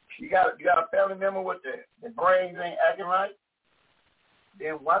 You got a family member with the brains ain't acting right.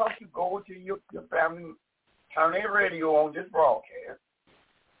 Then why don't you go to your family, turn their radio on this broadcast,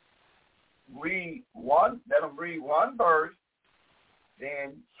 let them read one verse,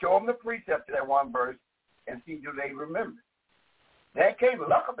 then show them the precept to that one verse, and see do they remember. They can't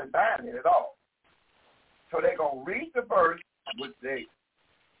look up and find it at all. So they're gonna read the verse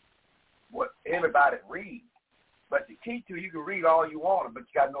what everybody reads. But the key to you can read all you want, but you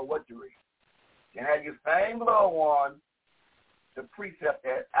gotta know what to read. And have your same little one, the precept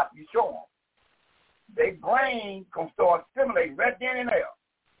that after you show them, their brain gonna start stimulating right then and there.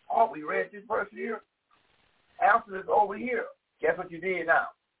 Oh, we read this verse here. Answer is over here. Guess what you did now?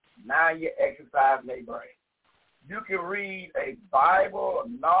 Now you're exercising their brain. You can read a Bible, a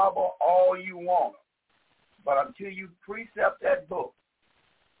novel, all you want, but until you precept that book,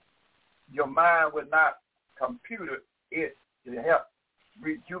 your mind will not compute it to help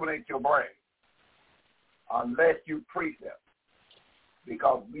rejuvenate your brain unless you precept.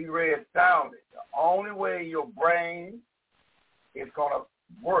 Because we read soundly, the only way your brain is going to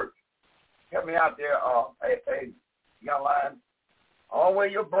work. Help me out there, hey, young lion. The only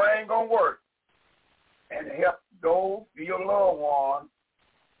way your brain going to work and help those to your loved ones,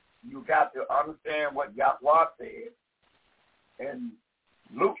 you got to understand what Yahweh said in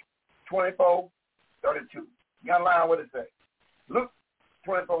Luke 24:32. Young lion, what did it say? Luke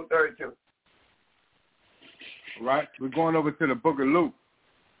 24:32. All right, we're going over to the book of Luke,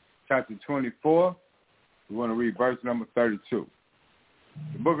 chapter 24. We want to read verse number 32.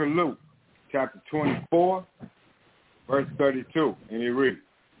 The book of Luke, chapter 24, verse 32, and it reads,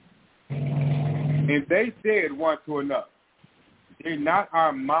 and they said one to another, did not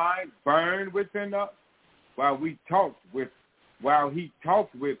our mind burn within us while he talked with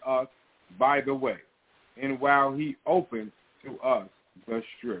us by the way, and while he opened to us the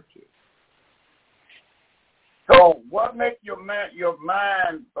scriptures? So what makes your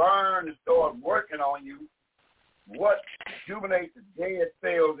mind burn and start working on you? What rejuvenates the dead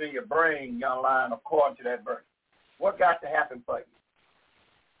cells in your brain, young lion, according to that verse? What got to happen for you?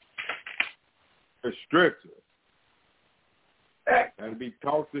 The scriptures. Excellent. And be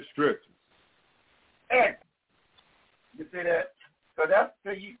taught the scriptures. Excellent. You see that? So that's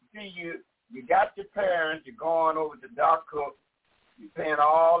so you got your parents, you're going over to Doc Cook, you're paying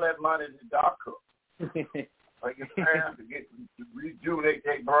all that money to Doc Cook. Like your parents to rejuvenate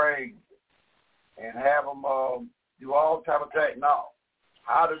their brains and have them do all type of things. Now,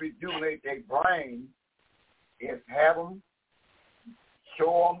 how to rejuvenate their brain is have them,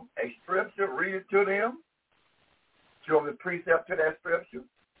 show them a scripture, read it to them, show them the precept to that scripture,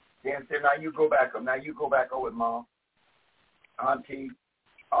 then say, now you go back over. Now you go back over it, Mom, Auntie,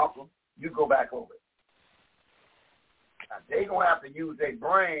 Uncle. You go back over it. Now, they're going to have to use their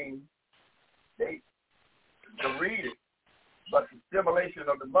brain to read it, but the stimulation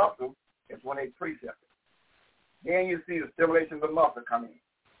of the muscle is when they precept it. Then you see the stimulation of the muscle come in.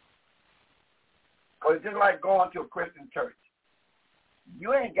 Because it's just like going to a Christian church.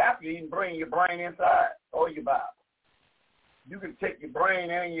 You ain't got to even bring your brain inside or your Bible. You can take your brain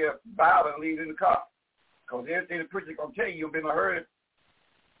and your Bible and leave it in the car. Because everything the preacher's going to tell you, you've been heard it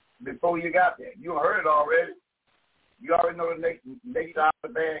before you got there. You heard it already. You already know the next time the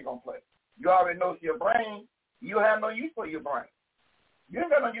band going to play. You already know your brain you have no use for your brain. You ain't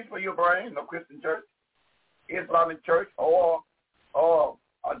got no use for your brain, no Christian church, Islamic church, or a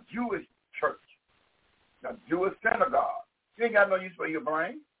Jewish church, a Jewish synagogue. You ain't got no use for your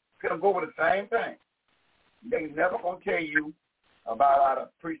brain. It's going to go over the same thing. They never going to tell you about how to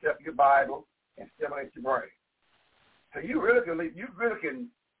precept your Bible and stimulate your brain. So you really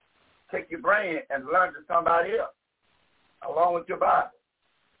can take your brain and learn to somebody else, along with your Bible.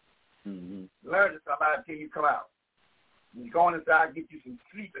 Mm-hmm. Learn to somebody until you come out. You go inside and get you some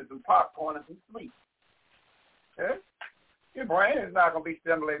sleep and some popcorn and some sleep. Okay? Your brain is not going to be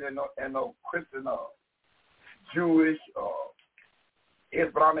stimulated in no Christian or Jewish or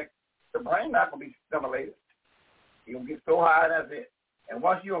Islamic. The brain not going to be stimulated. You're going to get so high, that's it. And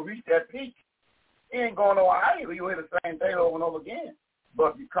once you reach that peak, it ain't going no higher. You'll hear the same thing over and over again.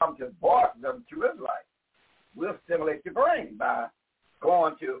 But if you come to the voices of the true Israelites, we'll stimulate your brain by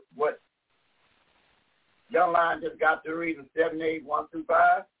going to what Young Lion just got to read in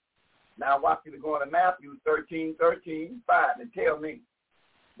 7:8:1-5. Now I want you to go into Matthew 13:5 and tell me.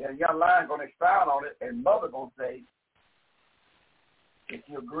 Then Young Lion going to expound on it, and Mother going to say, if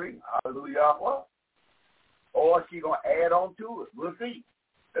you agree, hallelujah, or she going to add on to it. We'll see.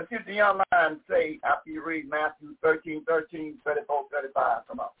 Let's see what the Young Lion say after you read Matthew 13:34-35.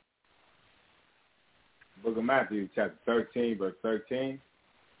 Come on. Book of Matthew, chapter 13, verse 13,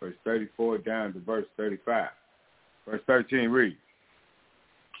 verse 34 down to verse 35. Verse 13 reads,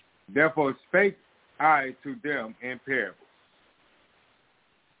 Therefore spake I to them in parables,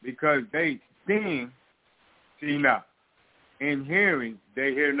 because they seeing, see not, in hearing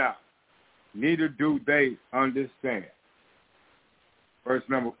they hear not, neither do they understand. Verse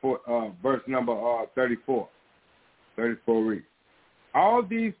number 34. 34 reads, All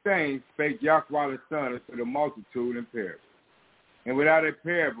these things spake Yahweh the Son unto the multitude in parables, and without a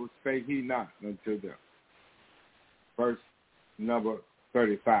parable spake he not unto them. Verse number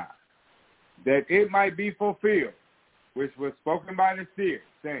 35. That it might be fulfilled, which was spoken by the seer,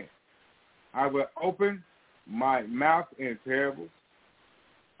 saying, I will open my mouth in parables.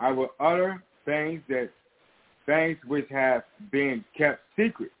 I will utter things which have been kept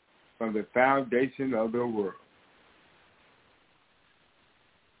secret from the foundation of the world.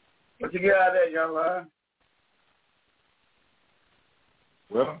 What you get out of that, Young Lion?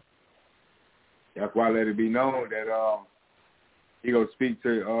 Well, that's why let it be known that he gonna speak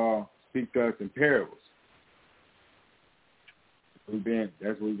to us in parables.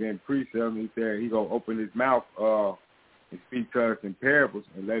 That's what we've been preaching. He said he gonna open his mouth and speak to us in parables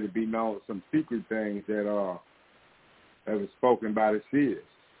and let it be known some secret things that was spoken by the seers.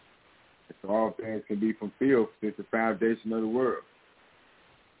 So all things can be fulfilled since the foundation of the world.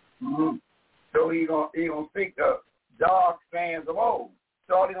 Mm-hmm. So he gonna speak the dark sayings of old.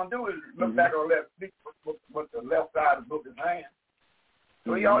 So all he gonna do is look back on the left, speak what the left side of the book is saying.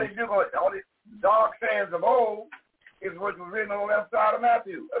 So he always do all these dark sayings of old is what was written on the left side of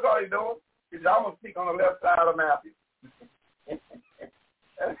Matthew. That's all he's doing. He's almost speak on the left side of Matthew.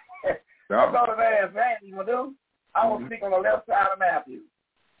 That's all the man's saying he's gonna do. I'm gonna speak on the left side of Matthew.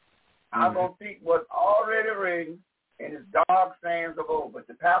 I'm gonna speak what's already written in his dark sayings of old. But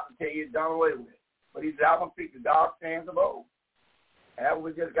the pastor tell you it's done away with. But he said, I'm gonna speak the dark sayings of old. And that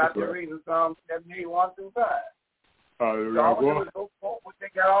we just got to reading Psalm 71-5. So all I'm gonna do is go for what they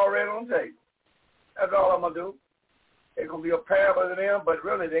got already on the table. That's all I'm gonna do. It's gonna be a parable to them, but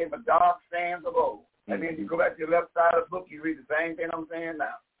really they're the dark sayings of old. And then you go back to the left side of the book, you read the same thing I'm saying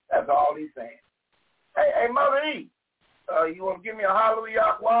now. That's all he's saying. Hey, Mother E, you want to give me a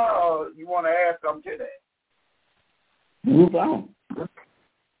hallelujah or you want to add something to that? Move on.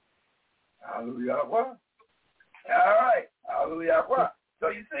 Hallelujah. All right. Hallelujah. So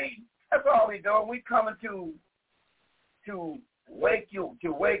you see, that's all we're doing. We coming to wake you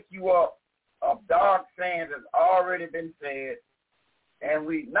up of dark sayings that's already been said. And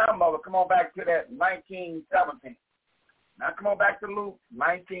now, Mother, come on back to that 19:17. Now come on back to Luke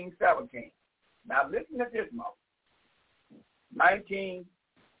 19:17. Now listen to this, Mother. 19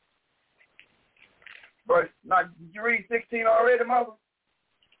 verse. Now, did you read 16 already, Mother?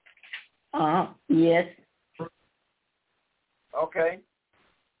 Yes. Okay.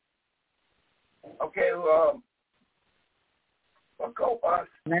 Well, go.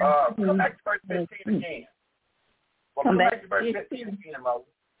 Come back to verse 15 again. Come back to verse 15 again, Mother.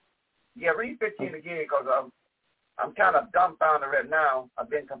 Yeah, read 15 again because I'm kind of dumbfounded right now. I've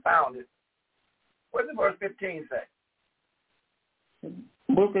been confounded. What does verse 15 say?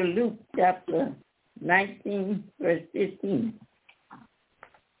 Book of Luke, chapter 19, verse 15.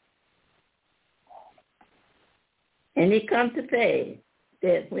 And it come to pass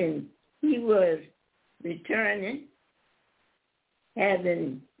that when he was returning,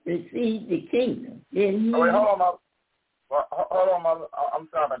 having received the kingdom. Then he... Oh, wait, hold on, Mother. I'm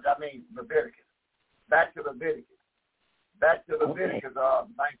sorry, but I mean Leviticus. Back to Leviticus. Okay.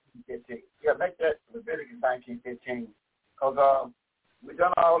 19:15. Yeah, make that Leviticus 19:15. Because we've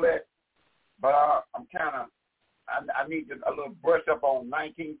done all that, but I'm kind of, I need a little brush up on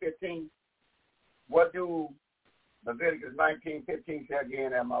 19:15. What do Leviticus 19:15 say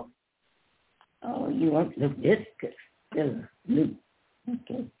again, Mother? Oh, you want Leviticus?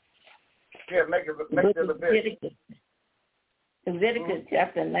 Okay. Yeah, make the Leviticus. Leviticus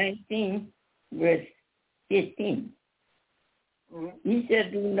chapter 19, verse 15. Mm-hmm. You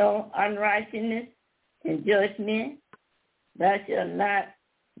shall do no unrighteousness in judgment. Thou shalt not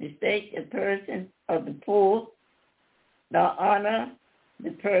mistake the person of the poor, nor honor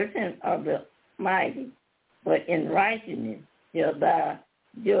the person of the mighty, but in righteousness shalt thou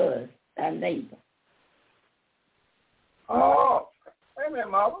judge thy neighbor. Oh, wait a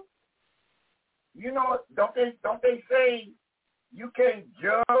minute, Mama. You know, don't they say you can't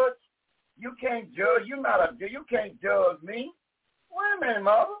judge? You can't judge. You can't judge me. Wait a minute,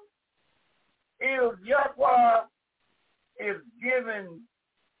 Mother. If Yahweh is giving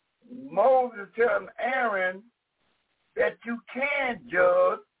Moses telling Aaron that you can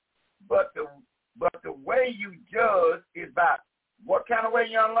judge, but the way you judge is by what kind of way,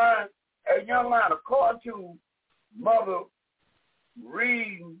 young lion? Hey, young lion, according to Mother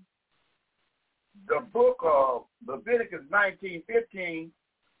reading the book of Leviticus 19:15,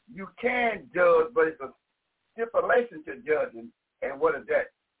 you can judge, but it's a stipulation to judging. And what is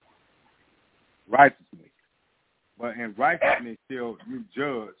that? Righteousness. But in righteousness, still you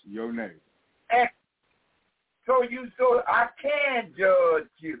judge your neighbor. So I can judge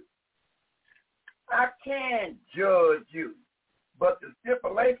you. I can judge you. But the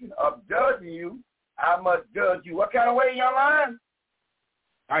stipulation of judging you, I must judge you. What kind of way, young lion?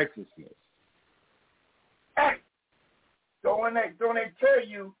 Righteousness. So when they tell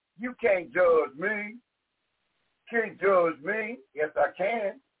you, you can't judge me, can't judge me, yes, I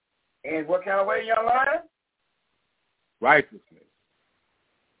can. And what kind of way, young lion? Righteousness.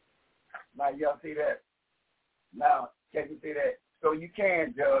 Now, y'all see that? Now, can you see that? So you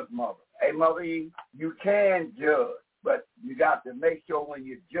can judge, Mother. Hey, Mother E, you can judge, but you got to make sure when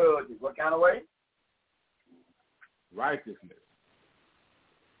you judge is what kind of way? Righteousness.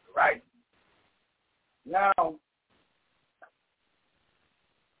 Right. Now,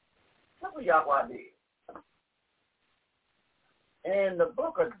 look what Yahweh did. In the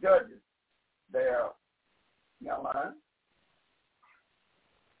book of Judges, there, young man,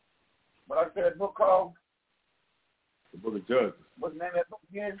 what I said, book called? The book of Judges. What's the name of that book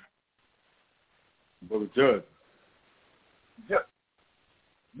again? The book of Judges.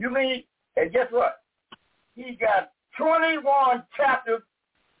 You mean, and guess what? He got 21 chapters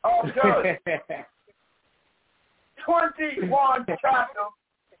of Judges. 21 chapters,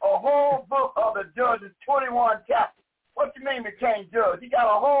 a whole book of the Judges, 21 chapters. What you mean we can't judge? He got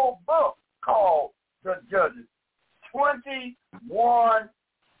a whole book called the Judges. 21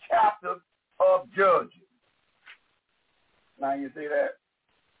 chapters of Judges. Now you see that?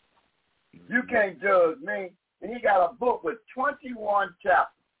 You can't judge me. And he got a book with 21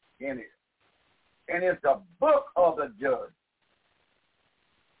 chapters in it. And it's the book of the judge.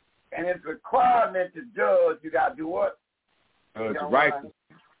 And it's requirement to judge. You got to do what? Judge right.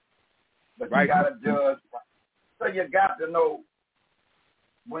 But you got to judge. So you got to know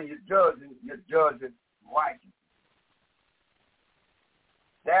when you're judging righteous.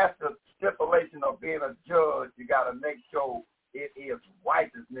 That's the stipulation of being a judge. You got to make sure it is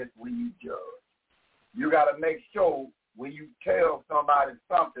righteousness when you judge. You got to make sure when you tell somebody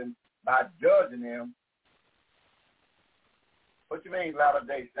something by judging them. What you mean,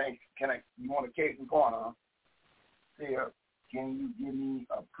 Latter-day Saints? You want a case in point, huh? Here, can you give me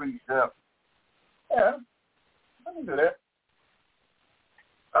a precept? Yeah, I can do that.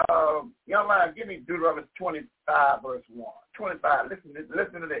 Young man, give me Deuteronomy 25, verse 1. 25, listen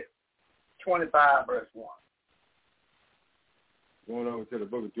to this. 25, verse 1. Going over to the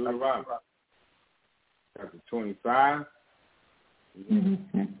book of Deuteronomy. Chapter 25.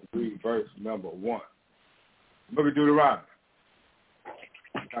 Read verse number 1. Book of Deuteronomy.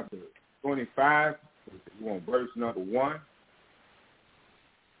 Chapter 25. You want verse number 1.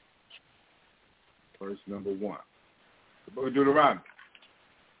 Verse number 1. The book of Deuteronomy.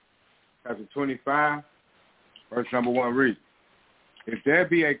 Chapter 25. Verse number 1 reads. If there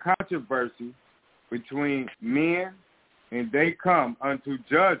be a controversy between men and they come unto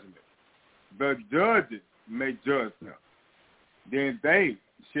judgment, the judges may judge them. Then they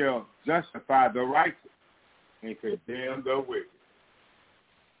shall justify the righteous and condemn the wicked.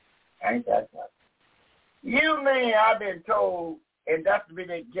 Ain't that something? You mean I've been told, and that's to be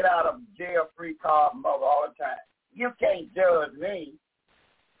the get out of jail free card mother all the time. You can't judge me.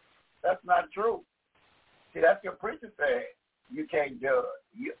 That's not true. See, that's your preacher said. You can't judge.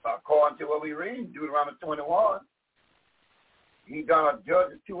 According to what we read in Deuteronomy 21, he done a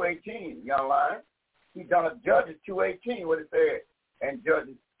Judges 2:18. You underline? He done a Judges 2:18. What it said in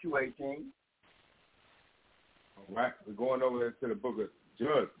Judges 2:18. All right, we're going over to the book of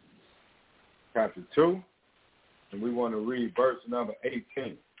Judges, chapter 2, and we want to read verse number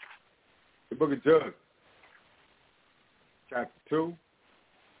 18. The book of Judges, chapter 2,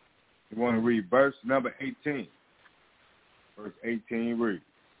 we want to read verse number 18. Verse 18 reads,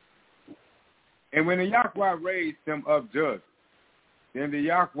 and when the Yahweh raised them up judges, then the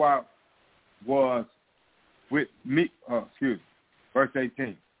Yahweh was with me, verse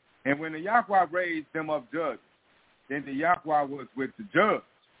 18. And when the Yahweh raised them up judges, then the Yahweh was with the judge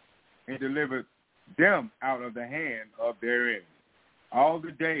and delivered them out of the hand of their enemies all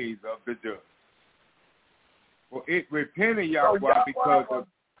the days of the judge. For it repented Yahweh because of...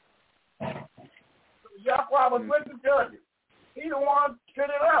 Yahweh was with the judges. He the one set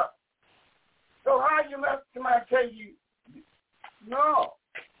it up. So how you let somebody tell you, no,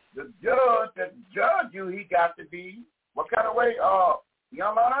 the judge that judge you, he got to be, what kind of way,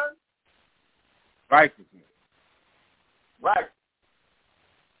 young man? Righteousness. Right.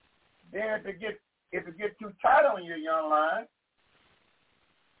 Then if it get too tight on you, young man,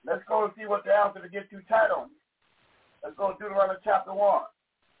 let's go and see what the answer to get too tight on you. Let's go to Deuteronomy chapter 1.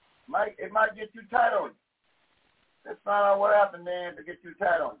 It might get too tight on you. Let's find out what happened then to get too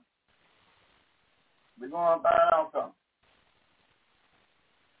tight on you. We're going to find out something.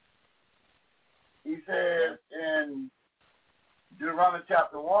 He says in Deuteronomy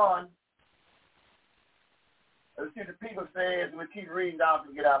chapter 1, let's see the people says, and we keep reading down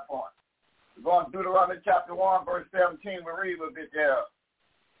to get our point. We're going to Deuteronomy chapter 1, verse 17. We'll read a bit there.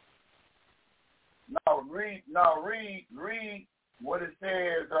 Now read what it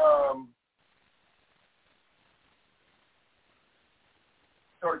says,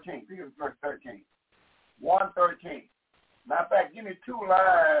 13. Think of verse 13. 1:13. Matter of fact, give me two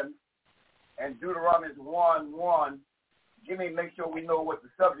lines and Deuteronomy 1:1. Make sure we know what the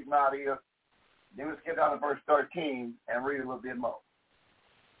subject matter is. Then let's get down to verse 13 and read a little bit more.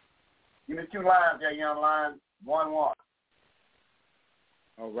 Give me two lines there, young line. 1:1.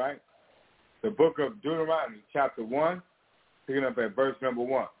 All right. The book of Deuteronomy, chapter 1, picking up at verse number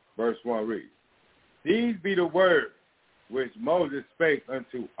 1. Verse 1 reads, these be the words which Moses spake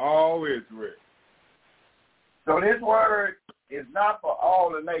unto all Israel. So this word is not for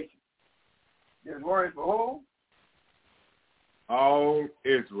all the nations. This word is for who? All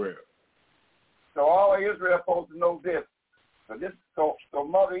Israel. So all Israel supposed to know this. So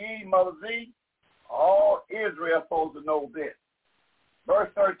Mother E, Mother Z, all Israel supposed to know this. Verse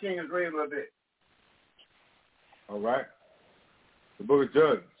 13 is read a little bit. All right. The book of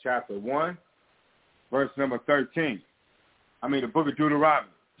Judges, chapter 1, verse number 13. The book of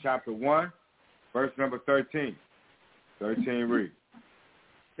Deuteronomy, chapter 1, verse number 13. 13 reads,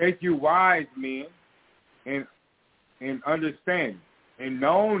 take you wise men and understanding and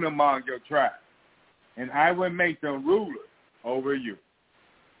known among your tribes, and I will make them rulers over you.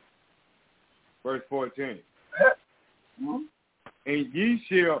 Verse 14. Mm-hmm. And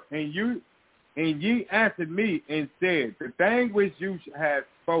ye answered me and said, the thing which you have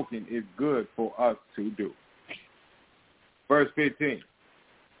spoken is good for us to do. Verse 15.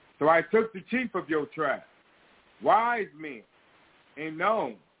 So I took the chief of your tribe, wise men, and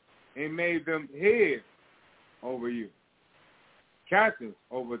known, and made them heads over you, captains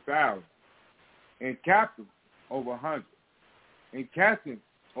over thousands, and captains over hundreds, and captains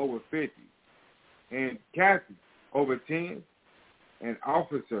over 50, and captains over 10, and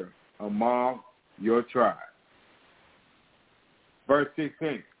officer among your tribe. Verse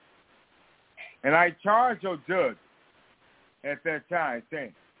 16. And I charged your judges at that time,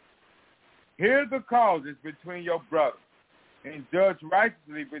 saying, hear the causes between your brothers, and judge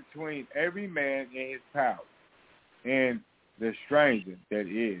righteously between every man in his power, and the stranger that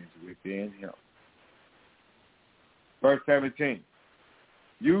is within him. Verse 17.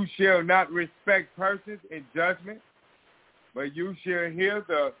 You shall not respect persons in judgment, but you shall hear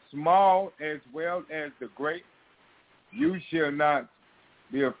the small as well as the great. You shall not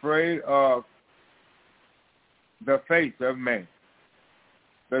be afraid of the face of man.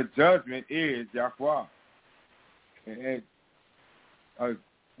 The judgment is Yahweh. And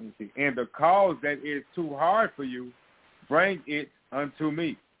the cause that is too hard for you, bring it unto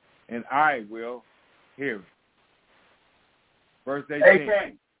me, and I will hear it. Verse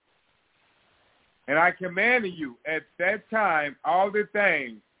 18. And I commanded you at that time all the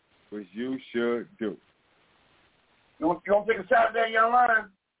things which you should do. You want to take a shot at that, young man?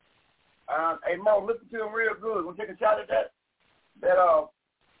 Hey, Mo, listen to him real good. You want to take a shot at that? That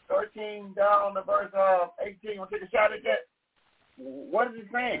 13 down to verse 18. You want to take a shot at that? What is he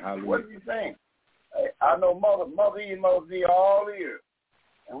saying? Hallelujah. What is he saying? I know Mother E and Mother Z all here.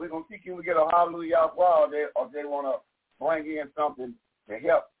 And we're going to see if we get a hallelujah while they, or if they want to bring in something to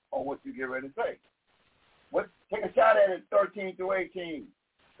help on what you get ready to say. Take a shot at it, 13 through 18.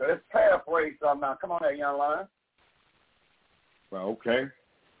 So let's paraphrase something now. Come on there, young lion. Well, okay.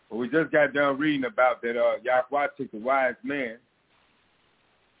 Well, we just got done reading about that Yahweh took the wise men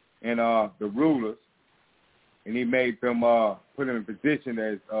and the rulers, and he made them put them in position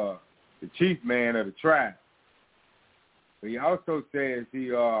as the chief man of the tribe. But he also says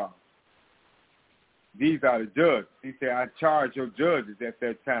these are the judges. He said, I charge your judges at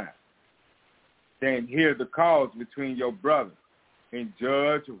that time. Then hear the cause between your brothers and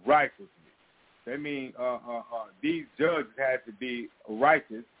judge righteously. That means these judges had to be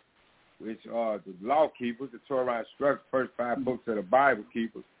righteous, which are the law keepers. The Torah instructs first 5 books of the Bible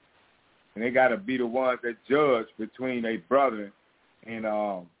keepers. And they got to be the ones that judge between a brother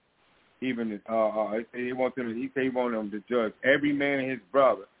and even he said he wanted them to judge every man and his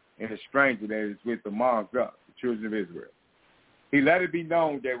brother and a stranger that is with among us, the children of Israel. He let it be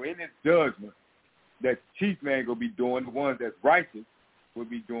known that in this judgment that the chief man will be doing, the ones that's righteous will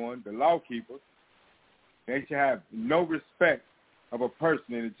be doing, the law keepers, they should have no respect of a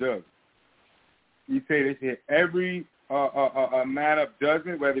person in the judgment. He said they should every a matter of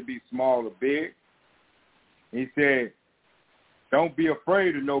judgment, whether it be small or big. He said, don't be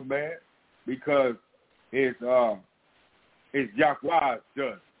afraid of no man, because it's Yahweh's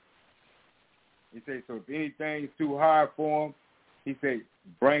judgment. He said, so if anything's too hard for him, he said,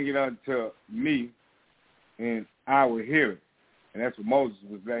 bring it unto me, and I will hear it. And that's what Moses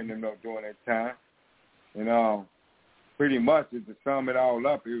was letting them know during that time. And pretty much, to sum it all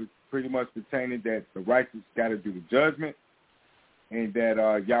up, it was pretty much pertaining that the righteous got to do the judgment, and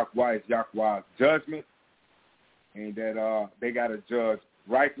that Yahweh is Yahweh's judgment, and that they got to judge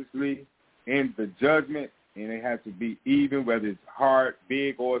righteously in the judgment, and it has to be even, whether it's hard,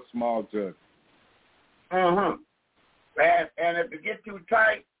 big, or small judgment. And if it gets too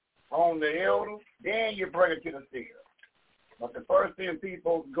tight on the elder, then you bring it to the seer. But the first thing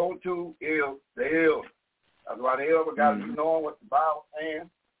people go to is the elder. That's why the elder got to know what the Bible's saying.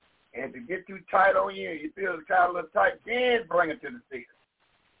 And if it gets too tight on you, you feel it's kind of a little tight, then bring it to the seer.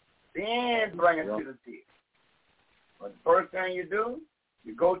 Then bring it to the seer. But the first thing you do,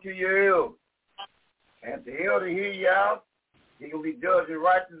 you go to your elder. And if the elder hear you out, he will be judging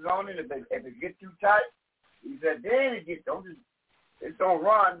righteous on it. If it gets too tight, he said, then it gets, don't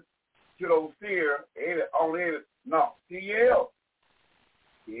run to those seer, no, to your elder.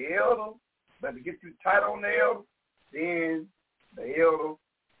 The elder, but if it gets too tight on the elder, then the elder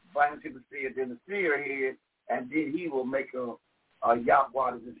bring it to the seer, then the seer head, and then he will make a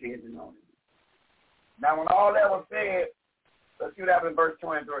Yahweh as his head and on it. Now, when all that was said, let's see what happens in verse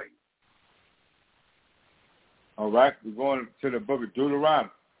 23. All right, we're going to the book of Deuteronomy,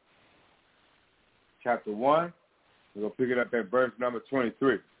 chapter 1. We're going to pick it up at verse number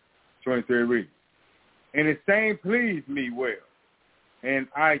 23. 23 reads, and the same pleased me well, and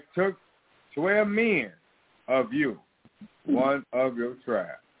I took 12 men of you, one of your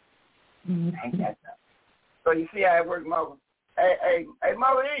tribe. So you see how it works, Mother. Hey,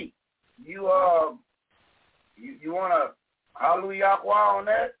 Mother E, you want to hallelujah on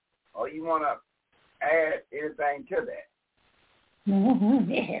that, or you want to add anything to that?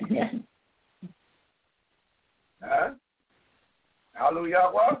 Huh? Hallelujah.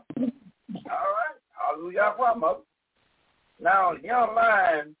 All right. Hallelujah, Mother. Now, young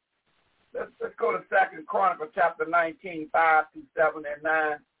lion, let's go to 2 Chronicles chapter 19, 5 through 7 and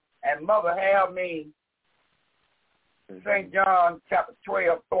 9. And Mother, have me St. John chapter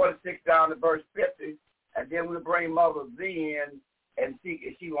 12, 46 down to verse 50. And then we'll bring Mother Z in and see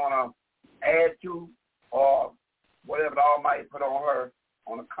if she want to add to or whatever the Almighty put on her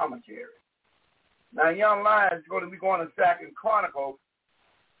on a commentary. Now, young lions, we're going to 2 Chronicles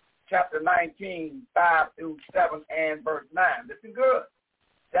chapter 19, 5 through 7 and verse 9. Listen good.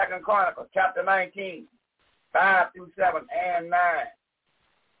 2 Chronicles chapter 19, 5 through 7 and 9.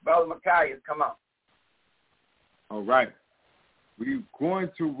 Brother Micaiah, come on. All right. We're going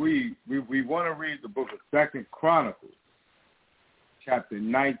to read, we want to read the book of 2 Chronicles, chapter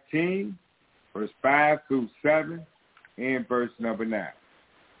 19, verse 5 through 7, and verse number 9.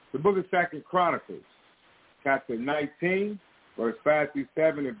 The book of 2 Chronicles, chapter 19, verse 5 through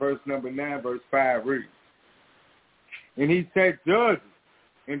 7, and verse number 9, verse 5 reads, and he set judges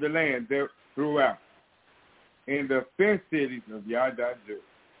in the land there throughout, in the fenced cities of YHDH,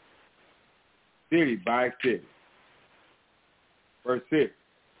 city by city. Verse 6,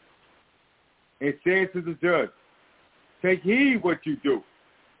 and said to the judge, take heed what you do,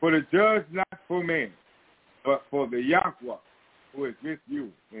 for the judge not for man, but for the Yahweh, who is with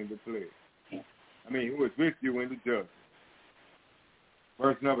you in the pledge. Who is with you in the judgment.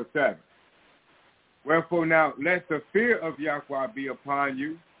 Verse number 7. Wherefore now let the fear of Yahweh be upon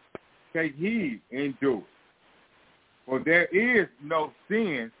you. Take heed and do it. For there is no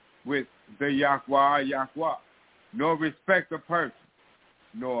sin with the Yahweh, nor respect of person,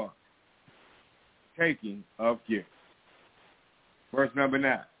 nor taking of gifts. Verse number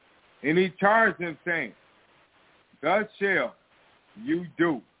 9. And he charged them, saying, thus shall you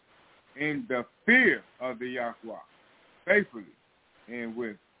do in the fear of the Yahweh, faithfully and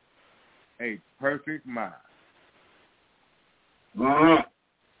with a perfect mind. Mm-hmm.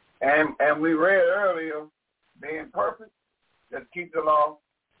 And we read earlier, being perfect, just keep the law,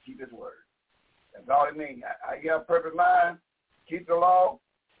 keep his word. That's all it means. You have a perfect mind, keep the law,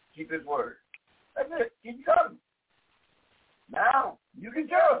 keep his word. That's it. Keep judging. Now, you can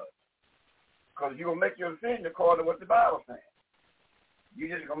judge. Because you're going to make your decision according to what the Bible says. You're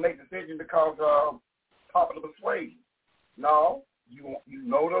just going to make a decision because of popular persuasion. No, you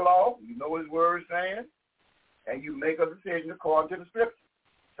know the law, you know what his word is saying, and you make a decision according to the scripture.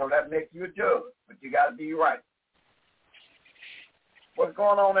 So that makes you a judge, but you got to be right. What's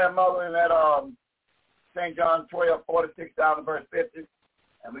going on there, Mother, in that St. John 12, 46 down to verse 50?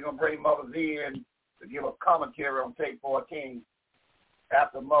 And we're going to bring Mother Z in to give a commentary on tape 14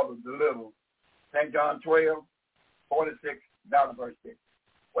 after Mother delivers. St. John 12, 46 down to verse 50.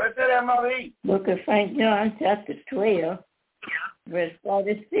 What is that, Mother E? Book of St. John, chapter 12, verse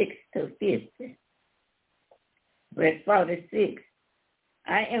 46 to 50. Verse 46.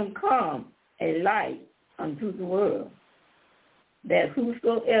 I am come a light unto the world, that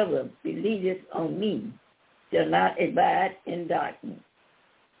whosoever believeth on me shall not abide in darkness.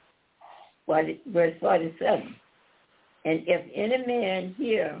 Verse 47. And if any man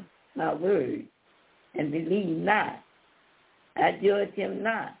hear my word and believe not, I judge him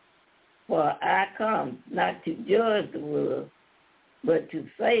not, for I come not to judge the world, but to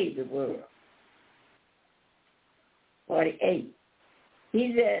save the world. 48.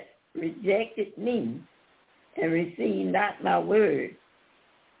 He that rejected me and received not my word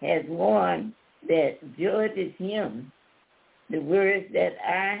has one that judges him. The words that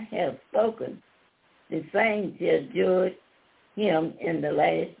I have spoken, the same shall judge him in the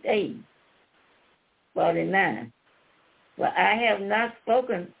last days. 49. For I have not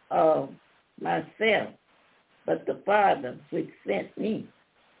spoken of myself, but the Father which sent me.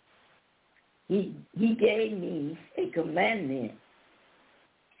 He gave me a commandment,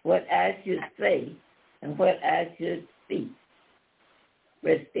 what I should say and what I should speak.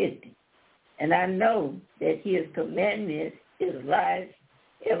 Verse 50. And I know that his commandment is life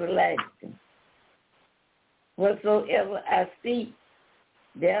everlasting. Whatsoever I speak,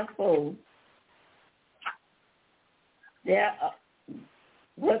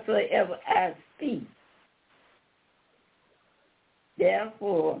 whatsoever I speak,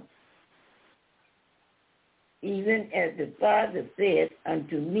 therefore, even as the Father said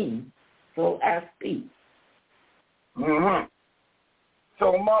unto me, so I speak. Mm-hmm.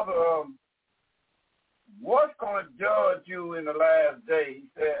 So, Mother, what's going to judge you in the last day?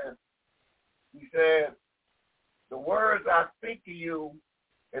 He said, the words I speak to you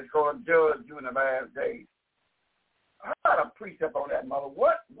is going to judge you in the last days. I got a precept on that, Mother.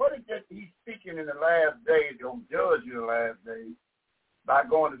 What is it he's speaking in the last days going to judge you in the last days? By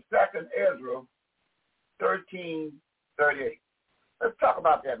going to 2nd Ezra 13:38. Let's talk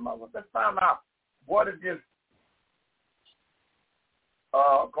about that, Mother. Let's find out what is this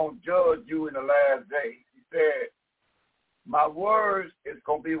going to judge you in the last days. He said, my words is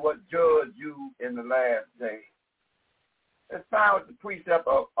going to be what judge you in the last days. Let's find out the precept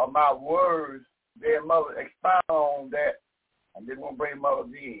of my words there, Mother. Expound on that, and then we'll bring Mother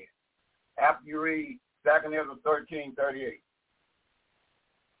in. After you read 2nd Ezra 13:38.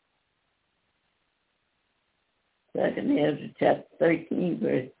 2nd Ezra chapter 13,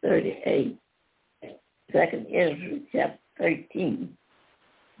 verse 38. 2nd Ezra chapter 13,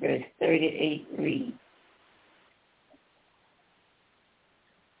 verse 38 reads,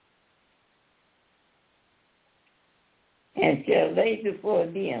 and shall lay before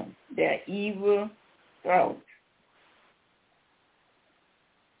them their evil thoughts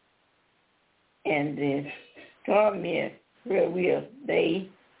and the torment wherewith they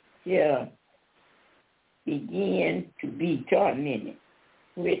shall begin to be tormented,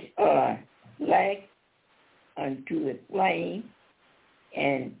 which are like unto a flame,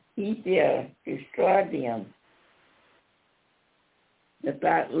 and he shall destroy them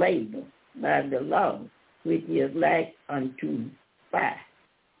without labor by the law, which is like unto fire.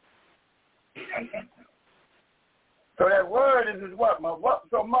 So that word is what, Mother?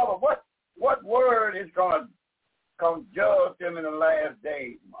 What word is going to judge them in the last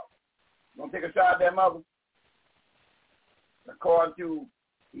days, Mother? You want to take a shot at that, Mother? According to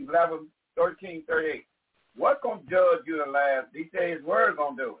 11:13:38. What's going to judge you in the last? He said his word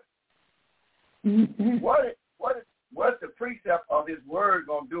going to do it. Mm-hmm. What's the precept of his word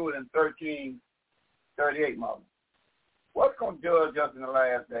going to do it in 13:38, Mother? What's going to judge us in the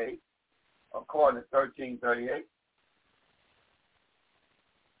last days, according to 13:38?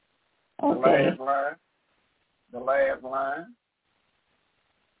 Okay. The last line.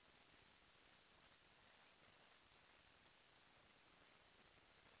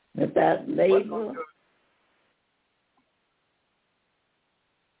 Without labor.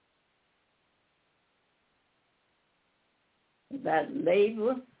 Without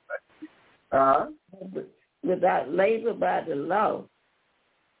labor. Without labor by the law.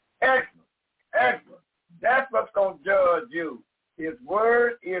 Excellent. That's what's going to judge you. His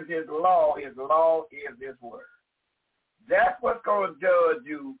word is his law. His law is his word. That's what's going to judge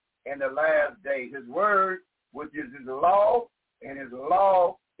you in the last days. His word, which is his law, and his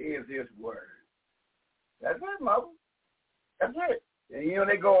law is his word. That's it, Mother. That's it. And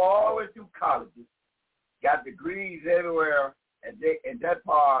they go all the way through colleges, got degrees everywhere, and in that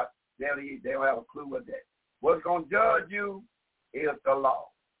part, they don't have a clue what that. What's going to judge you is the law.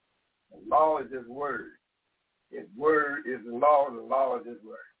 The law is his word. His word is the law is his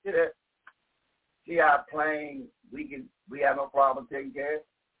word. See that? See how plain we have no problem taking care of it?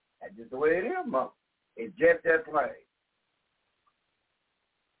 That's just the way it is, Mother. It's just that plain.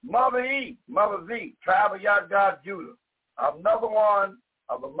 Mother Z, tribe of Yah Judah. Another one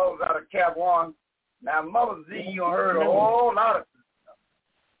of the mothers out of Cap 1. Now, Mother Z, you heard a whole lot of stuff.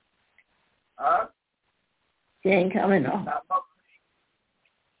 Huh? She ain't coming on.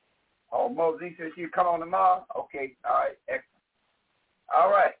 Mother Z said she'd come on tomorrow? Okay, all right, excellent. All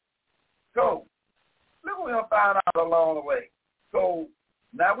right. So, look what we're going to find out along the way. So,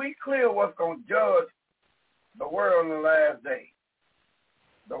 now we clear what's going to judge the world in the last days.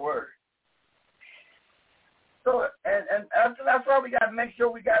 The word. So, and that's why we got to make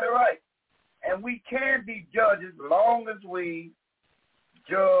sure we got it right. And we can be judges as long as we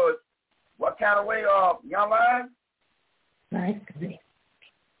judge what kind of way of young life? Righteousness.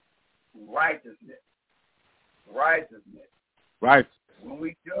 Right. When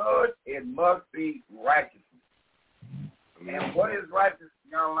we judge, it must be righteousness. And what is righteousness,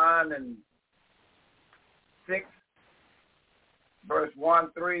 young line, in 6, verse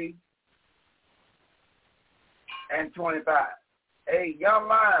 1, 3, and 25. Hey, young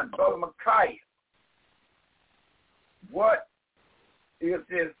lion, Brother Micaiah, what is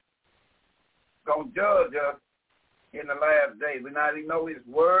this going to judge us in the last days? We not even know his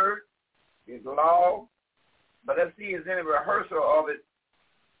word, his law, but let's see if there's any rehearsal of it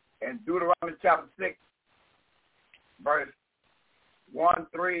in Deuteronomy chapter 6, verse 1,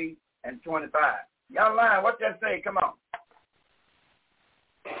 3, and 25. Young lion, what that say? Come on.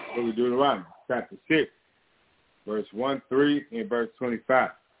 Book of Deuteronomy, chapter 6, verse 1, 3, and verse 25.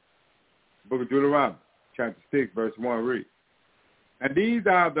 Book of Deuteronomy, chapter 6, verse 1, read. And these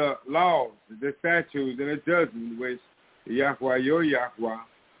are the laws, the statutes, and the judgments which the Yahweh your Yahweh,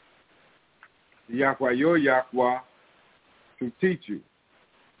 to teach you.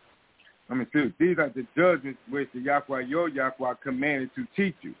 These are the judgments which the Yahweh your Yahweh commanded to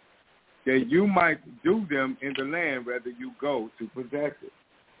teach you, that you might do them in the land whether you go to possess it.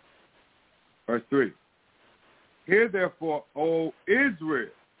 Verse 3. Hear therefore, O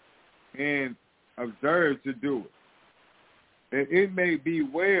Israel, and observe to do it, that it may be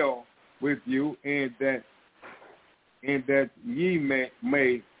well with you, and that ye may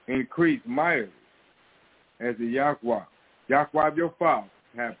increase mightily, as the Yahweh of your father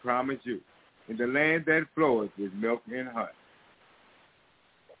hath promised you, in the land that floweth with milk and honey.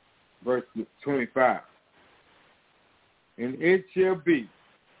 Verse 25. And it shall be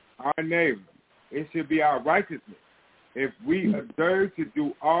our neighbor, it shall be our righteousness, if we observe to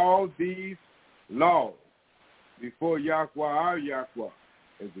do all these laws before Yahweh our Yahweh,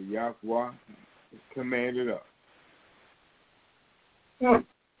 as the Yahweh commanded us. You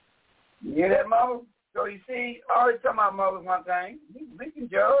hear that, Mother? So you see, I always tell my mothers one thing, we can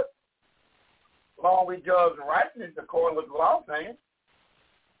judge. long we judge righteousness according to what the law saying.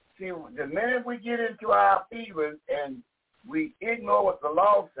 See, the minute we get into our feelings and we ignore what the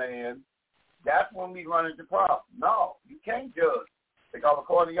law saying, that's when we run into problems. No, you can't judge. Because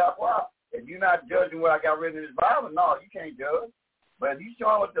according to Yahweh, if you're not judging what I got written in this Bible, no, you can't judge. But if you're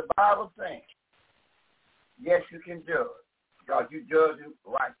showing what the Bible's saying, yes, you can judge. Because you're judging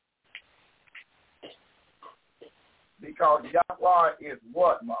right. Because Yahweh is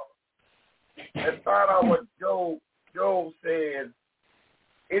what, mother? Let's find out what Job said.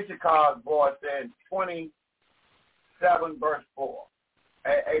 Issachar's boy said 27 verse 4.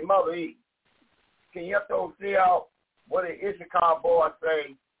 Hey, Mother E, can you have to see out what did Issachar boy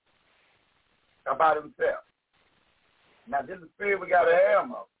say about himself? Now, this is the spirit we got to have,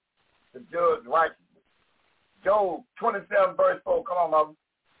 Mother, to judge righteousness. Job 27 verse 4. Come on, Mother.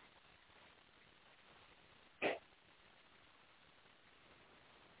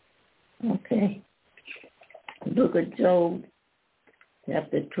 Okay. Book of Job,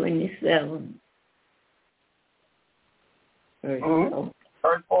 chapter 27, verse 4.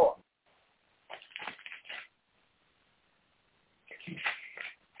 Verse 4.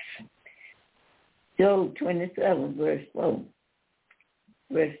 Job 27, verse 4.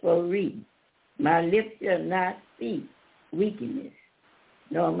 Verse 4 reads, my lips shall not speak wickedness,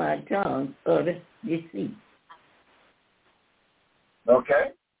 nor my tongue utter deceit.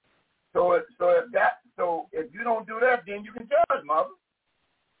 Okay. So if you don't do that, then you can judge, Mother.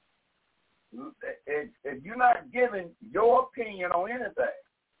 If you're not giving your opinion on anything,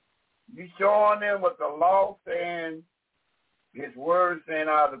 you showing them what the law saying, His word saying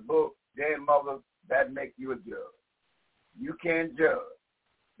out of the book, then, Mother, that makes you a judge. You can't judge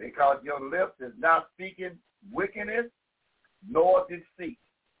because your lips is not speaking wickedness nor deceit.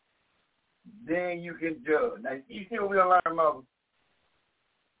 Then you can judge. Now, you see what we'll learn, Mother?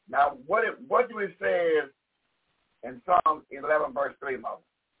 Now, what do it say in Psalm 11, verse 3, Mother?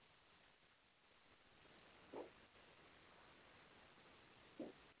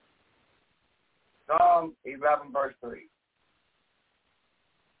 Psalm 11, verse 3.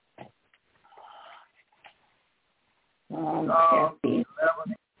 Psalm 11,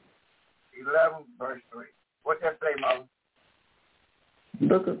 verse 3. What's that say, Mother?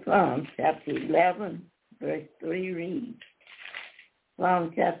 Book of Psalms, chapter 11, verse 3 reads,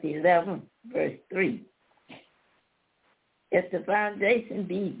 Psalm chapter 11, verse 3. If the foundation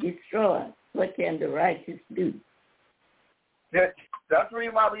be destroyed, what can the righteous do? That's the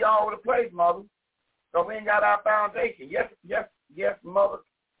reason why we all over the place, Mother. So we ain't got our foundation. Yes, Mother.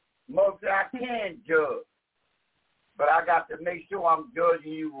 Mother said I can judge. But I got to make sure I'm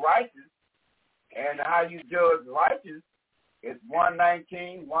judging you righteous. And how you judge righteous is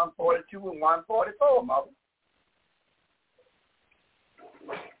 119, 142, and 144, Mother.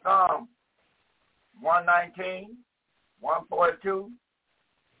 119, 142,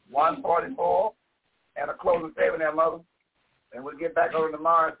 144, and a closing statement there, Mother. And we'll get back over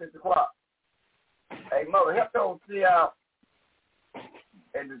tomorrow at 6 o'clock. Hey, Mother, help those see out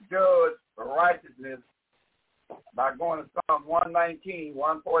and to judge for righteousness by going to Psalm 119,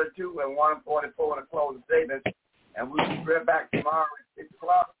 142, and 144 in the closing statement. And we'll be right back tomorrow at 6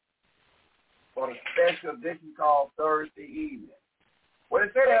 o'clock for the special edition called Thursday evening. What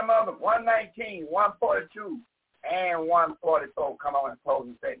it say there, Mother? 119, 142, and 144. Come on,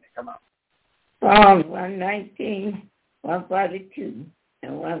 closing statement. Come on. Psalm 119, 142,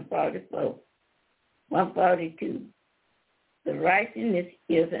 and 144. 142. The righteousness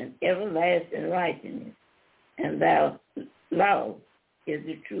is an everlasting righteousness, and thy law is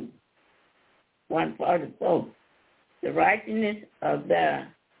the truth. 144. The righteousness of thy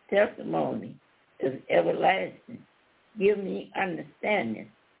testimony is everlasting. Give me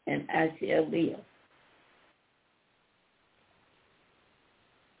understanding, and I shall live.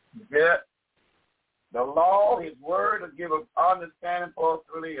 Yeah. The law, His word, will give us understanding for us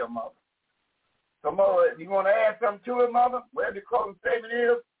to live, Mother. So, Mother, if you want to add something to it, Mother, where the closing statement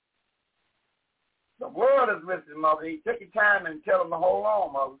is, the world is listening, Mother. You take your time and tell them to hold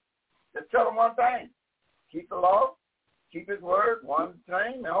on, Mother. Just tell them one thing. Keep the law, keep His word, one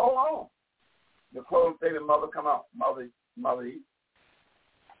thing, and hold on. The closing statement, Mother, come on. Mother.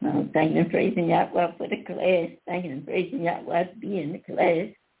 Thank and praising Yahweh for the class. Thank and praising Yahweh to be in the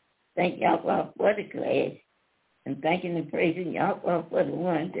class. Thank Yahweh for the class. And thanking and praising Yahweh for the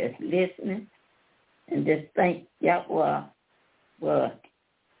one that's listening. And just thank Yahweh for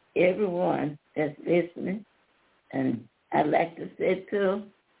everyone that's listening. And I'd like to say to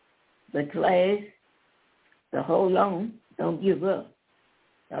the class to hold on, don't give up.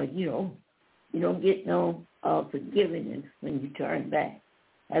 So, you don't get no forgiveness when you turn back.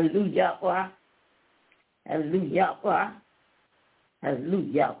 Hallelujah. Hallelujah.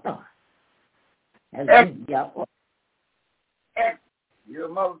 Hallelujah. Hallelujah. Your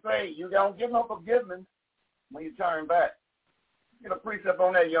mother say you don't get no forgiveness when you turn back. Get a precept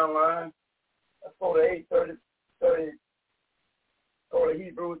on that, young lion. Let's go to 8:30. Go to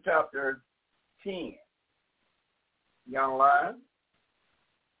Hebrews chapter 10. Young lion.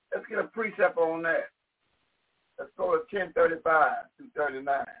 Let's get a precept on that. Let's go to 10:35 through 39.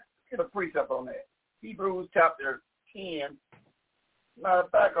 Let's get a precept on that. Hebrews chapter 10. Matter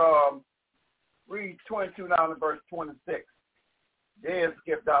of fact, read 22 down to verse 26. Then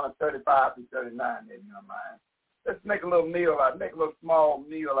skip down to 35 through 39 there, young lion. Let's make a little meal out, make a little small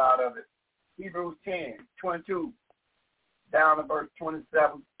meal out of it. Hebrews 10, 22, down to verse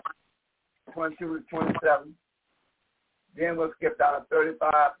 27, 22 to 27. Then we'll skip down to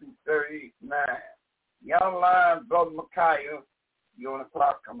 35 through 39. Young lion, Brother Micaiah, you're on the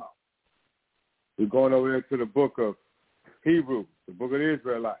clock, come on. We're going over there to the book of Hebrews, the book of the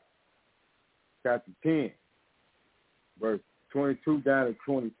Israelites, chapter 10, verse 22 down to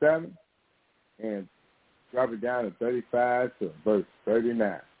 27, and drop it down to 35 to verse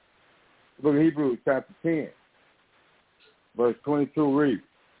 39. The book of Hebrews, chapter 10, verse 22 reads,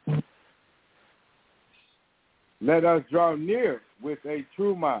 "Let us draw near with a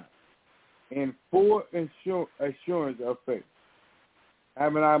true mind and full assurance of faith,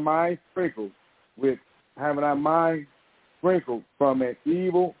 having our minds sprinkled from an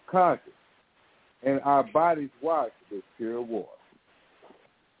evil conscience, and our bodies washed with pure water."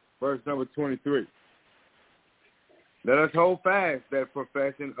 Verse number 23. "Let us hold fast that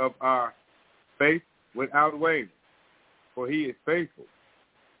profession of our faith without wavering, for he is faithful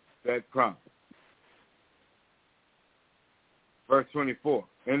that promised." Verse 24.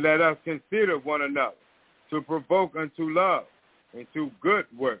 "And let us consider one another to provoke unto love and to good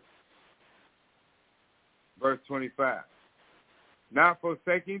works." Verse 25. "Not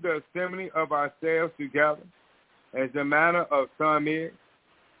forsaking the assembly of ourselves together, as the manner of some is,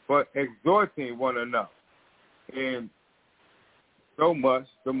 but exhorting one another, and so much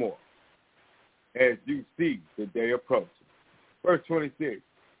the more, as you see the day approaching." Verse 26.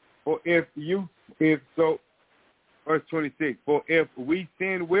 Verse 26. "For if we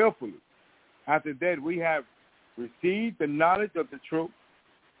sin willfully, after that we have received the knowledge of the truth,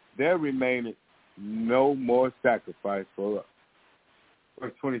 there remaineth no more sacrifice for us."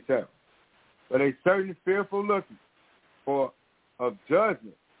 Verse 27. "But a certain fearful looking for of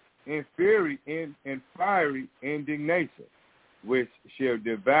judgment and fiery indignation, which shall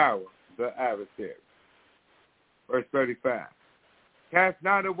devour the adversary." Verse 35. "Cast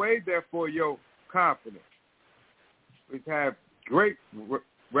not away therefore your confidence, which have great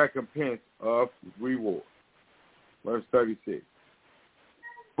recompense of reward." Verse 36.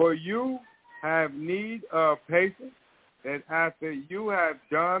 "For you have need of patience, that after you have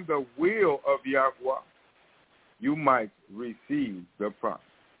done the will of Yahweh, you might receive the promise."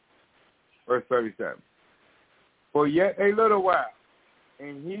 Verse 37. "For yet a little while,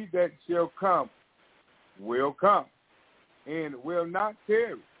 and he that shall come will come, and will not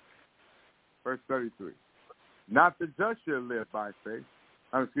tarry." Verse 33. "Not the just shall live by faith."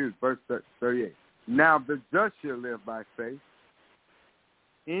 Verse 38. "Now the just shall live by faith.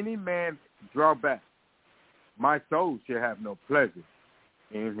 Any man draw back, my soul shall have no pleasure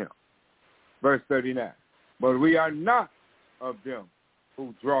in him." Verse 39. "But we are not of them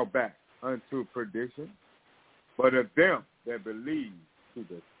who draw back unto perdition, but of them that believe to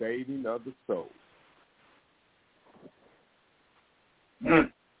the saving of the soul."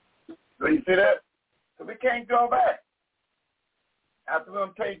 So you see that? So we can't draw back after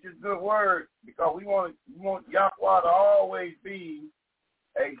we take this good word, because we want Yahweh to always be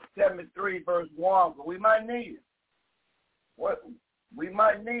a 73 verse 1, but we might need it. What we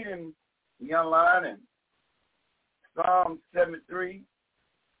might need him, young lion, in Psalm 73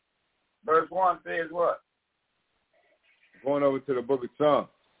 verse 1 says what? Going over to the book of Psalms,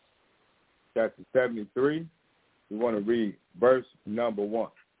 chapter 73, we want to read verse number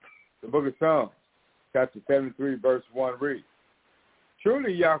 1. The book of Psalms, chapter 73, verse 1 reads,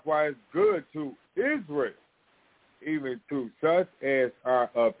 "Truly Yahweh is good to Israel, even to such as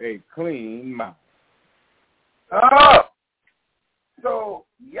are of a clean mind." So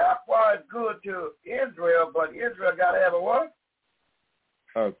Yahweh is good to Israel, but Israel got to have a what?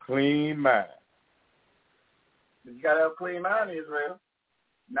 A clean mind. You got to have a clean mind, Israel.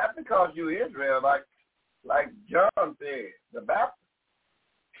 Not because you're Israel, like John said, the Baptist.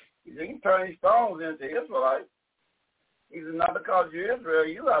 He said, "You can turn these stones into Israelites." He said, "Not because you're Israel,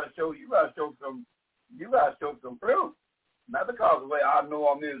 you got to show some fruit. Not because of the way I know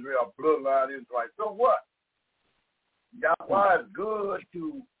I'm Israel, bloodline Israelite. So what? Yahweh is good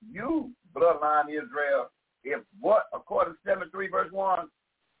to you, bloodline Israel. If what, according to 73 verse 1,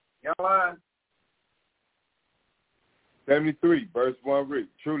 young line? 73 verse 1 read,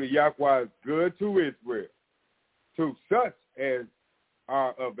 truly Yahweh is good to Israel, to such as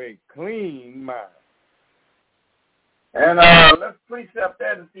are of a clean mind. And let's precept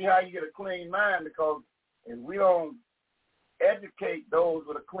that and see how you get a clean mind, because if we don't educate those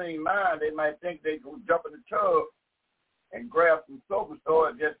with a clean mind, they might think they go jump in the tub and grab some soap and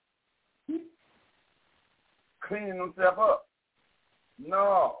start just cleaning themselves up.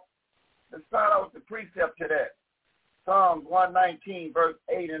 No. Let's start out with the precept to that. Psalms 119, verse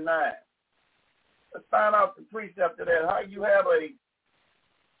 8 and 9. Let's find out the precept to that. How you have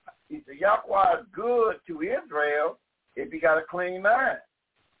he said, Yahweh is good to Israel if he got a clean mind.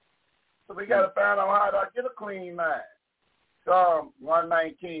 So we got to find out how to get a clean mind. Psalm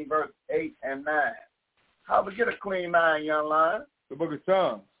 119, verse 8 and 9. How we get a clean mind, young lion? The book of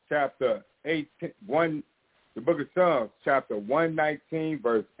Psalms, chapter 119,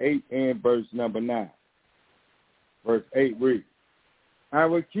 verse 8 and verse number 9. Verse 8 reads, I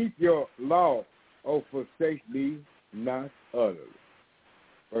will keep your law, O forsake me not utterly.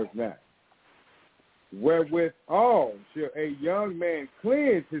 Verse 9, wherewithal shall a young man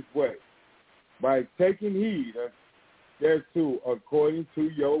cleanse his way, by taking heed thereto according to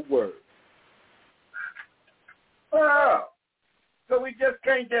your word. Oh, so we just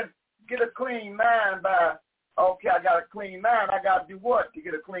can't just get a clean mind by, okay, I got a clean mind. I got to do what to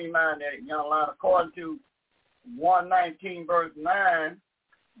get a clean mind there, young lion? According to 119 verse 9,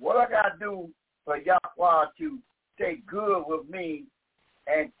 what I got to do for Yahweh to take good with me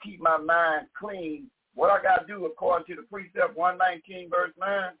and keep my mind clean? What I got to do according to the precept 119 verse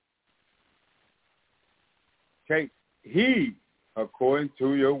 9? Take heed according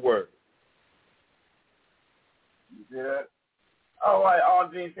to your word. You see that? All right, all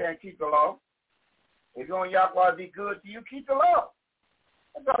Gene saying keep the law. If you want Yahweh to be good to you, keep the law.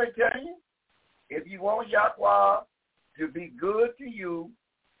 That's all they tell you. If you want Yahweh to be good to you,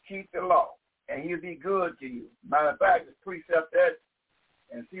 keep the law, and he'll be good to you. Matter of fact, just precept that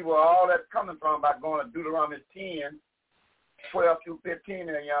and see where all that's coming from by going to Deuteronomy 10, 12 through 15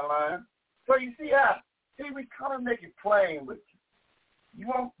 there, young lion. So you see how, we kind of make it plain with you.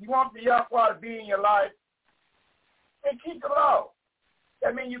 You want the Yahweh to be in your life, then keep the law.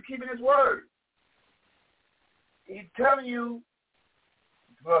 That means you're keeping his word. He's telling you,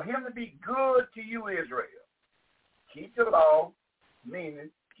 for him to be good to you, Israel, keep the law, meaning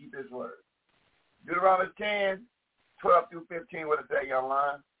keep his word. Deuteronomy 10, 12 through 15, what does that, young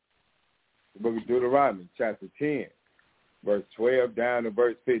lion? The book of Deuteronomy, chapter 10, verse 12 down to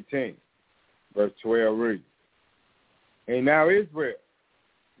verse 15. Verse 12 reads, and now Israel,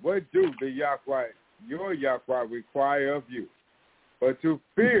 what do the Yahweh, your Yahweh, require of you, but to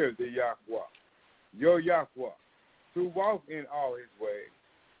fear the Yahweh, your Yahweh, to walk in all his ways,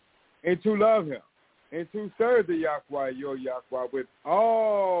 and to love him, and to serve the Yahweh, your Yahweh, with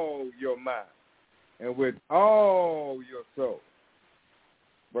all your mind, and with all your soul.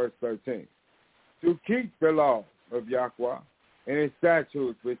 Verse 13, to keep the laws of Yahweh, and his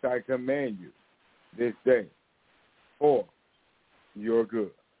statutes which I command you this day for your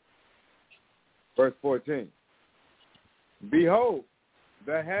good. Verse 14, behold,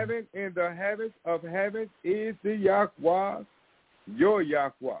 the heaven and the heavens of heavens is the Yahweh, your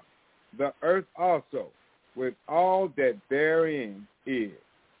Yahweh, the earth also, with all that therein is.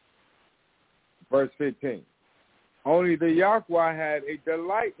 Verse 15, only the Yahweh had a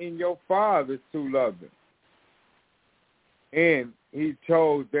delight in your fathers to love them, and he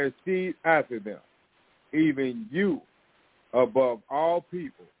chose their seed after them, even you above all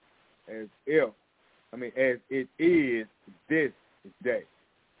people, as it is this day.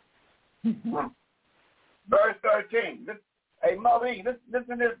 Verse 13. Hey, Marie, listen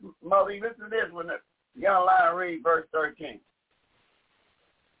to this, Marie. Listen to this when the young lion read verse 13.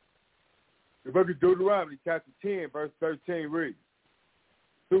 The book of Deuteronomy, chapter 10, verse 13 reads,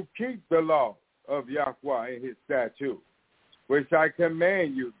 to keep the law of Yahweh and his statutes, which I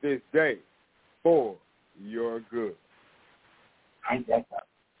command you this day for your good. Ain't that something?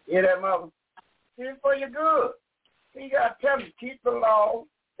 Hear that, mother? It's for your good. You got to tell me, keep the law.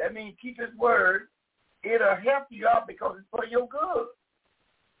 That means keep his word. It'll help you out because it's for your good.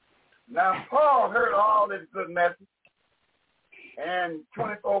 Now, Paul heard all this good message. And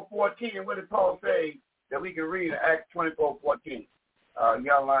 24:14, what did Paul say that we can read in Acts 24:14?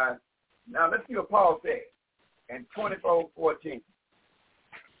 Young line. Now, let's see what Paul said in 24:14.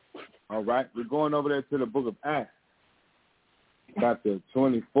 All right, we're going over there to the book of Acts, chapter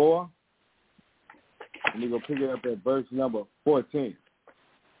 24, And we're going to pick it up at verse number 14.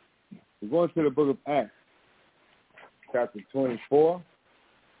 We're going to the book of Acts, chapter 24.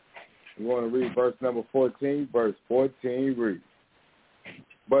 We want to read verse number 14. Verse 14 reads,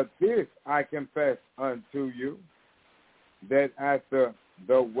 "But this I confess unto you, that after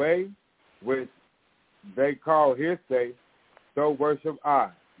the way which they call his day, so worship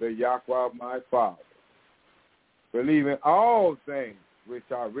I, the Yahweh of my father, believing all things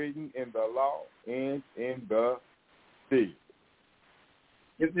which are written in the law and in the sea."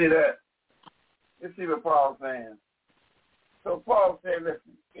 You see that? You see what Paul's saying? So Paul said,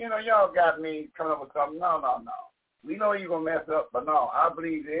 listen, y'all got me coming up with something. No. We know you're going to mess up, but no, I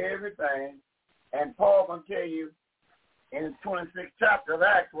believe everything. And Paul going to tell you in the 26th chapter of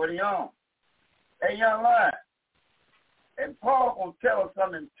Acts what he owns. Hey, young lion. And Paul going to tell us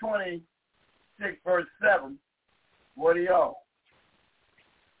something in 26 verse 7 what he owns.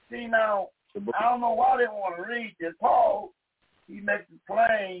 See, now, I don't know why they want to read this. Paul, he makes it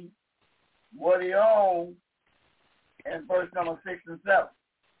plain what he owns in verse number 6 and 7.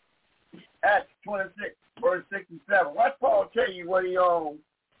 Acts 26, verse 6 and 7. What Paul tell you what he owns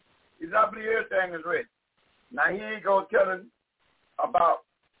is I believe everything is written. Now here he goes telling about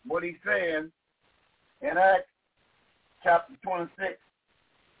what he's saying in Acts chapter 26,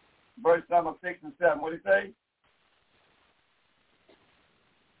 verse number 6 and 7. What did he say?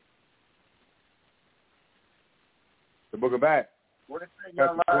 The book of Acts, What did he say,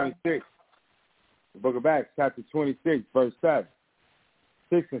 chapter 26. The book of Acts, chapter 26, verse 7.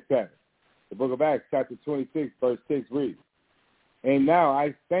 6 and 7. The book of Acts, chapter 26, verse 6 reads, "And now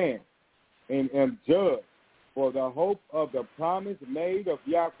I stand and am judged for the hope of the promise made of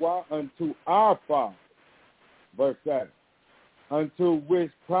Yahweh unto our fathers." Verse 7. "Unto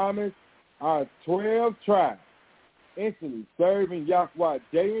which promise are 12 tribes, instantly serving Yahweh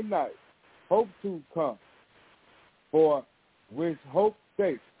day and night, hope to come. For which hope's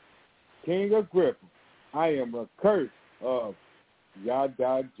sake, King Agrippa, I am accursed of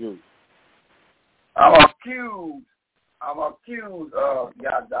YHDH." I'm accused of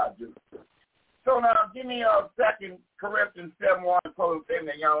YHDH. So now, give me a 2 Corinthians 7:1 closing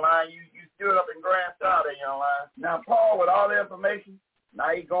statement, young lion. You stood up and grasped out there, young lion. Now, Paul, with all the information, now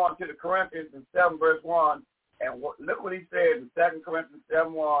he's going to the Corinthians in 7 verse 1, and look what he said in 2 Corinthians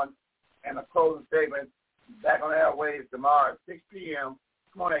 7:1, and a closing statement. Back on the airwaves tomorrow at 6 p.m.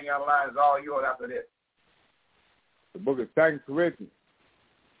 Come on, that young lion. It's all yours after this. The book of 2 Corinthians.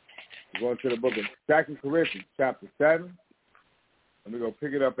 We're going to the book of 2 Corinthians, chapter 7. And we're going to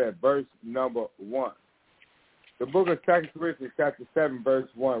pick it up at verse number 1. The book of 2 Corinthians, chapter 7,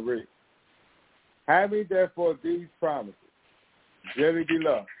 verse 1 reads, "Having therefore these promises, dearly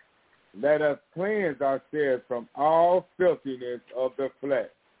beloved, let us cleanse ourselves from all filthiness of the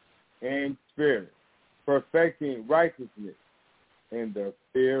flesh and spirit, perfecting righteousness in the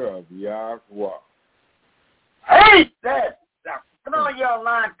fear of Yahweh." Hey, that. Come on, young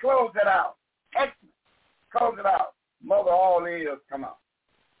lion. Close it out. Excellent. Close it out. Mother all ears come out.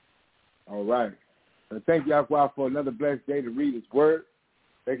 All right. And thank Yahweh for another blessed day to read his word.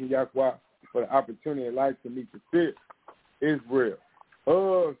 Thank you, Yahweh, for the opportunity in life to meet the Seer Israel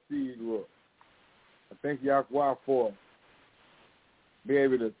of Seed Royal. I thank Yahweh for being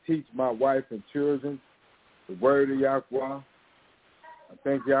able to teach my wife and children the word of Yahweh. I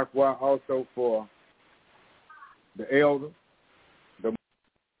thank Yahweh also for the elder,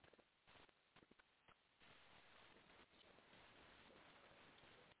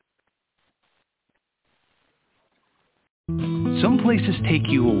 Some places take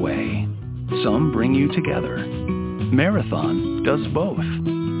you away. Some bring you together. Marathon does both.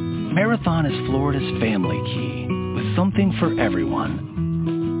 Marathon is Florida's family key with something for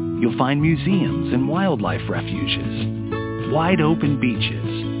everyone. You'll find museums and wildlife refuges, wide open beaches,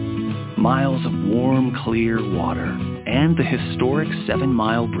 miles of warm, clear water, and the historic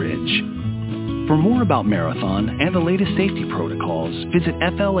 7-mile bridge. For more about Marathon and the latest safety protocols, visit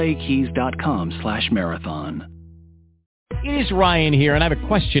flakeys.com/marathon. It is Ryan here, and I have a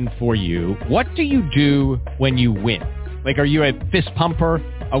question for you. What do you do when you win? Like, are you a fist pumper,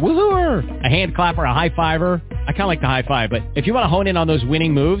 a woohooer, a hand clapper, a high fiver? I kind of like the high five, but if you want to hone in on those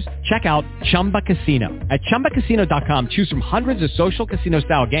winning moves, check out Chumba Casino. At ChumbaCasino.com, choose from hundreds of social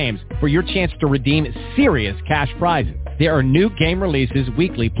casino-style games for your chance to redeem serious cash prizes. There are new game releases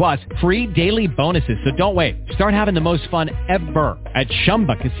weekly, plus free daily bonuses, so don't wait. Start having the most fun ever at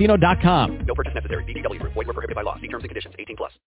ChumbaCasino.com. No purchase necessary. VGW Group. Void where prohibited by law. See terms and conditions. 18+.